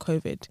with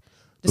COVID.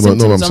 The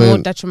symptoms are more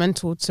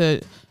detrimental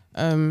to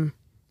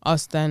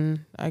us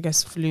than, I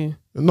guess, flu.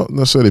 Not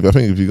necessarily. But I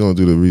think if you're going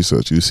to do the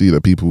research, you see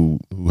that people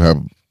who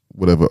have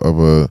whatever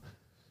other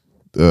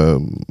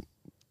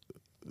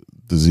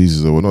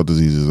diseases, or not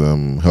diseases,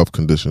 health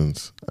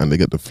conditions, and they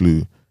get the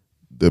flu,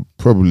 they're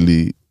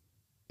probably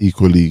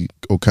equally,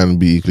 or can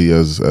be equally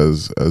as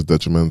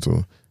detrimental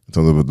in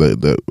terms of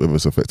whether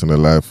it's affecting their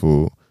life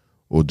or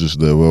just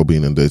their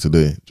well-being and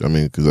day-to-day. Do you know what I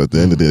mean? Because at the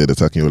end of the day, they're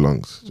attacking your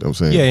lungs. Do you know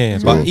what I'm saying? Yeah.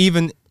 So, but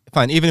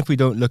even if we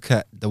don't look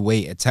at the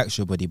way it attacks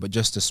your body, but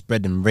just the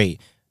spread and rate,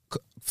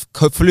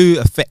 flu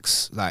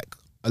affects like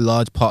a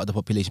large part of the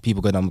population.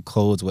 People go down with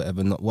colds,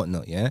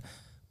 whatnot, yeah?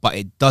 But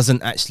it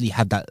doesn't actually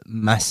have that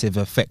massive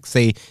effect.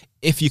 Say,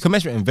 if you can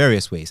measure it in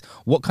various ways,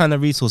 what kind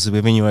of resources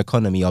within your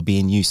economy are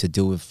being used to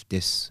deal with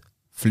this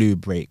flu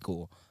break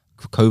or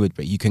COVID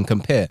break? You can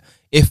compare.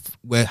 If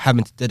we're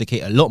having to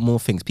dedicate a lot more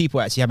things, people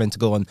are actually having to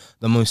go on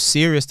the most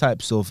serious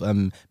types of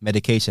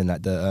medication,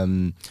 like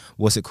the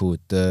what's it called,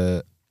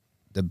 the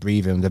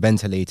breathing, the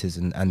ventilators,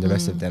 and the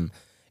rest of them.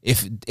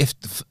 If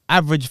the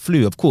average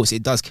flu, of course,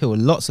 it does kill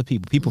lots of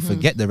people. People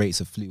forget the rates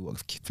of flu,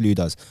 what flu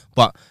does,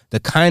 but the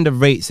kind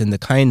of rates and the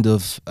kind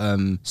of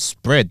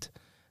spread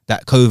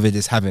that COVID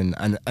is having,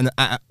 and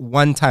at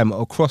one time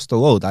across the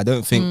world, I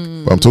don't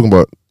think. But I'm talking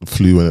about the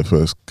flu when it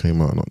first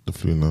came out, not the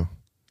flu now.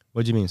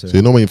 What do you mean, sir? So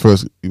you know when you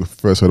first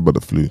heard about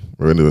the flu,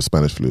 or the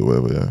Spanish flu,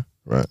 or whatever, yeah,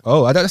 right?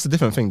 Oh, that's a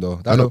different thing,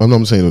 though.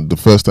 I'm saying the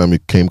first time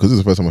it came, because this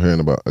is the first time I'm hearing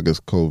about, I guess,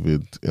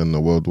 COVID in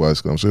the worldwide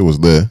scale. I'm sure it was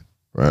there,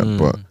 right?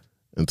 But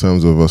in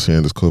terms of us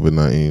hearing this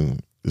COVID-19,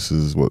 this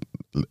is what,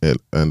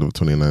 end of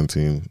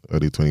 2019,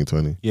 early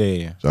 2020.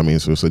 Yeah. So, I mean,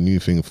 so it's a new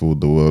thing for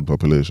the world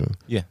population.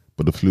 Yeah.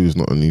 But the flu is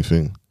not a new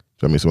thing.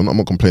 I mean, so I'm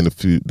not comparing the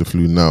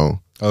flu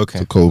now to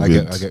COVID. I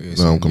get what you're now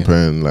saying, I'm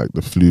comparing like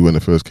the flu when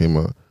it first came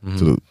out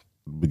to the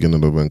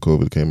beginning of when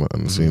COVID came out,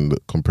 and seeing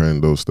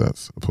comparing those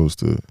stats opposed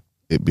to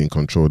it being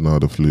controlled now,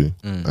 the flu,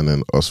 and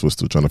then us was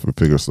still trying to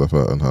figure stuff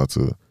out on how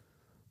to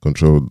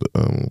control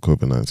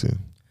COVID-19.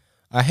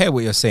 I hear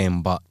what you're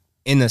saying, but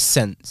in a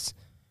sense,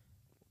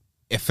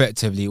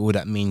 effectively, all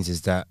that means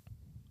is that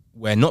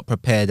we're not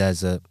prepared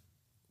as a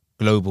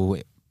global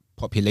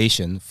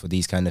population for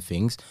these kind of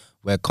things.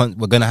 we're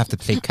gonna have to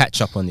play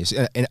catch up on this.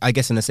 I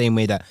guess in the same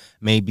way that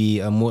maybe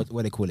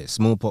what they call it,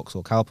 smallpox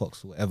or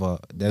cowpox or whatever.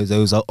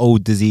 Those are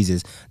old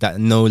diseases that are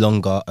no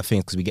longer are a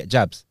thing because we get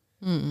jabs.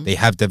 They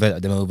have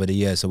developed them over the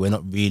years, so we're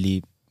not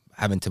really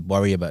having to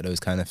worry about those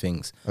kind of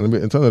things. And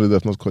in terms of the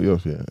deaths, not to cut you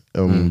off here.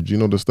 Do you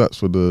know the stats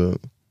for the,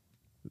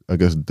 I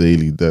guess,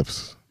 daily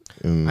deaths?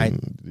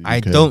 I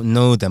don't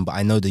know them, but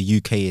I know the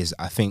UK is,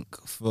 I think,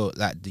 for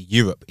like the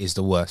Europe is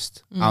the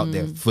worst out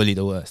there, fully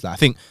the worst. Like I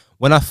think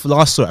when I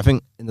last saw it, I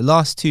think in the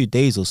last 2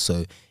 days or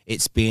so,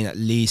 it's been at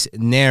least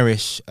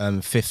nearish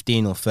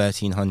 15 or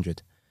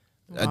 1300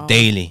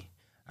 daily,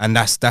 and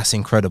that's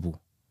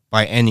incredible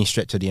by any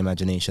stretch of the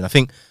imagination. I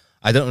think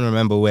I don't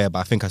remember where, but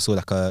I think I saw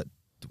like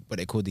what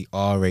they call the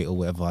R rate or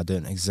whatever. I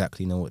don't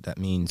exactly know what that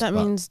means. That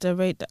means the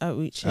rate at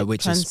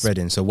which is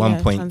spreading. So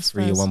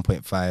 1.3 or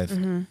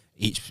 1.5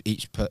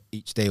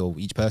 each day or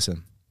each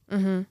person.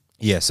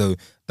 Yeah, so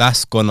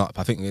that's gone up.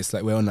 I think it's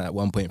like we're on at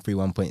 1.3,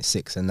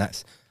 1.6, and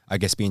that's, I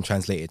guess, being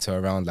translated to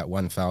around like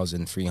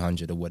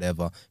 1,300 or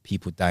whatever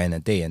people dying a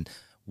day. And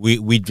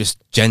we just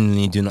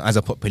genuinely do not, as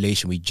a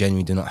population, we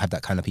genuinely do not have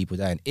that kind of people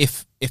dying.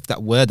 If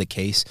that were the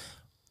case,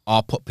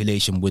 our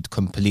population would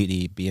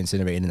completely be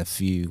incinerated in a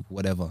few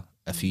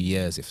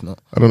years, if not.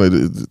 I don't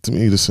know. To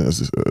me,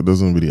 it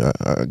doesn't really.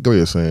 I get what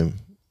you're saying.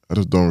 I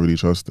just don't really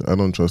trust it. I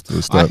don't trust the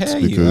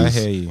stats because I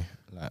hear you.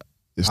 Like,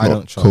 it's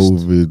not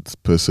COVID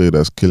per se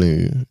that's killing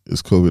you.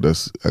 It's COVID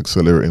that's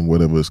accelerating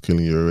whatever is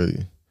killing you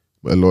already.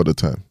 But a lot of the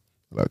time,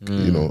 like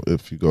you know,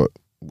 if you got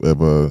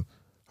whatever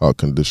heart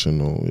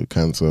condition or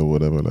cancer or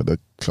whatever, like they're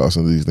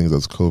classing these things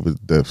as COVID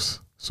deaths.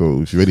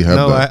 So if you already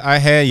have that, I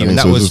hear you. I mean, and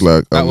that so was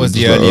like, that was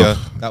the earlier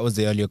that was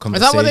the earlier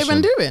conversation. Is that what they've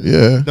been doing?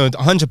 Yeah. No,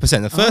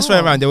 100%. The first way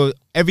around,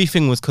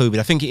 everything was COVID.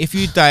 I think if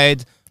you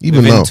died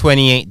Even within now.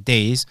 28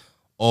 days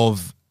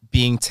of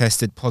being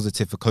tested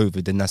positive for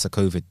COVID, then that's a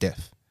COVID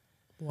death.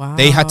 Wow.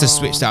 They had to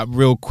switch that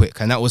real quick,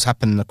 and that was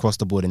happening across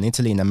the board in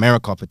Italy, in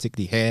America,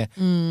 particularly here,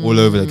 all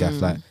over the gaff.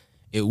 Like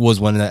it was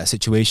one of that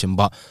situation.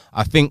 But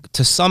I think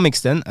to some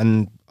extent,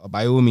 and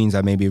by all means,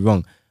 I may be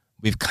wrong,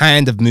 we've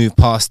kind of moved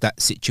past that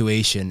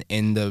situation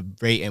in the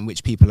rate in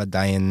which people are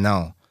dying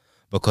now,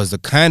 because the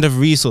kind of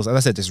resource, as I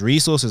said, there's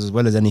resources as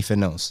well as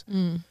anything else.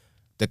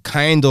 The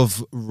kind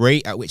of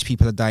rate at which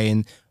people are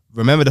dying.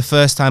 Remember the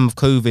first time of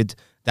COVID,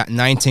 that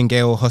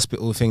Nightingale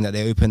Hospital thing that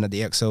they opened at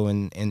the EXO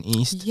in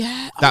East?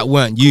 Yeah. That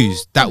weren't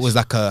used. That was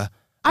like a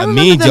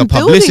remember media them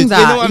publicity. building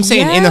You know that. what I'm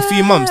saying? In a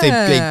few months, they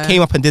Yeah.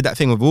 came up and did that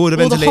thing with all the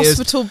All the ventilators.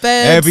 hospital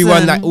beds. Everyone,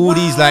 and- like all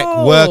these like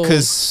Wow.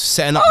 workers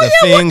setting up Oh, the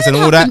yeah, what things did and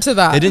all happen that. to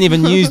that? They didn't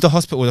even use the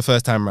hospital the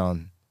first time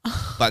round.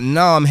 But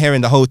now I'm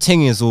hearing the whole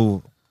thing is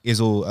all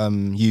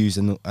used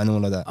and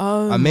all of that.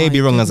 Oh, I may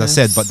be my wrong, as I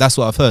said, goodness. but that's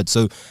what I've heard.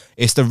 So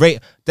it's the rate.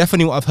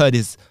 Definitely what I've heard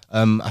is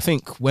I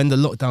think when the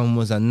lockdown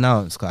was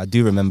announced, 'cause I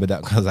do remember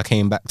that because I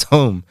came back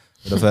home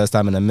for the first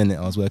time in a minute.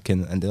 I was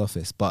working in the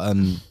office, but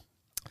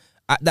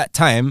at that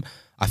time,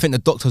 I think the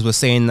doctors were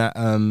saying that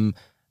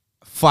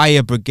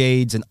fire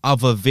brigades and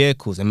other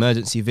vehicles,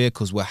 emergency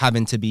vehicles, were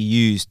having to be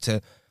used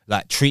to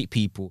like treat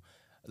people.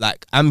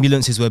 Like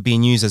ambulances were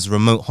being used as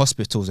remote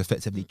hospitals,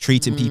 effectively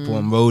treating people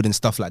on road and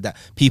stuff like that.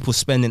 People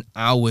spending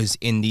hours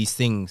in these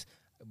things,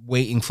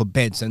 waiting for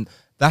beds, and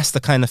that's the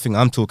kind of thing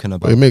I'm talking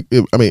about.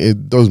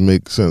 It does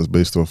make sense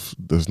based off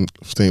the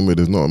same way.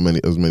 There's not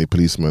as many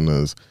policemen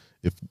as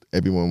if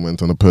everyone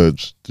went on a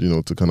purge, you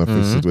know, to kind of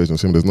fix the situation.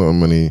 Same, there's not as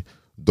many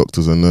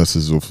doctors and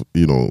nurses of,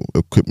 you know,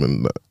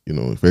 equipment that, you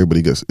know, if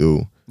everybody gets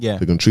ill, Yeah,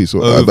 they can treat.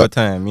 So over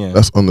time, yeah,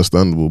 that's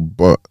understandable.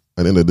 But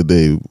at the end of the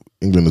day,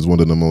 England is one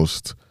of the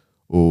most,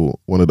 or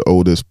one of the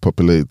oldest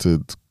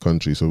populated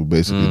countries. So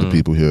basically, the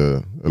people here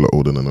are a lot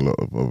older than a lot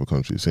of other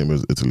countries, same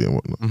as Italy and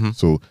whatnot.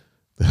 So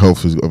the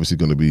health is obviously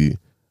going to be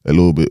a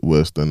little bit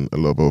worse than a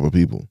lot of other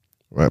people,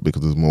 right?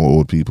 Because there's more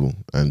old people,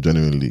 and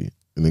genuinely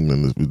in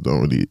England,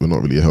 we're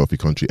not really a healthy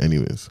country,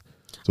 anyways.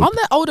 So Aren't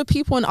there older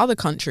people in other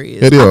countries?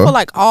 Yeah, they I are. feel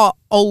like our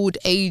old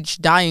age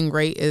dying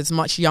rate is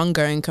much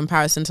younger in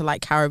comparison to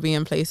like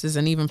Caribbean places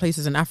and even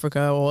places in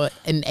Africa or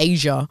in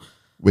Asia.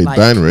 wait, like-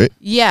 dying rate?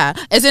 Yeah,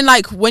 as in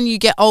like when you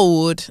get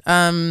old,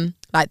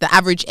 like the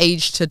average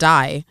age to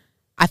die,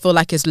 I feel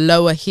like is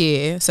lower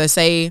here. So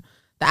say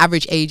the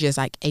average age is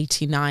like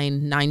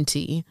 89,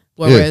 90,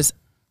 whereas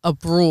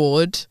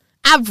abroad,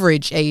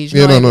 average age,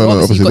 Yeah, right? no,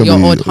 Obviously you've got obviously your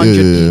there'll odd be-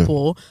 100 yeah.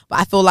 people, but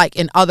I feel like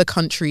in other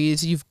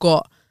countries you've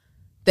got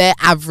their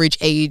average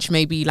age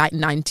maybe like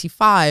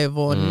 95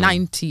 or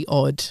 90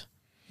 odd.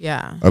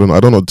 Yeah, I don't know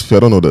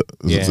the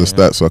Yeah,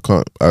 stats, so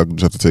I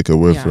just have to take a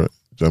word Yeah. for it.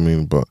 Do you know what I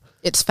mean? But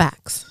it's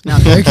facts. No,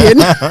 I'm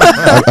joking.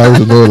 I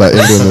just know like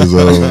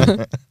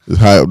England is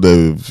high up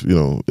there with, you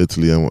know,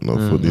 Italy and whatnot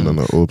for, you know,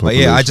 the old But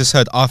population. yeah, I just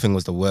heard our thing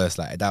was the worst.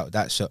 Like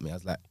that shocked me. I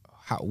was like,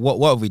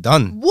 what have we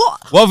done? What?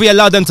 What have we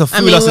allowed them to I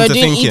fool mean, us we're into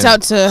doing thinking? eat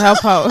out to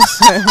help out.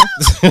 So.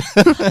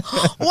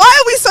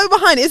 Why are we so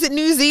behind? Is it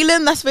New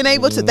Zealand that's been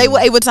able to? They were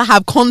able to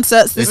have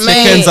concerts The this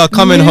chickens May. are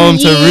coming New home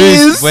to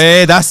Year's. roost.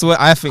 Where that's what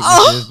I think.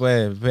 Oh. This is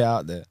where we're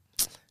out there.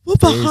 We're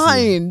Crazy.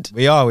 behind.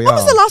 We are. When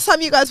was the last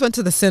time you guys went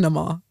to the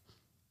cinema?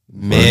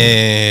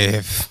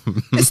 Myth.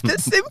 It's the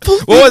simple.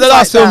 What was the things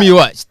last like film that. you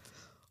watched?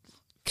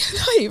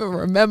 I don't even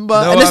remember.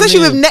 Know And what I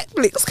especially mean? with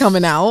Netflix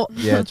coming out.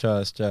 Yeah,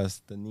 trust.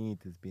 The need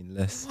has been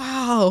less.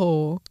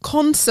 Wow.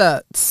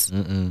 Concerts. Yeah,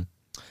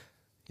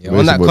 Basically,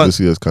 on that but this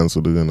year's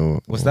cancelled again. Or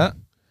what? what's that?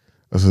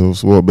 I said,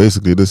 so what?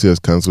 Basically, this year's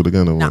cancelled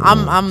again. Or Now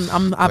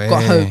what? I've got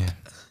Wait. hope.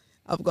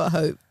 I've got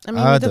hope. I mean,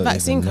 I with the don't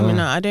vaccine even coming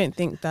know. out, I don't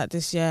think that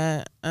this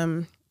year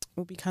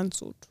will be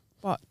cancelled.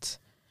 But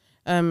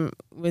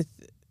with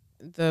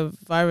the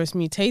virus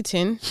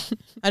mutating,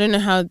 I don't know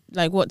how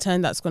what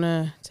turn that's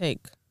gonna take,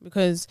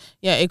 because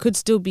it could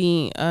still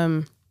be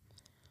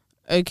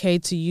okay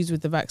to use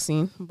with the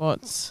vaccine,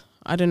 but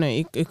I don't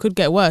know, it could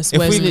get worse. If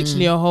Where it's we-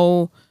 literally a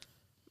whole.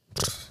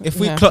 If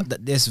we Yeah. clock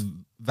that this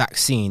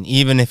vaccine,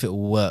 even if it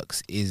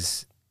works,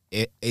 is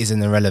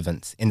an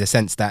irrelevance in the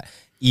sense that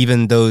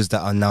even those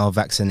that are now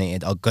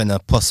vaccinated are gonna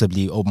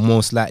possibly or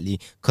most likely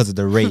because of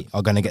the rate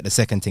are gonna get the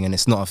second thing and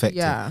it's not effective.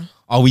 Yeah.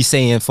 Are we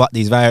saying fuck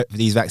these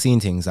vaccine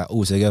things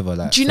altogether?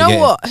 Like, Do you know forget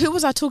it? what? Who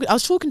was I talking? I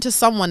was talking to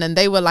someone and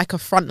they were like a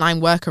frontline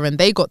worker and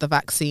they got the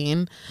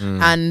vaccine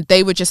and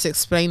they were just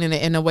explaining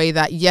it in a way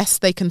that yes,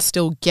 they can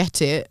still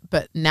get it,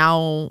 but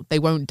now they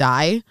won't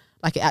die.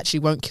 Like it actually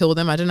won't kill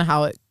them. I don't know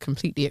how it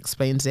completely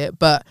explains it,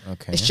 but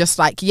Okay. it's just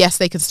like, yes,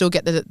 they can still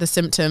get the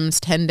symptoms,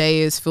 10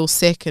 days, feel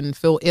sick and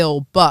feel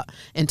ill. But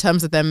in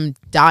terms of them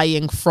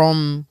dying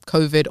from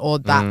COVID or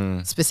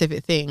that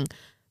specific thing,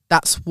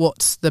 that's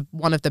what's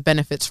one of the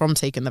benefits from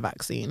taking the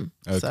vaccine.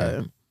 Okay.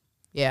 So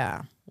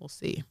yeah, we'll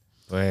see.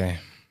 Well,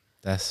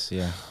 that's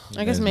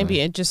I guess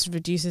maybe it just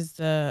reduces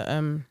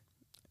the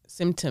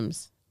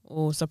symptoms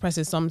or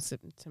suppresses some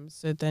symptoms,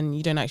 so then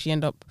you don't actually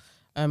end up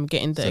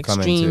getting the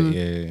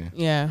extreme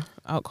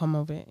outcome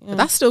of it. But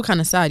that's still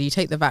kind of sad. You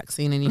take the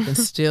vaccine and you can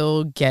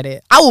still get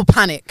it. I will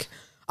panic.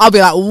 I'll be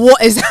like,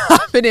 what is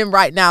happening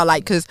right now?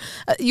 Like, because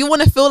you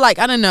want to feel like,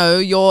 I don't know,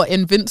 you're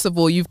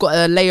invincible. You've got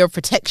a layer of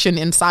protection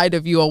inside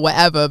of you or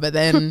whatever. But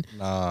then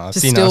Nah, I've to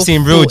seen still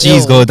real feel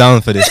G's ill. go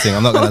down for this thing.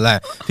 I'm not gonna lie.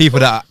 People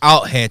that are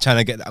out here trying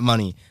to get that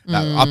money,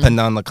 like up and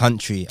down the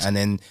country, and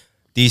then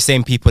these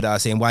same people that are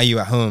saying, "Why are you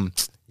at home?"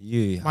 Mind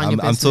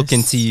your I'm talking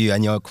business. to you,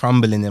 and you're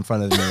crumbling in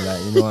front of me.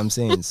 Like, you know what I'm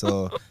saying?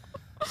 So,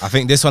 I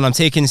think this one I'm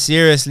taking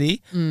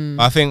seriously.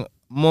 I think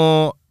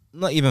more,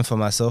 not even for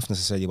myself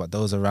necessarily, but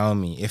those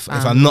around me. If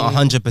I'm not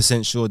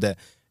 100% sure that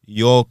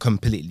you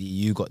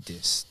got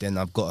this, then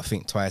I've got to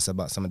think twice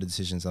about some of the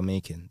decisions I'm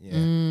making.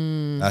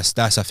 Yeah,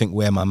 that's I think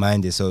where my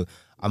mind is. So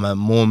I'm a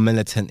more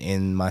militant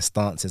in my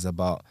stances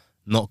about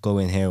not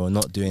going here or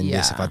not doing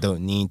this if I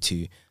don't need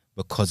to,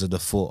 because of the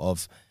thought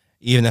of,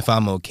 even if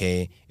I'm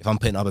okay, if I'm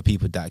putting other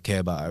people that I care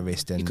about at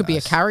risk, then you could be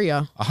a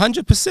carrier.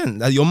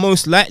 100%. You're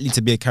most likely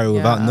to be a carrier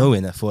without Yeah.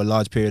 knowing it for a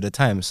large period of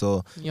time.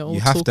 So You're all you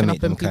have to talking make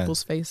up in them kind.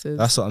 people's faces.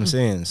 That's what I'm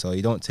saying. So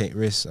you don't take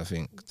risks, I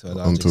think, to a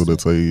large until they extent.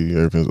 tell you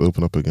everything's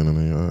open up again and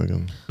then you're out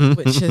again.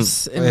 Which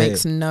is, it Wait.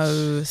 makes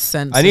no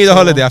sense. I need at a all.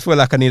 holiday. I feel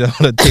like I need a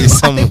holiday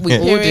somewhere. we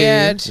all do.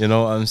 Period. You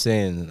know what I'm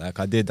saying? Like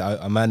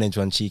I managed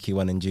one cheeky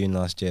one in June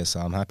last year, so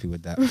I'm happy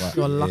with that. But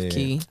You're yeah.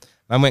 lucky.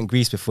 I went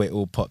Greece before it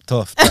all popped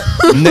off.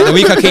 But the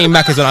week I came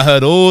back is when I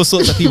heard all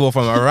sorts of people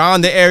from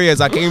around the areas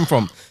I came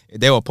from.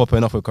 They were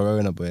popping off with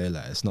corona, but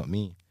like, it's not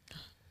me.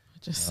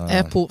 Just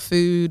airport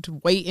food,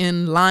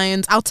 waiting,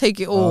 lines. I'll take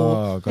it all.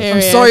 Oh, gosh. I'm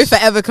Period. sorry for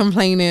ever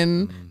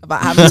complaining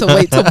about having to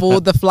wait to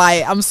board the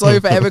flight. I'm sorry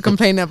for ever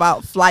complaining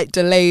about flight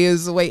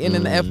delays, waiting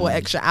in the airport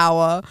extra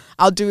hour.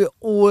 I'll do it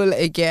all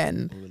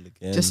again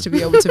just to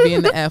be able to be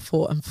in the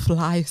airport and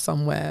fly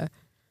somewhere.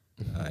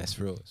 Nah, it's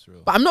real. It's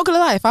real. But I'm not gonna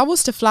lie, if I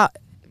was to fly,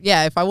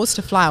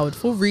 I would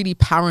feel really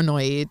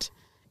paranoid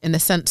in the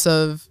sense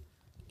of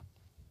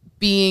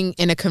being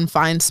in a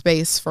confined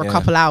space for a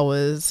couple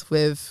hours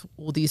with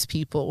all these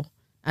people.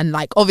 And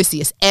like,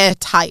 obviously it's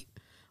airtight.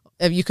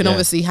 You can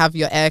obviously have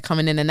your air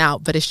coming in and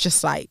out, but it's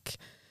just like,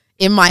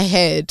 in my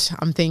head,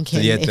 I'm thinking,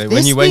 So yeah, if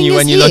when you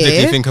logically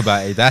here, think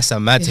about it, that's a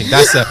mad thing.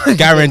 That's a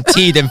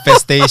guaranteed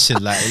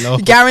infestation. Like, you know.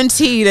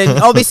 guaranteed. And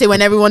obviously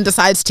when everyone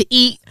decides to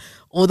eat,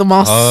 all the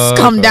masks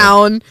come God.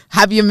 down,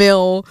 have your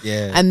meal.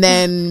 Yeah. And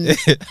then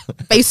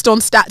based on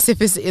stats,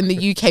 if it's in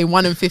the UK,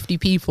 1 in 50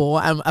 people,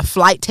 and a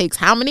flight takes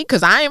how many?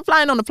 Because I ain't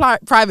flying on a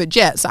private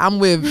jet, so I'm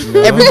with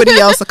everybody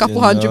else, a couple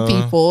hundred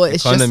people.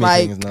 It's just Economy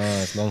like, things, no,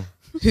 it's long.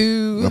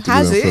 who Have to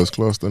has be in it? first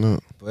class, then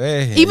it.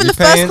 Hey, Even you the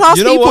first paying- class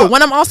you know people, what?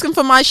 when I'm asking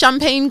for my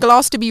champagne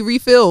glass to be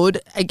refilled,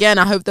 again,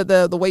 I hope that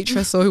the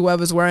waitress or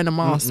whoever's wearing a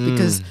mask,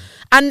 because,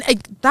 and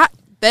that,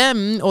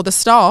 them or the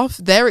staff,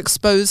 they're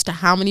exposed to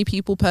how many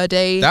people per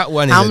day, That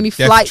one is how a many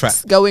death flights trap.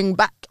 going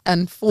back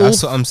and forth.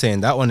 That's what I'm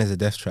saying. That one is a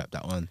death trap.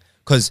 That one,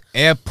 because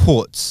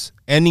airports,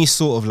 any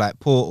sort of like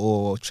port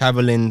or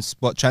traveling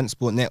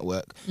transport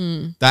network,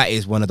 that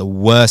is one of the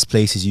worst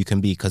places you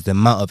can be, because the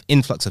amount of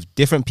influx of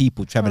different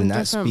people traveling at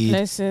different speed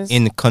places.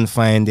 in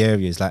confined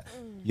areas, like,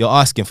 you're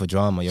asking for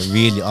drama. You're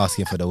really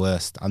asking for the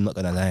worst. I'm not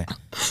gonna lie.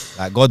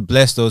 Like, God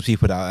bless those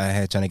people that are out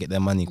here trying to get their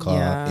money, car.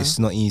 Yeah. It's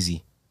not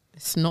easy.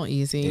 It's not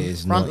easy. It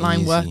is not Frontline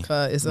easy.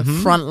 worker is a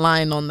front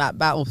line on that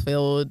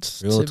battlefield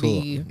Real to talk.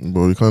 be.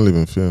 Bro, you can't live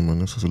in fear, man.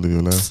 You're supposed to live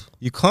your life.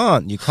 You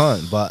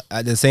can't. But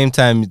at the same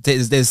time,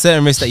 there's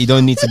certain risks that you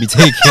don't need to be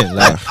taking.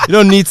 Like you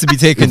don't need to be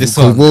taking this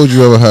What on. would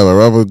you ever have? I'd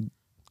rather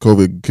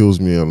COVID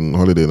kills me on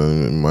holiday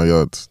than in my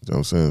yard. You know what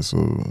I'm saying? So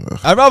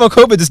I'd rather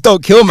COVID just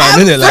don't kill man,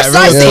 innit? Like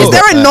Precisely. real Is talk,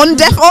 there a like,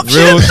 non-death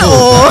option? real talk.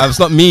 Or Like, it's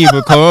not me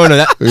with corona.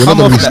 That, you're not come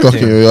gonna off be that stuck in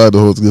thing. your yard the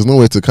whole. There's no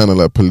way to kind of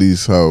like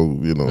police how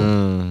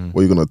what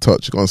you're gonna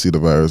touch. You can't see the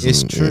virus.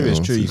 It's and, true. you know, It's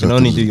so true. You just can have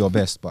only to do your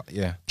best, but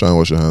yeah. try and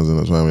wash your hands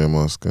and try and wear a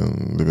mask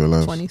and live your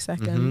life.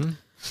 22nd.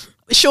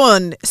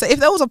 Sean, so if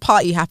there was a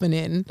party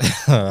happening,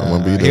 I'm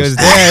gonna be He there. was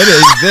there.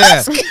 He's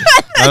there.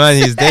 My man,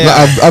 he's there.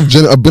 Like,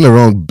 I've been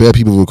around bare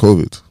people with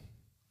COVID,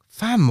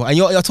 Fam, and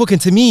you're talking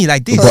to me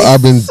like this. but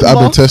I've been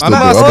tested. My Bro.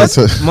 I've been mask,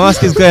 tested.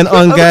 mask is going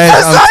on, guys.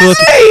 I'm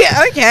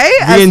talking. okay,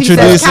 as he said,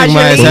 Reintroducing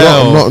casually.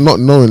 myself. Not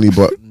knowingly,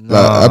 but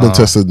like I've been Nah.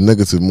 tested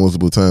negative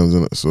multiple times,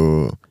 innit?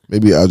 So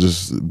maybe I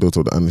just built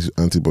up the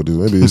antibodies.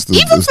 Maybe it's the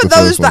Even it's for the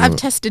those first that one, have innit?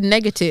 tested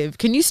negative,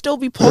 can you still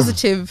be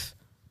positive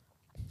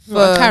for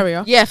What, a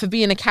carrier? Yeah, for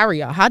being a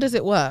carrier. How does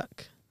it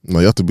work? No,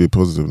 you have to be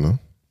positive now.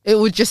 It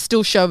would just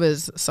still show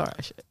us. Sorry,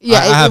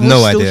 yeah, I it have would no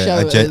still idea. show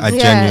I us. gen- I Yeah,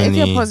 if genuinely.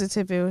 you're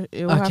positive, it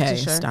will have Okay, to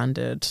show.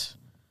 standard.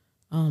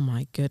 Oh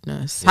my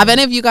goodness. Have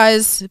any of you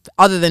guys,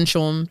 other than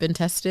Sean, been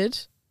tested?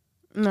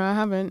 No, I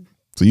haven't.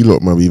 So you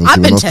lot might be even I've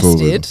giving been us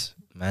tested. COVID.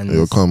 Man, Yeah,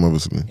 you're calm,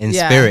 obviously. in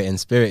Yeah.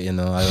 spirit, you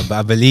know.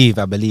 I believe.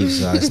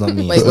 So it's not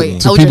me. Wait, it's not wait. me.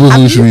 To Eldrin, people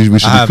have who you? we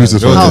should I be haven't.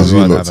 crucifying Oh, is you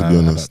right, lot, to be I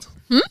haven't. honest.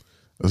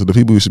 So the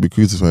people who should be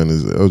crucifying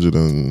is Eldred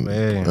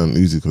and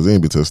Easy because they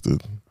ain't be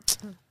tested.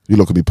 You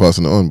lot could be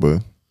passing it on, boy.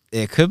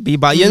 It could be,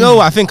 but you know,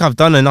 I think I've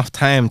done enough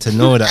time to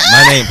know that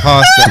man ain't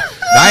past it.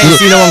 I ain't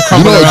seen no one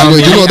crumbling around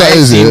me. You know what that I ain't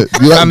is, seen yeah?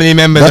 You like- family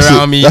members That's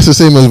around me. That's the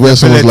same as when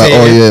someone's like,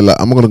 "Oh Debilitated. yeah, like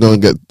I'm gonna go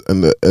and get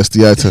an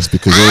STI test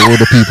because all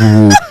the people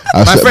who I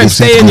My slept friend, with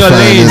seem stay to in be your fine,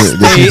 lane. innit?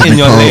 They seem Stay to in be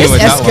your calm. lane It's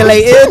with that one.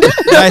 escalated.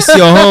 That's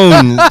your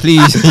home,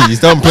 please.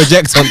 Don't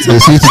project onto They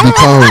seem to be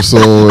calm, so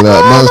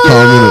like man's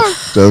calm,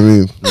 innit? Do you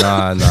know what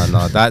I mean?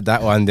 Nah.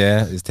 That one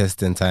there is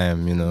testing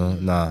time, you know.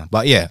 Nah.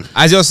 But yeah,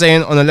 as you're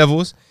saying on the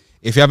levels,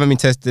 if you haven't been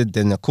tested,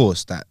 then of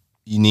course that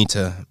you need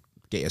to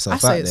get I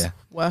yourself say out it's there.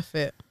 worth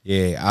it.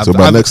 Yeah. So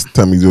by next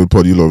time you do a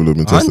pod, you lot will have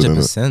been tested, innit?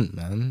 100%,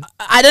 man.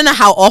 I don't know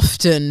how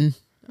often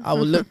I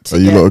will look to Are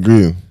you get lot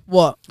agreeing?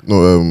 what.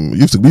 No, we've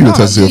been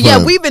tested. You're Yeah,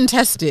 fine. we've been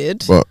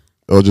tested. But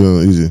Eldred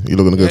and Easy, you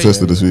lot gonna get Yeah,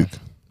 tested this week.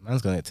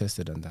 Man's gonna get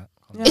tested on that.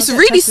 Yeah, It's I'll get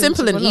really tested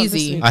simple and tomorrow, not easy.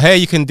 this week. I hear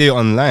you can do it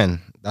online.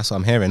 That's what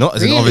I'm hearing. Not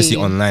as in obviously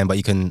Really? online, but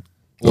you can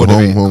The order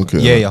home- it. home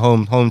kit, yeah, right? yeah,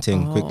 home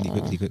thing. Oh.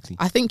 Quickly.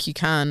 I think you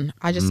can.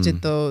 I just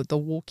did the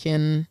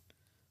walk-in.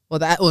 Well,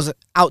 that was an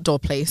outdoor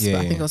place, Yeah, but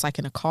I think yeah. it was like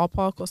in a car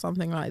park or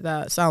something like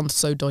that. Sounds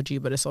so dodgy,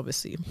 but it's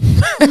obviously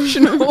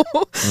professional.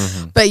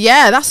 But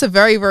yeah, that's a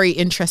very, very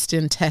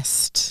interesting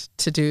test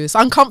to do. It's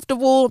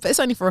uncomfortable, but it's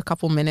only for a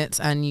couple minutes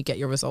and you get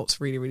your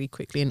results really, really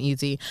quickly and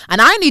easy.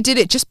 And I only did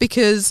it just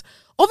because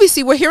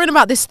obviously we're hearing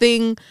about this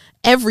thing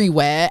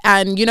everywhere.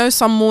 And you know,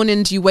 some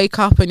mornings you wake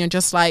up and you're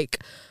just like,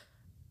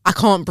 I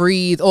can't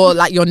breathe, or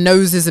like your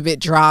nose is a bit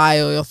dry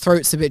or your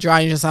throat's a bit dry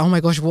and you're just like, oh my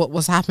gosh,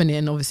 what's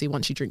happening? Obviously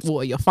once you drink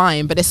water you're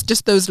fine, but it's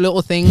just those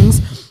little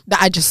things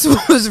that I just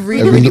was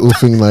really, Every really little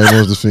thing like I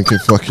was just thinking,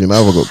 fucking,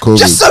 I've got COVID.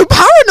 just so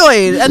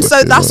paranoid. And so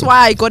Yeah. that's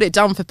why I got it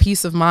done for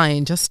peace of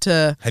mind, just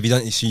to Have you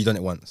done it? So you done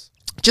it once?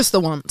 just the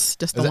once.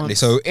 Exactly.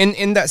 So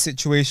in that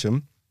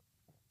situation,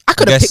 I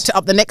could have guess picked it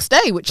up the next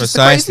day, which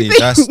precisely is the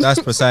crazy thing. that's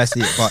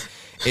precisely it. But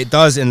it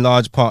does in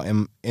large part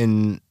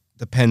in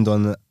depend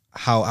on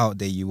how out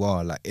there you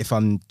are. Like if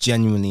I'm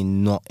genuinely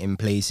not in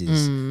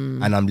places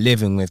and I'm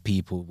living with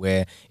people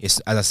where it's,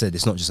 as I said,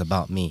 it's not just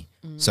about me.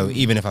 So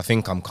even if I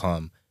think I'm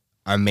calm,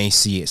 I may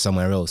see it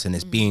somewhere else and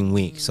it's being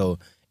weak. So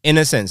in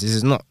a sense, this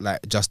is not like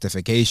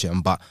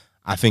justification, but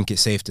I think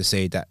it's safe to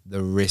say that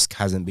the risk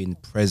hasn't been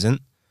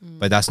present.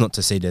 But that's not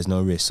to say there's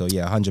no risk. So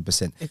yeah,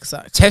 100%.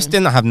 Exactly.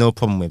 Testing, I have no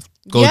problem with.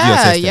 Go do your Yeah,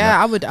 testing. yeah,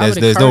 Like, I would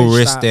there's no encourage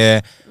risk that.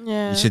 there.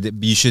 Yeah.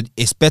 You should.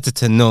 It's better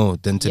to know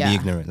than to Yeah, be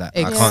ignorant. Like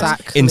I can't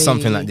exactly. in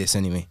something like this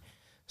anyway.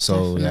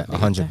 So yeah,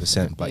 Definitely,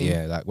 100%. But definitely.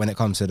 yeah, like when it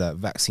comes to the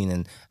vaccine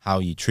and how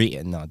you treat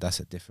it now, that's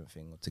a different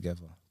thing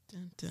altogether.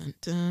 Dun, dun,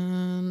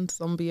 dun.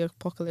 Zombie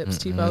apocalypse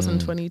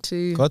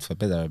 2022. God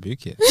forbid I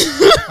rebuke it.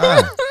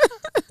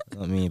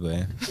 Not me,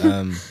 boy.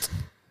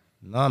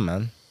 Nah,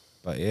 man.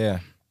 But yeah,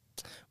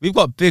 we've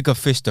got bigger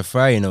fish to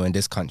fry, you know, in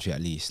this country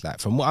at least. Like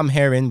from what I'm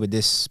hearing with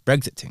this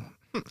Brexit thing.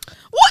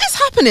 What is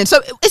happening? So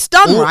it's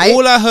done, right?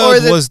 All I Or heard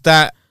is it- was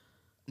that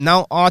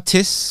now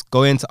artists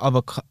go into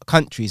other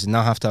countries and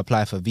now have to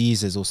apply for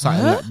visas or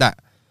something like that.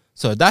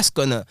 So that's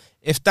gonna,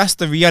 if that's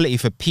the reality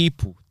for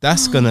people,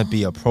 that's gonna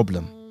be a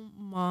problem.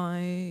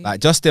 my Like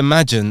just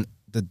imagine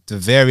the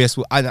various.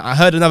 I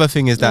heard another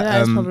thing is Yeah, that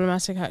that is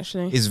problematic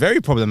actually. it's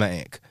very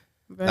problematic.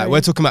 Like Very.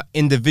 we're talking about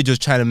individuals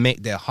trying to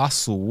make their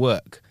hustle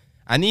work,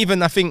 and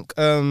even I think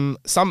some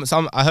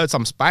I heard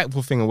some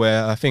spiteful thing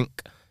where I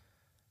think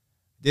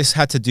this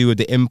had to do with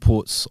the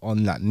imports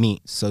on that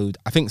meat. So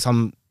I think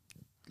some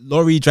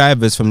lorry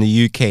drivers from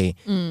the UK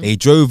they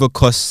drove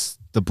across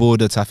the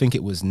border to, I think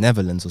it was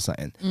Netherlands or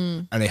something,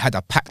 and they had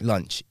a packed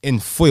lunch in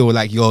foil,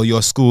 like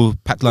your school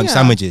packed lunch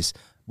sandwiches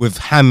with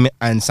ham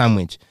and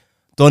sandwich.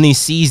 Donny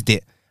seized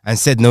it and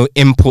said no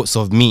imports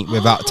of meat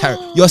without tariff.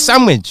 Your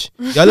sandwich,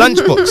 your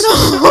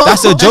lunchbox.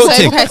 That's a joke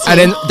thing. And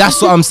then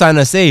that's what I'm trying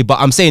to say. But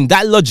I'm saying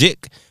that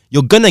logic,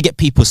 you're going to get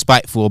people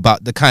spiteful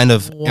about the kind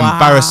of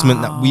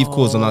embarrassment that we've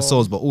caused on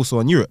ourselves, but also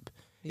on Europe.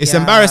 It's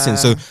embarrassing.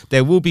 So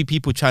there will be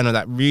people trying to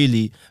like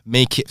really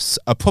make it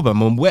a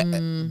problem. And we're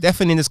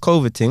definitely in this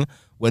COVID thing,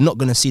 we're not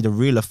going to see the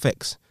real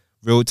effects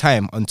real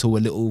time until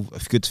a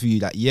good few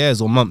like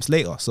years or months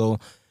later. So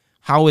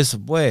how is,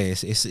 boy,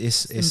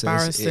 it's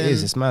embarrassing.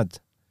 It's mad.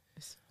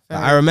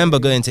 I remember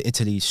going to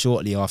Italy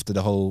shortly after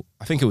the whole,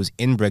 I think it was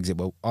in Brexit,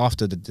 but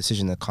after the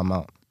decision had come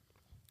out,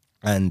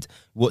 and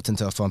walked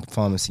into a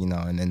pharmacy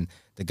now, and then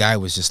the guy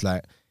was just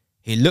like,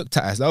 he looked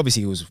at us,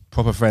 obviously he was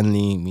proper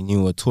friendly, we knew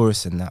we were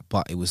tourists and that,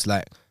 but it was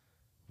like,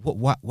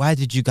 why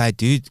did you guys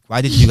do this?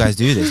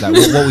 Like,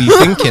 what were you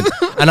thinking?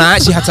 And I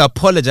actually had to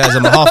apologize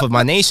on behalf of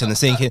my nation and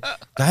saying,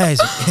 guys,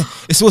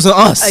 this wasn't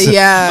us.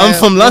 I'm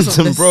from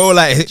London, bro.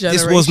 Like,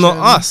 this was not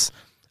us.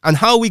 And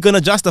how are we going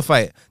to justify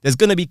it? There's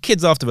going to be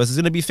kids after us. There's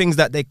going to be things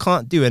that they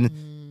can't do. And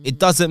it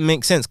doesn't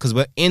make sense because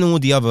we're in all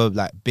the other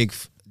like big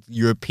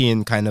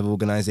European kind of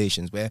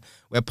organizations.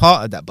 We're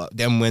part of that, but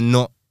then we're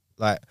not,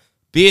 like,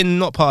 being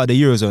not part of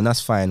the Eurozone, that's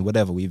fine,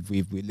 whatever. We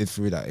lived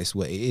through that. It's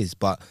what it is.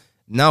 But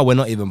now we're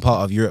not even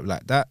part of Europe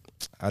like that.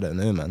 I don't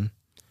know, man.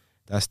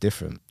 That's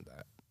different.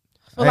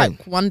 I feel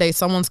like one day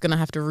someone's going to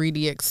have to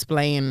really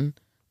explain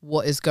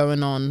what is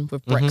going on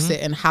with Brexit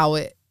and how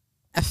it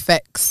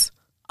affects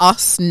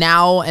us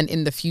now and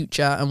in the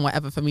future and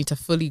whatever, for me to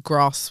fully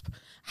grasp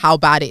how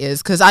bad it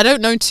is. Because I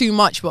don't know too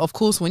much, but of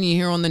course when you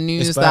hear on the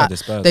news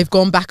that they've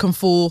gone back and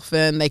forth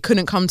and they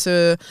couldn't come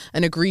to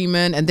an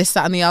agreement and this,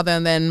 that and the other,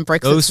 and then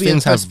Brexit's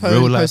being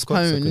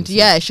postponed.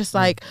 Yeah, it's just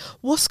like,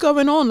 what's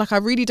going on? Like, I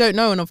really don't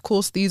know. And of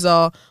course these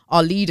are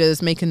our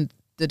leaders making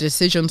the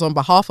decisions on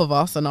behalf of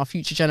us and our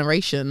future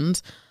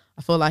generations.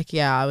 I feel like,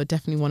 I would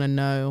definitely want to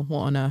know what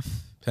on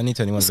earth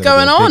 2021 what's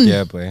going on.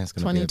 Yeah, boy, it's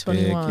going to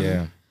be a big,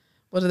 yeah.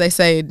 What do they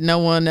say? No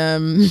one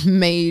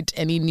made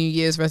any New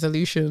Year's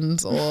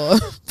resolutions or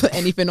put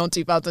anything on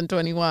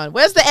 2021.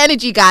 Where's the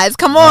energy, guys?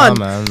 Come on.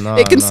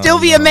 It can still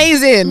be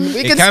amazing.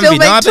 We can still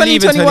make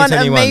 2021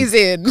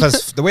 amazing.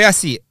 Because the way I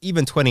see it,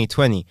 even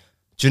 2020,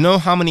 do you know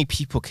how many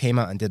people came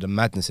out and did a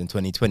madness in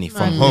 2020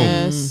 from home?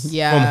 Yes.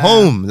 Yeah. From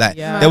home. Like,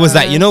 there was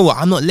like, you know what?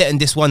 I'm not letting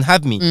this one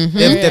have me.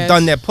 They've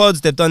done their pods.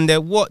 They've done their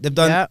what? They've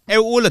done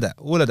all of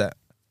that.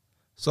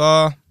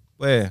 So,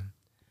 where?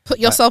 Put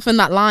yourself in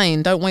that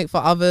line. Don't wait for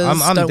others.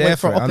 Don't wait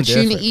for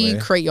opportunity.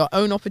 Create your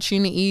own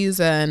opportunities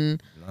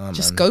and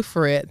just go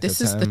for it.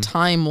 This is the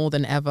time more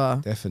than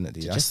ever.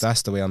 Definitely.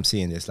 That's the way I'm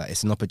seeing this. Like,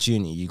 it's an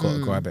opportunity. You got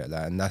to grab it.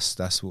 Like, and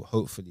that's what,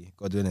 hopefully,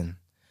 God willing,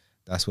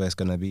 that's where it's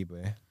going to be,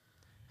 boy.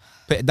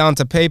 Put it down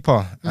to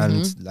paper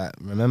and like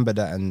remember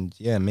that, and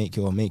make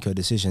your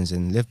decisions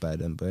and live by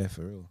them, boy,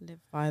 for real. Live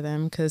by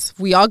them, because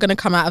we are going to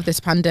come out of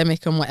this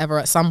pandemic and whatever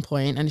at some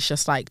point, and it's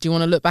just like, do you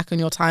want to look back on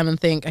your time and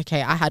think,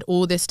 okay, I had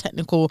all this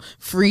technical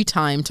free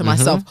time to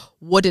myself.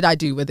 What did I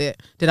do with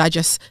it? Did I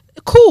just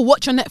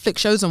watch your Netflix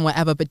shows and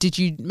whatever, but did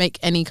you make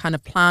any kind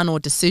of plan or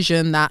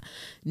decision that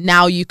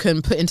now you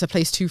can put into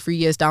place 2-3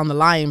 years down the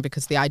line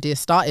because the idea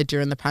started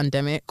during the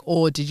pandemic?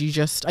 Or did you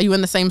are you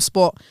in the same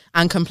spot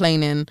and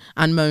complaining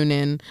and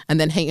moaning and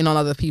then hating on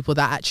other people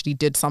that actually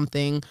did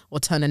something or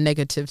turn a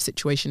negative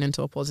situation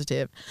into a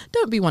positive?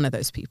 Don't be one of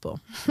those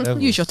people.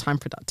 Use your time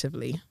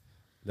productively.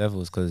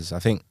 Levels, because I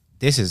think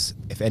this is,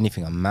 if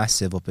anything, a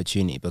massive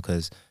opportunity,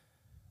 because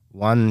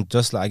one,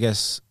 just like, I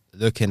guess,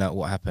 looking at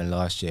what happened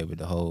last year with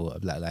the whole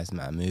Black Lives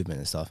Matter movement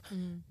and stuff,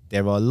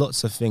 there are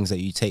lots of things that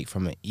you take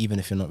from it, even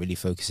if you're not really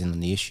focusing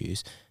on the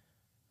issues.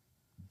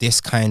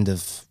 This kind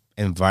of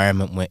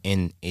environment we're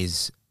in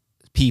is,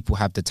 people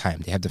have the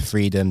time, they have the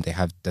freedom, they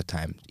have the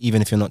time.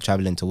 Even if you're not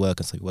traveling to work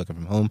and so you're working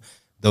from home,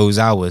 those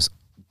hours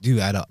do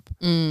add up.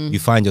 You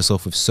find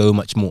yourself with so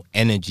much more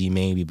energy,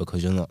 maybe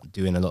because you're not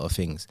doing a lot of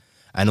things.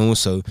 And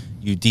also,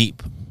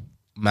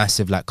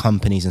 massive like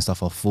companies and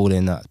stuff are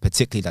falling out,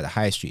 particularly at the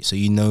high street. So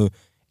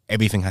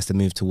everything has to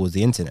move towards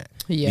the internet.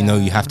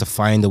 You have to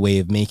find a way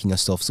of making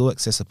yourself so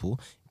accessible.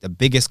 The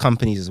biggest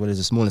companies as well as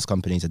the smallest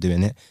companies are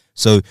doing it.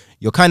 So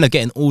you're kind of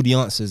getting all the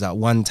answers at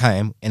one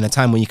time, in a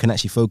time when you can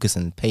actually focus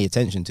and pay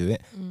attention to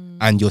it.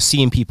 And you're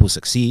seeing people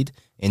succeed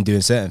in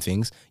doing certain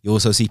things. You're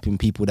also seeing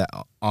people that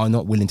are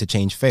not willing to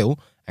change fail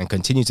and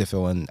continue to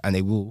fail, and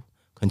they will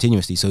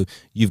continuously. So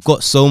you've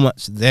got so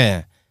much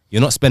there.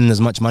 You're not spending as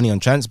much money on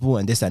transport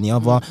and this, that, and the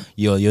other.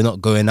 You're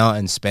not going out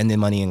and spending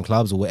money in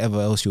clubs or whatever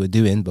else you were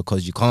doing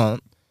because you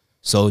can't.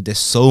 So there's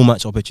so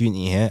much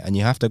opportunity here, and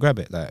you have to grab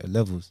it, like,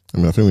 levels. I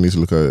mean, I think we need to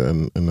look at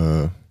it in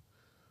a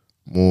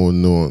more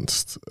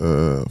nuanced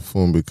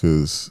form,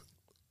 because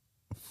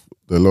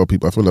there are a lot of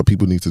people. I feel like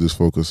people need to just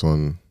focus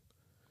on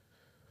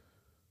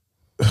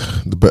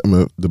the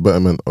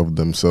betterment of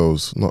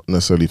themselves, not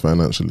necessarily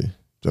financially.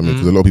 Do you know what I mean?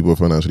 Because a lot of people are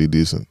financially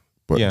decent,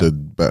 but Yeah. they're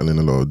battling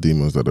a lot of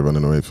demons that they're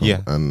running away from.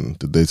 Yeah. And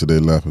the day-to-day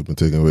life has been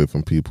taken away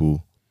from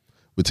people.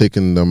 We're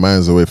taking their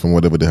minds away from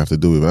whatever they have to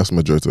do with. That's the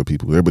majority of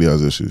people. Everybody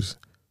has issues.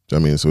 Do you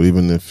know what I mean? So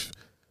even if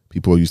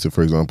people are used to,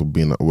 for example,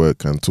 being at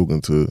work and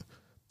talking to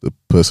the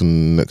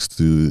person next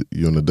to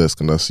you on the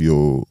desk, and that's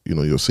your, you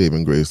know, your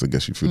saving grace that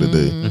gets you through the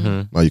day.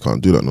 Mm-hmm. Now you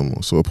can't do that no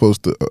more. So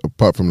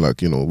apart from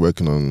like, you know,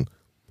 working on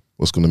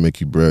what's going to make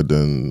you bread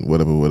and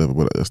whatever,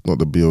 but that's not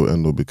the be all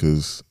end all,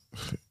 because,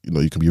 you know,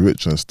 you can be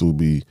rich and still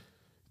be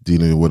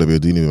dealing with whatever you're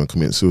dealing with and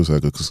commit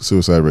suicide, because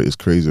suicide rate is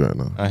crazy right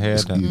now. I hear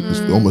that. It's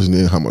almost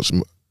near how much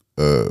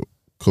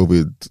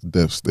COVID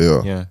deaths there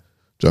are. Yeah. Do you know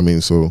what I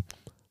mean? So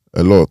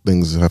a lot of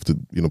things have to,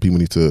 you know, people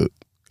need to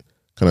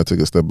kind of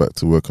take a step back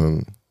to work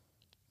on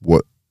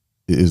what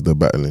it is they're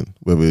battling,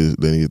 whether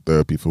they need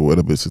therapy for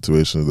whatever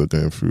situations they're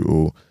going through,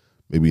 or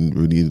maybe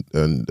really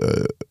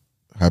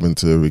having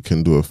to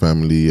rekindle a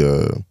family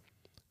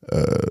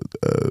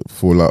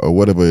fallout or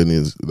whatever it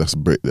is that's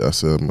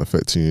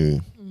affecting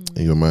you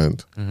in your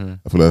mind. Mm-hmm.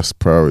 I feel that's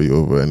priority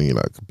over any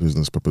like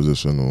business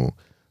proposition or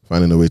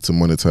finding a way to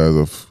monetize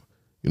of,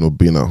 you know,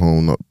 being at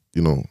home, not,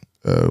 you know,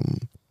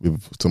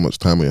 with so much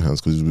time on your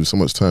hands, because with so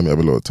much time you have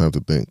a lot of time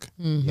to think.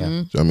 Yeah. Do you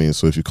know what I mean?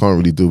 So if you can't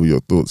really deal with your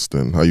thoughts,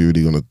 then how are you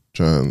really gonna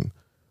try and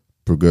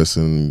progress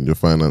in your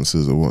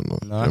finances or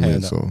whatnot? No, Do you know what I hear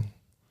mean? that. So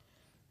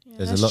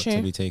There's a lot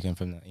to be taken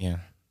from that. Yeah.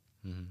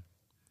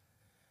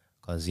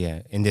 Because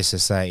in this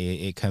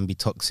society, it can be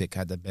toxic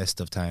at the best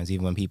of times.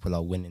 Even when people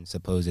are winning,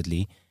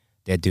 supposedly,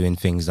 they're doing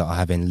things that are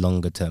having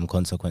longer term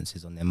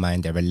consequences on their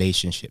mind, their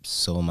relationships,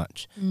 so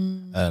much.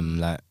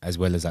 Like as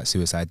well as like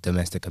suicide,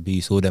 domestic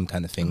abuse, all them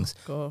kind of things.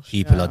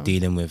 People are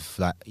dealing with,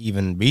 like,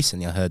 even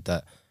recently I heard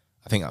that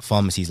I think at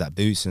pharmacies like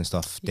Boots and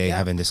stuff, they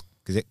having this,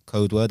 is it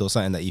code word or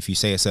something, that if you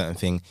say a certain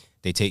thing,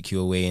 they take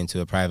you away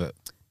into a private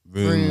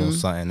room or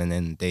something, and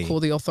then they call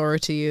the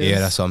authorities. Yeah,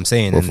 that's what I'm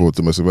saying. or for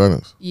domestic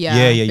violence.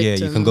 Yeah.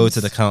 You can go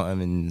to the counter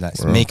and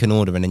like make an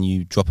order, and then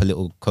you drop a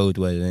little code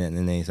word in it, and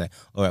then they say,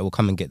 "All right, we'll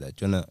come and get that."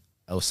 Do you wanna,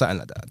 or something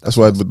like that. That's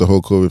why with the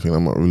whole COVID thing,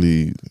 I'm not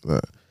really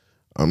like,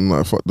 I'm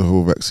not fuck the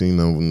whole vaccine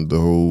and the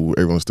whole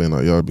everyone staying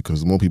out yard,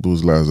 because more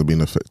people's lives are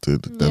being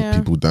affected than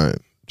people dying.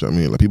 Do you know what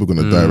I mean? Like, people are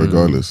gonna die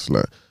regardless.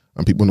 Like,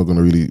 and people are not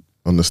gonna really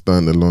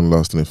understand the long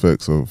lasting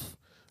effects of,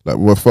 like,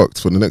 we're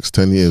fucked for the next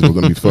 10 years. We're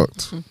gonna be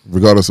fucked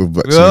regardless of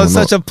vaccine. Well, or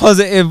such not. a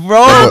positive,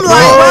 bro. I'm like,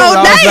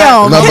 well,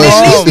 damn. No,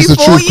 but it's the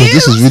truth, because years.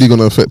 this is really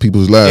gonna affect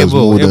people's lives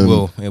more than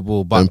it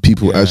will. But than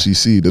people actually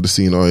see. They're just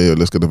seeing, oh yeah,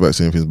 let's get the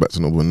vaccine, everything's back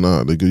to normal.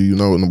 Nah, they go, you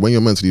know, when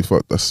you're mentally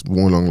fucked, that's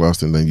more long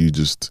lasting than you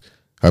just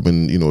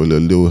having, you know, a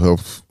little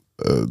health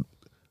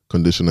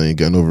condition and you're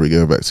getting over it,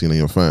 get a vaccine and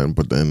you're fine.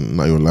 But then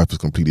now your life is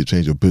completely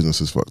changed. Your business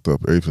is fucked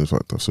up. Everything's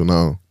fucked up. So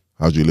now,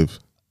 how do you live?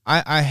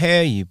 I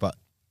hear you, but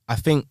I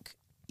think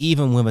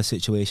even with a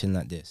situation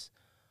like this,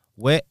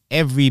 where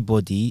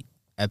everybody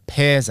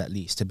appears at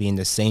least to be in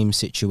the same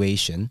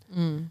situation,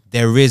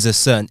 there is a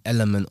certain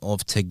element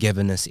of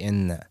togetherness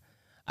in that.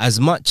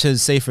 As much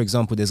as, say, for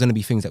example, there's going to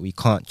be things that we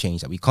can't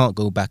change, that we can't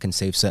go back and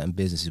save certain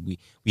businesses.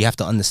 We have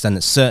to understand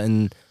that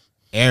certain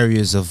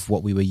areas of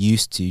what we were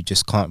used to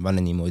just can't run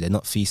anymore. They're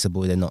not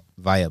feasible. They're not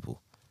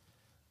viable.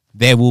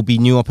 There will be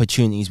new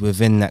opportunities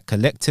within that,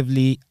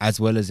 collectively as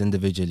well as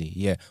individually.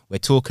 Yeah, we're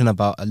talking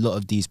about a lot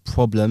of these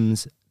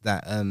problems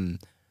that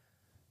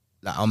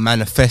are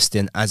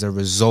manifesting as a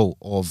result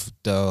of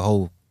the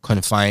whole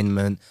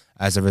confinement,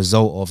 as a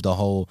result of the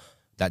whole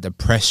that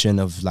depression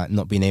of like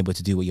not being able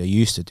to do what you're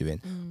used to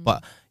doing.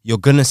 But you're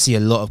gonna see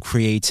a lot of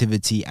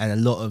creativity and a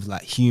lot of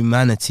like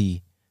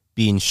humanity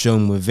being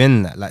shown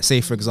within that. Like, say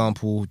for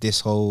example,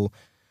 this whole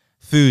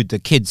food, the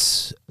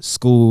kids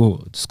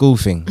school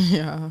thing.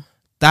 Yeah.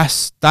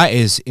 That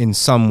is in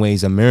some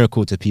ways a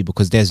miracle to people,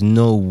 because there's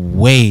no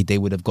way they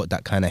would have got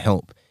that kind of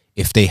help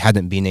if they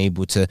hadn't been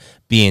able to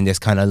be in this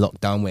kind of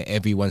lockdown where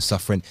everyone's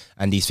suffering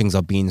and these things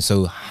are being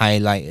so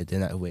highlighted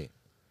in that way.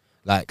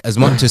 Like, as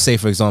much as, say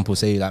for example,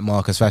 say like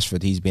Marcus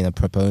Rashford, he's been a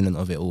proponent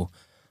of it all.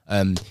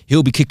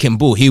 He'll be kicking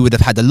ball. He would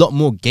have had a lot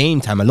more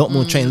game time, a lot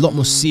more training, a lot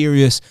more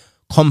serious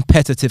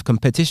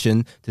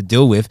competition to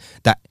deal with.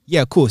 That,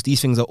 yeah, of course, these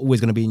things are always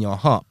going to be in your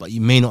heart, but you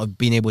may not have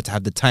been able to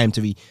have the time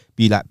to be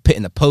like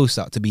putting a post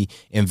out, to be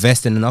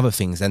investing in other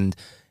things. And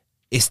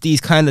it's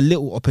these kind of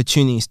little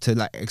opportunities to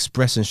like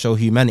express and show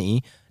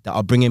humanity that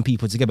are bringing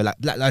people together. Like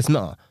Black Lives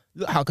Matter.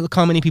 Look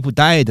how many people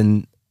died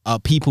and are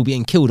people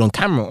being killed on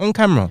camera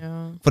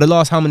for the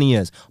last how many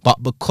years.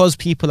 But because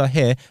people are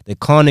here, they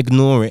can't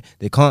ignore it.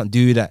 They can't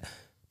do that.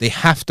 They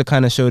have to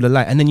kind of show the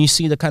light. And then you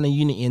see the kind of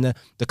unity in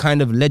the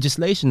kind of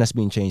legislation that's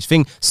been changed.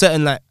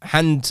 Certain like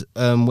hand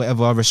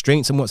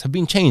restraints and what's have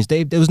been changed.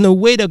 There was no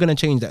way they're going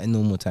to change that in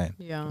normal time.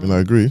 Yeah. And I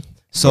agree.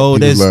 So People's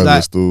there's lives like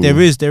are still-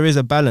 there is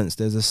a balance.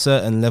 There's a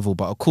certain level,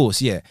 but of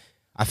course, yeah,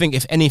 I think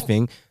if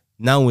anything,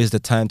 now is the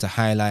time to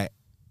highlight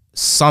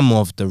some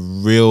of the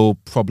real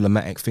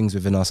problematic things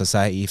within our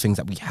society, things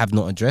that we have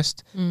not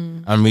addressed,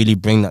 and really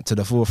bring that to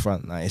the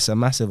forefront. Like, it's a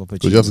massive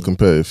opportunity. Because you have to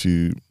compare. If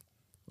you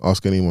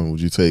ask anyone,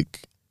 would you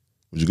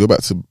go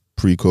back to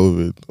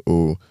pre-COVID,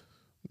 or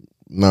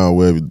now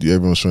where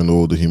everyone's showing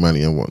all the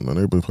humanity and whatnot.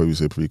 Everybody probably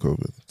say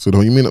pre-COVID. So the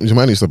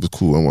humanity stuff is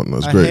cool and whatnot.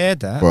 It's I great. hear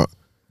that.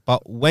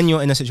 But when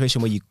you're in a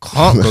situation where you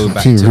can't go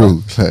back being to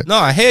real, like, no,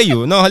 I hear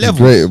you. No, it's levels.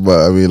 great,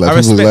 but I mean, like,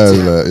 I people's respect lives,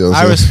 it. like, you know what I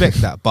I'm saying? respect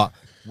that. But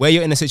where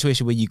you're in a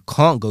situation where you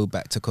can't go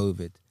back to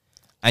COVID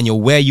and you're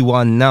where you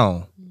are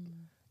now,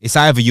 it's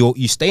either you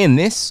stay in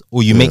this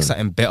or you make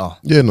something better.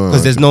 Yeah, no,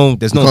 Because there's no you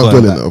can't going dwell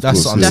in back. it, of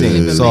That's course. what I'm Yeah, saying. Definitely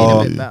yeah, made So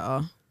a bit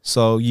better.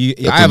 so you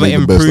You have to either make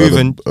the best out improve of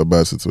and a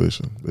bad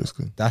situation,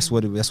 basically. that's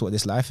what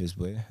this life is,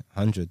 boy.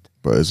 100.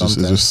 But it's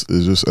Sometimes.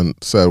 just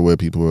sad where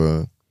people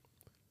are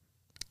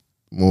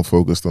more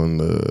focused on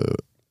the.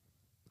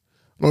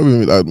 Not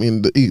even. I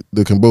mean,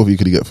 they can both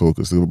equally get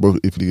focused. They will both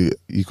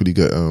equally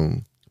get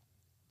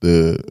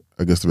the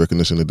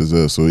recognition they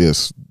deserve. So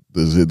yes,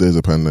 there's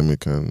a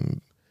pandemic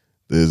and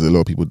there's a lot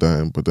of people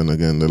dying. But then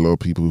again, there are a lot of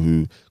people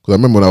who. Because I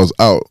remember when I was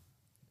out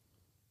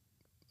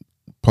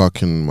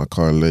parking my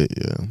car late,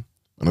 yeah,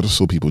 and I just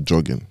saw people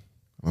jogging.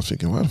 I was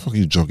thinking, why the fuck are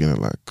you jogging at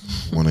like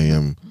 1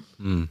 a.m.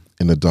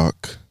 in the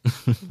dark?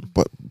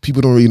 But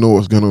people don't really know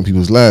what's going on in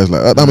people's lives.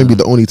 Like that may be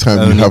the only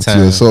time you have to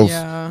yourself,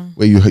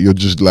 where you're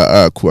just like,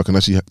 ah, cool. I can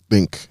actually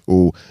think,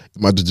 or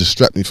it might just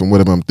distract me from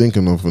whatever I'm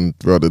thinking of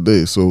throughout the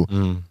day. So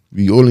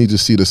we only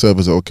just see the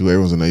surface of, okay,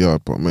 everyone's in their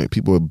yard, but mate,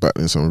 people are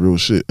battling some real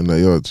shit in their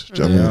yards.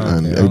 Do you know what I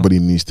mean? And everybody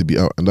needs to be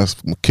out, and that's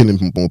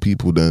killing more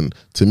people than,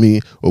 to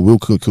me, or will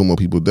kill more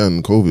people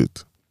than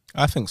COVID.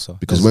 I think so.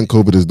 Because when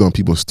COVID is done,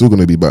 people are still going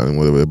to be battling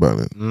whatever they're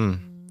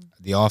battling.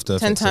 The after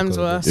 10 effects of times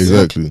COVID. worse.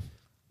 Exactly.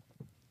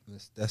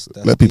 That's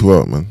Let people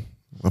out, man.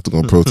 I have to go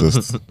and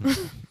protest.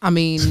 I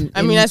mean,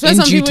 I swear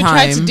some people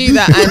tried to do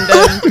that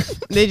and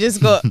they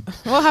just got.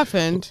 What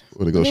happened?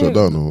 Or they got shut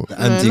down or what?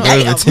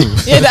 Anti-COVID thing.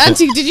 Yeah, the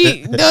anti. Did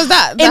you? There was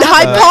that in that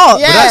Hyde happened. Park.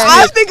 Yeah,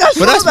 I think I saw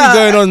But that's been that.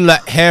 going on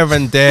like here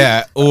and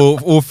there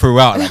all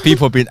throughout. Like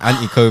people have been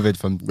anti-COVID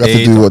from We have to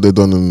day do what they've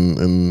done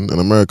in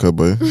America,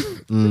 boy.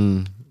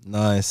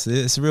 Nice.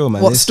 It's real,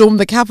 man. What, It's- storm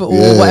the Capitol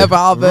Yeah. or whatever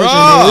our version is.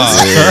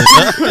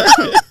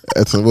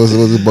 Was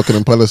it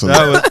Buckingham Palace? And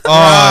That was,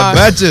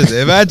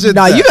 imagine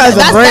Nah, that. you guys are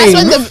That's brave.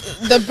 when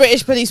the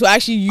British police will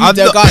actually use I'm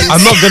their not, guns.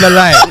 I'm not gonna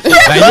lie.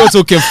 Like you're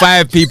talking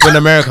 5 people in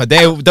America,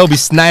 they'll be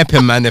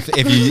sniping, man. If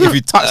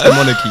you touch the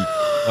monarchy,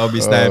 they'll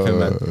be sniping,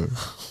 man.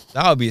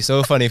 That would be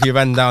so funny if you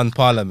ran down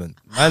Parliament.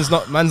 Man's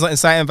not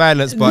inciting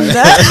violence, but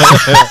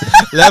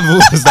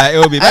levels like it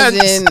will be. As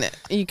Man, in,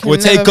 you can we'll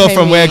take never off pay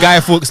from me. where Guy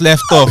Fawkes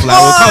left off. Like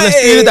we'll come,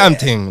 let's do the damn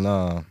thing.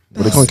 No,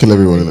 but they can't kill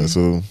everyone in it,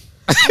 so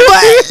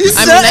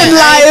Certain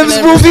lives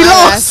will be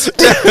lost.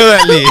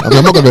 definitely, I mean,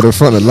 I'm not gonna be at the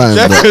front of the line,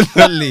 but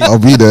definitely. I'll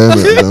be there.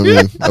 Innit? You know what I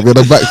mean? I'll be at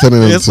the back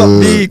telling them It's not to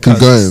me, keep cuz.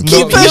 going. It's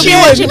Keep not me. You'll be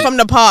watching from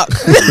the park.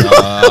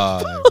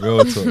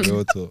 Real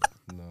talk.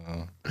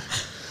 No.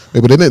 Hey,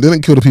 but they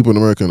didn't kill the people in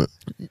America, innit?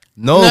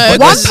 No, No, but one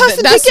that's-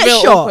 person that's did get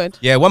real shot. awkward.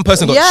 yeah, one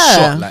person got Yeah.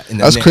 shot. Like in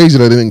the That's neck. crazy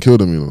that they didn't kill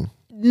them, you know.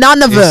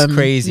 None of It's them.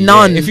 crazy,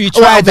 None. yeah. If you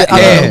Well, tried the that,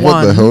 other yeah.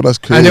 What the one. hell? That's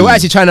crazy. And they were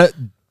actually trying to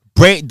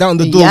break down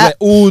the door Yeah. where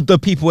all the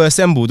people were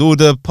assembled, all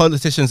the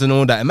politicians and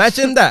all that.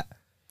 Imagine that.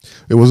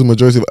 It was a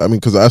majority. I mean,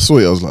 because I saw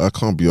it, I was like, I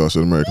can't be arsed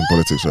with American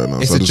politics right now.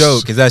 It's So I a just-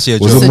 joke. It's actually a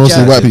Was joke. it mostly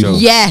joke. white It's a people?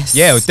 joke. Yes.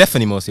 Yeah, it was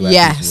definitely mostly white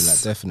Yes. people.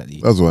 Like,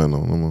 definitely. That's why I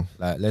know. No more.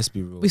 Like, let's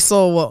be real. We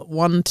saw what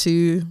 1,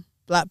 2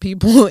 black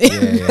people in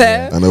yeah,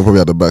 there. And they'll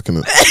probably at the back in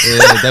it.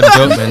 Yeah, them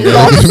joke, man.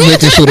 they're- Just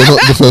making sure they're not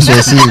the first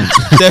one seen.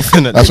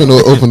 Definitely. That's when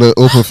they'll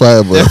open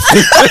fire, but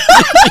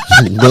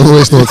don't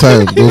waste no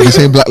time. They'll be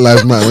saying Black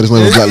Lives Matter when it's not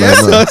even Black That's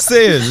Lives what I'm Matter.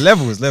 saying.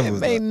 Levels. It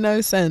made man.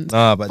 no sense.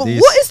 Nah, but But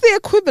these what is the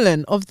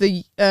equivalent of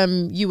the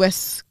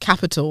US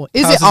Capitol?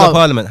 Is Houses it of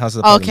Parliament? Houses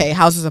of Parliament. Okay,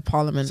 Houses of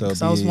Parliament. So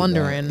Because I it'd was be,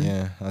 wondering.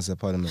 yeah, Houses of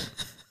Parliament.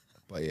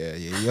 But yeah,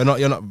 you're not. So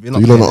you're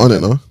paying not on it,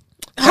 attention. no?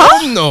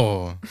 Hell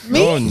no. Me?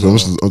 No, So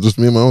no. I'm just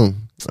me and my own.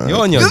 You're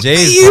on your Good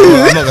J's, for bro. you.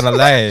 I'm not gonna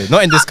lie.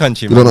 Not in this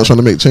country, You're man. not trying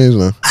to make change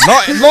now.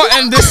 Not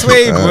in this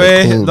way, boy.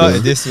 Alright, cool, Not man.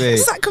 in this way.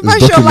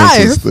 Sacrifice your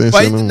life.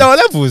 But no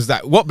levels.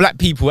 Like what black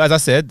people, as I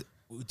said,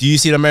 do you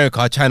see in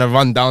America trying to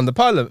run down the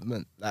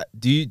parliament? Like,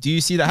 do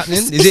you see that happening?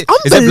 Is it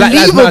Black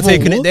Lives Matter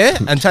taking it there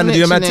and trying to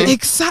do a mad thing?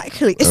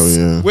 Exactly. It's, Oh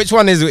yeah. Which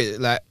one is it?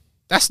 Like,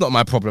 that's not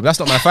my problem. That's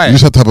not my You fight.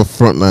 just have to have a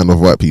front line of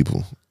white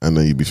people, and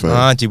then you'd be fine.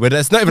 Nah, G, but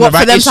that's not even what the for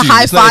right them issue. to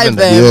high It's not five even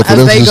them Yeah, for as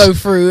them they to go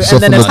just through, and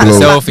soften then it's up like a black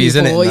little. selfies,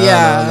 isn't it? people, No,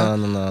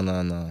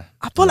 yeah. no.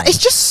 I feel like it's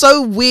just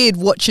so weird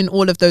watching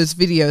all of those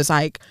videos.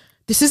 Like,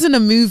 this isn't a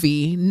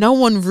movie. No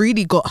one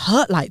really got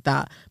hurt like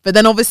that. But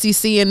then obviously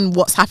seeing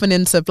what's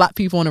happening to black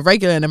people on a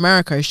regular in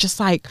America, it's just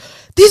like,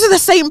 these are the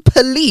same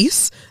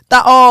police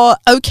that are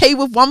okay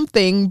with one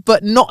thing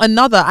but not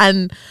another.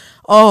 And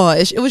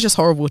it was just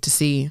horrible to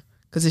see,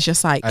 because it's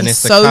just like, And it's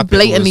it's the so capital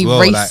blatantly as well,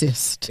 like,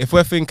 racist. If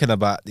we're thinking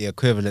about the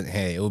equivalent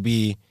here, it will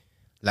be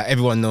like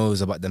everyone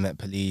knows about the Met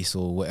Police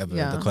or whatever.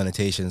 Yeah. The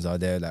connotations are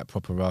there, like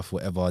proper rough,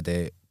 whatever.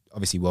 They're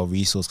obviously well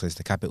resourced because it's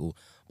the capital.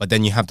 But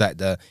then you have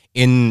that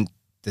in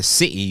the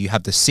city, you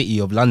have the City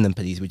of London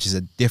Police, which is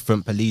a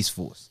different police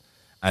force,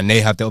 and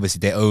they have obviously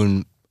their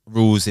own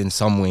rules in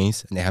some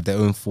ways, and they have their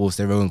own force,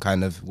 their own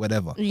kind of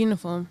whatever.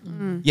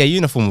 Uniform. Yeah,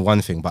 uniform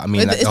one thing, but I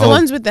mean, like It's the the whole,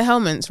 ones with the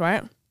helmets,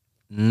 right?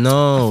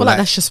 No, I feel like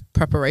that's just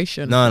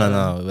preparation.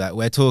 No. Like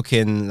we're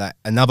talking like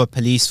another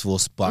police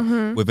force, but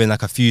within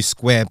like a few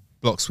square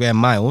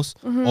miles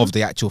of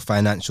the actual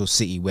financial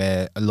city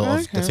where a lot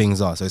of the things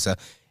are. So it's like,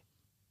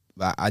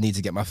 I need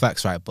to get my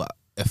facts right, but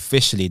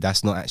officially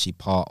that's not actually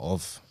part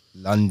of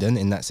London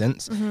in that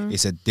sense.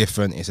 It's a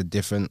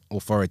different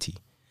authority.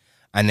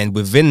 And then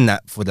within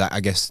that, for the,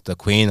 I guess the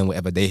Queen and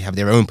whatever, they have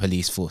their own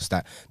police force,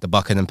 that the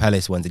Buckingham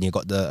Palace ones, and you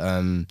got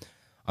the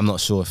I'm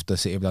not sure if the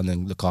City of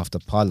London look after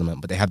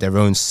Parliament, but they have their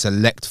own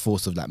select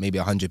force of like maybe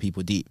 100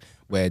 people deep,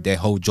 where their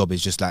whole job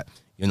is just like,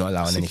 you're not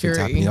allowing anything to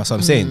happen. You know what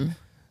I'm saying?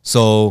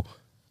 So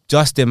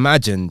just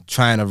imagine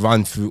trying to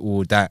run through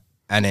all that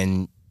and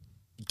then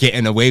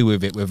getting away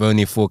with it with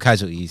only 4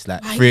 casualties,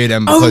 like 3 of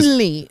them because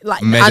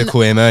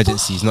medical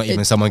emergencies, not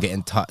even someone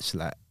getting touched.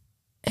 Like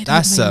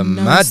that's a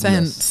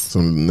madness.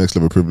 Some next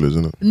level privilege,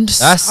 isn't it?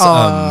 That's a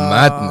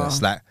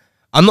madness. Like,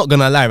 I'm not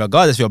gonna lie,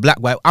 regardless if you're black,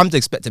 white, I'm just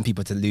expecting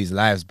people to lose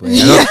lives, bro.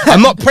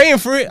 I'm not praying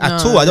for it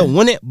at all. I don't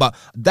want it, but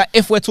that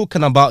if we're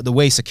talking about the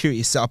way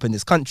security is set up in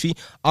this country,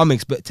 I'm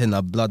expecting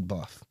a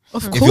bloodbath.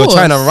 Of course. If you're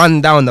trying to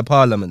run down the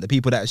Parliament, the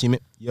people that actually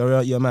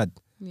you're mad.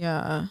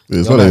 Yeah.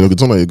 It's not like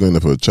you're going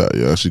there for a chat.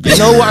 You're actually going.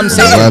 You know what I'm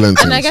saying?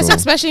 And I guess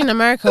especially in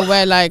America,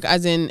 where like,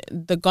 as in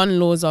the gun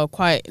laws are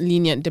quite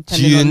lenient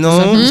depending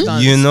on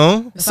circumstance. You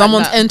know,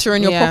 someone's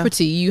entering your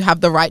property, you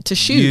have the right to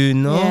shoot. You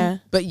know,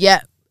 but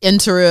yet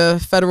enter a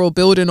federal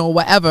building or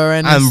whatever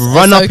and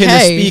run up in the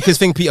speakers,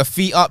 put your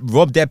feet up,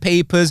 rob their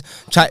papers,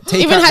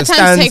 even had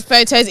time to take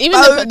photos. Even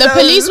the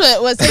police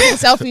were taking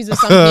selfies with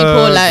some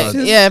people.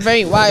 Like,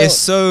 very wild. It's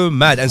so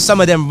mad, and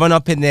some of them run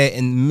up in there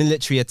in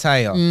military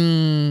attire.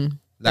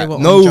 Like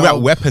no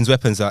weapons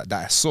that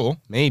I saw,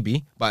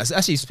 maybe, but it's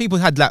actually people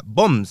had like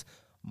bombs,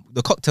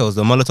 the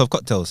Molotov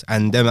cocktails,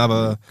 and them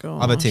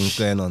other things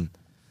going on.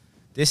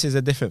 This is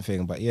a different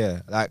thing, but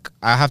yeah, like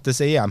I have to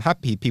say, I'm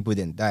happy people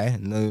didn't die,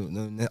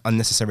 no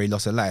unnecessary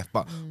loss of life.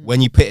 But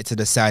when you put it to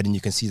the side and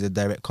you can see the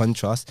direct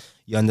contrast,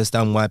 you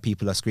understand why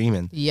people are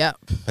screaming. Yep,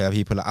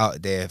 people are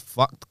out there.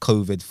 Fuck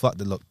COVID, fuck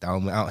the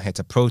lockdown. We're out here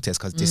to protest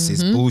because this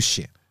is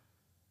bullshit.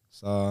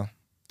 So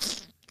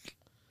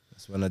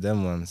it's one of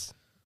them ones.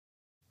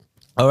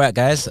 All right,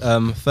 guys.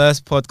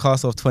 First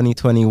podcast of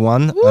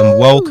 2021.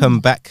 Welcome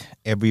back,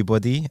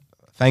 everybody.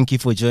 Thank you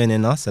for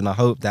joining us, and I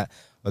hope that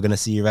we're going to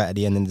see you right at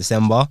the end in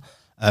December.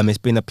 It's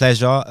been a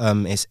pleasure.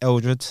 It's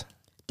Eldred,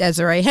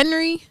 Desiree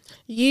Henry,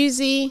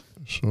 Yuzi,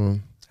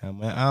 Sean, and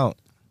we're out.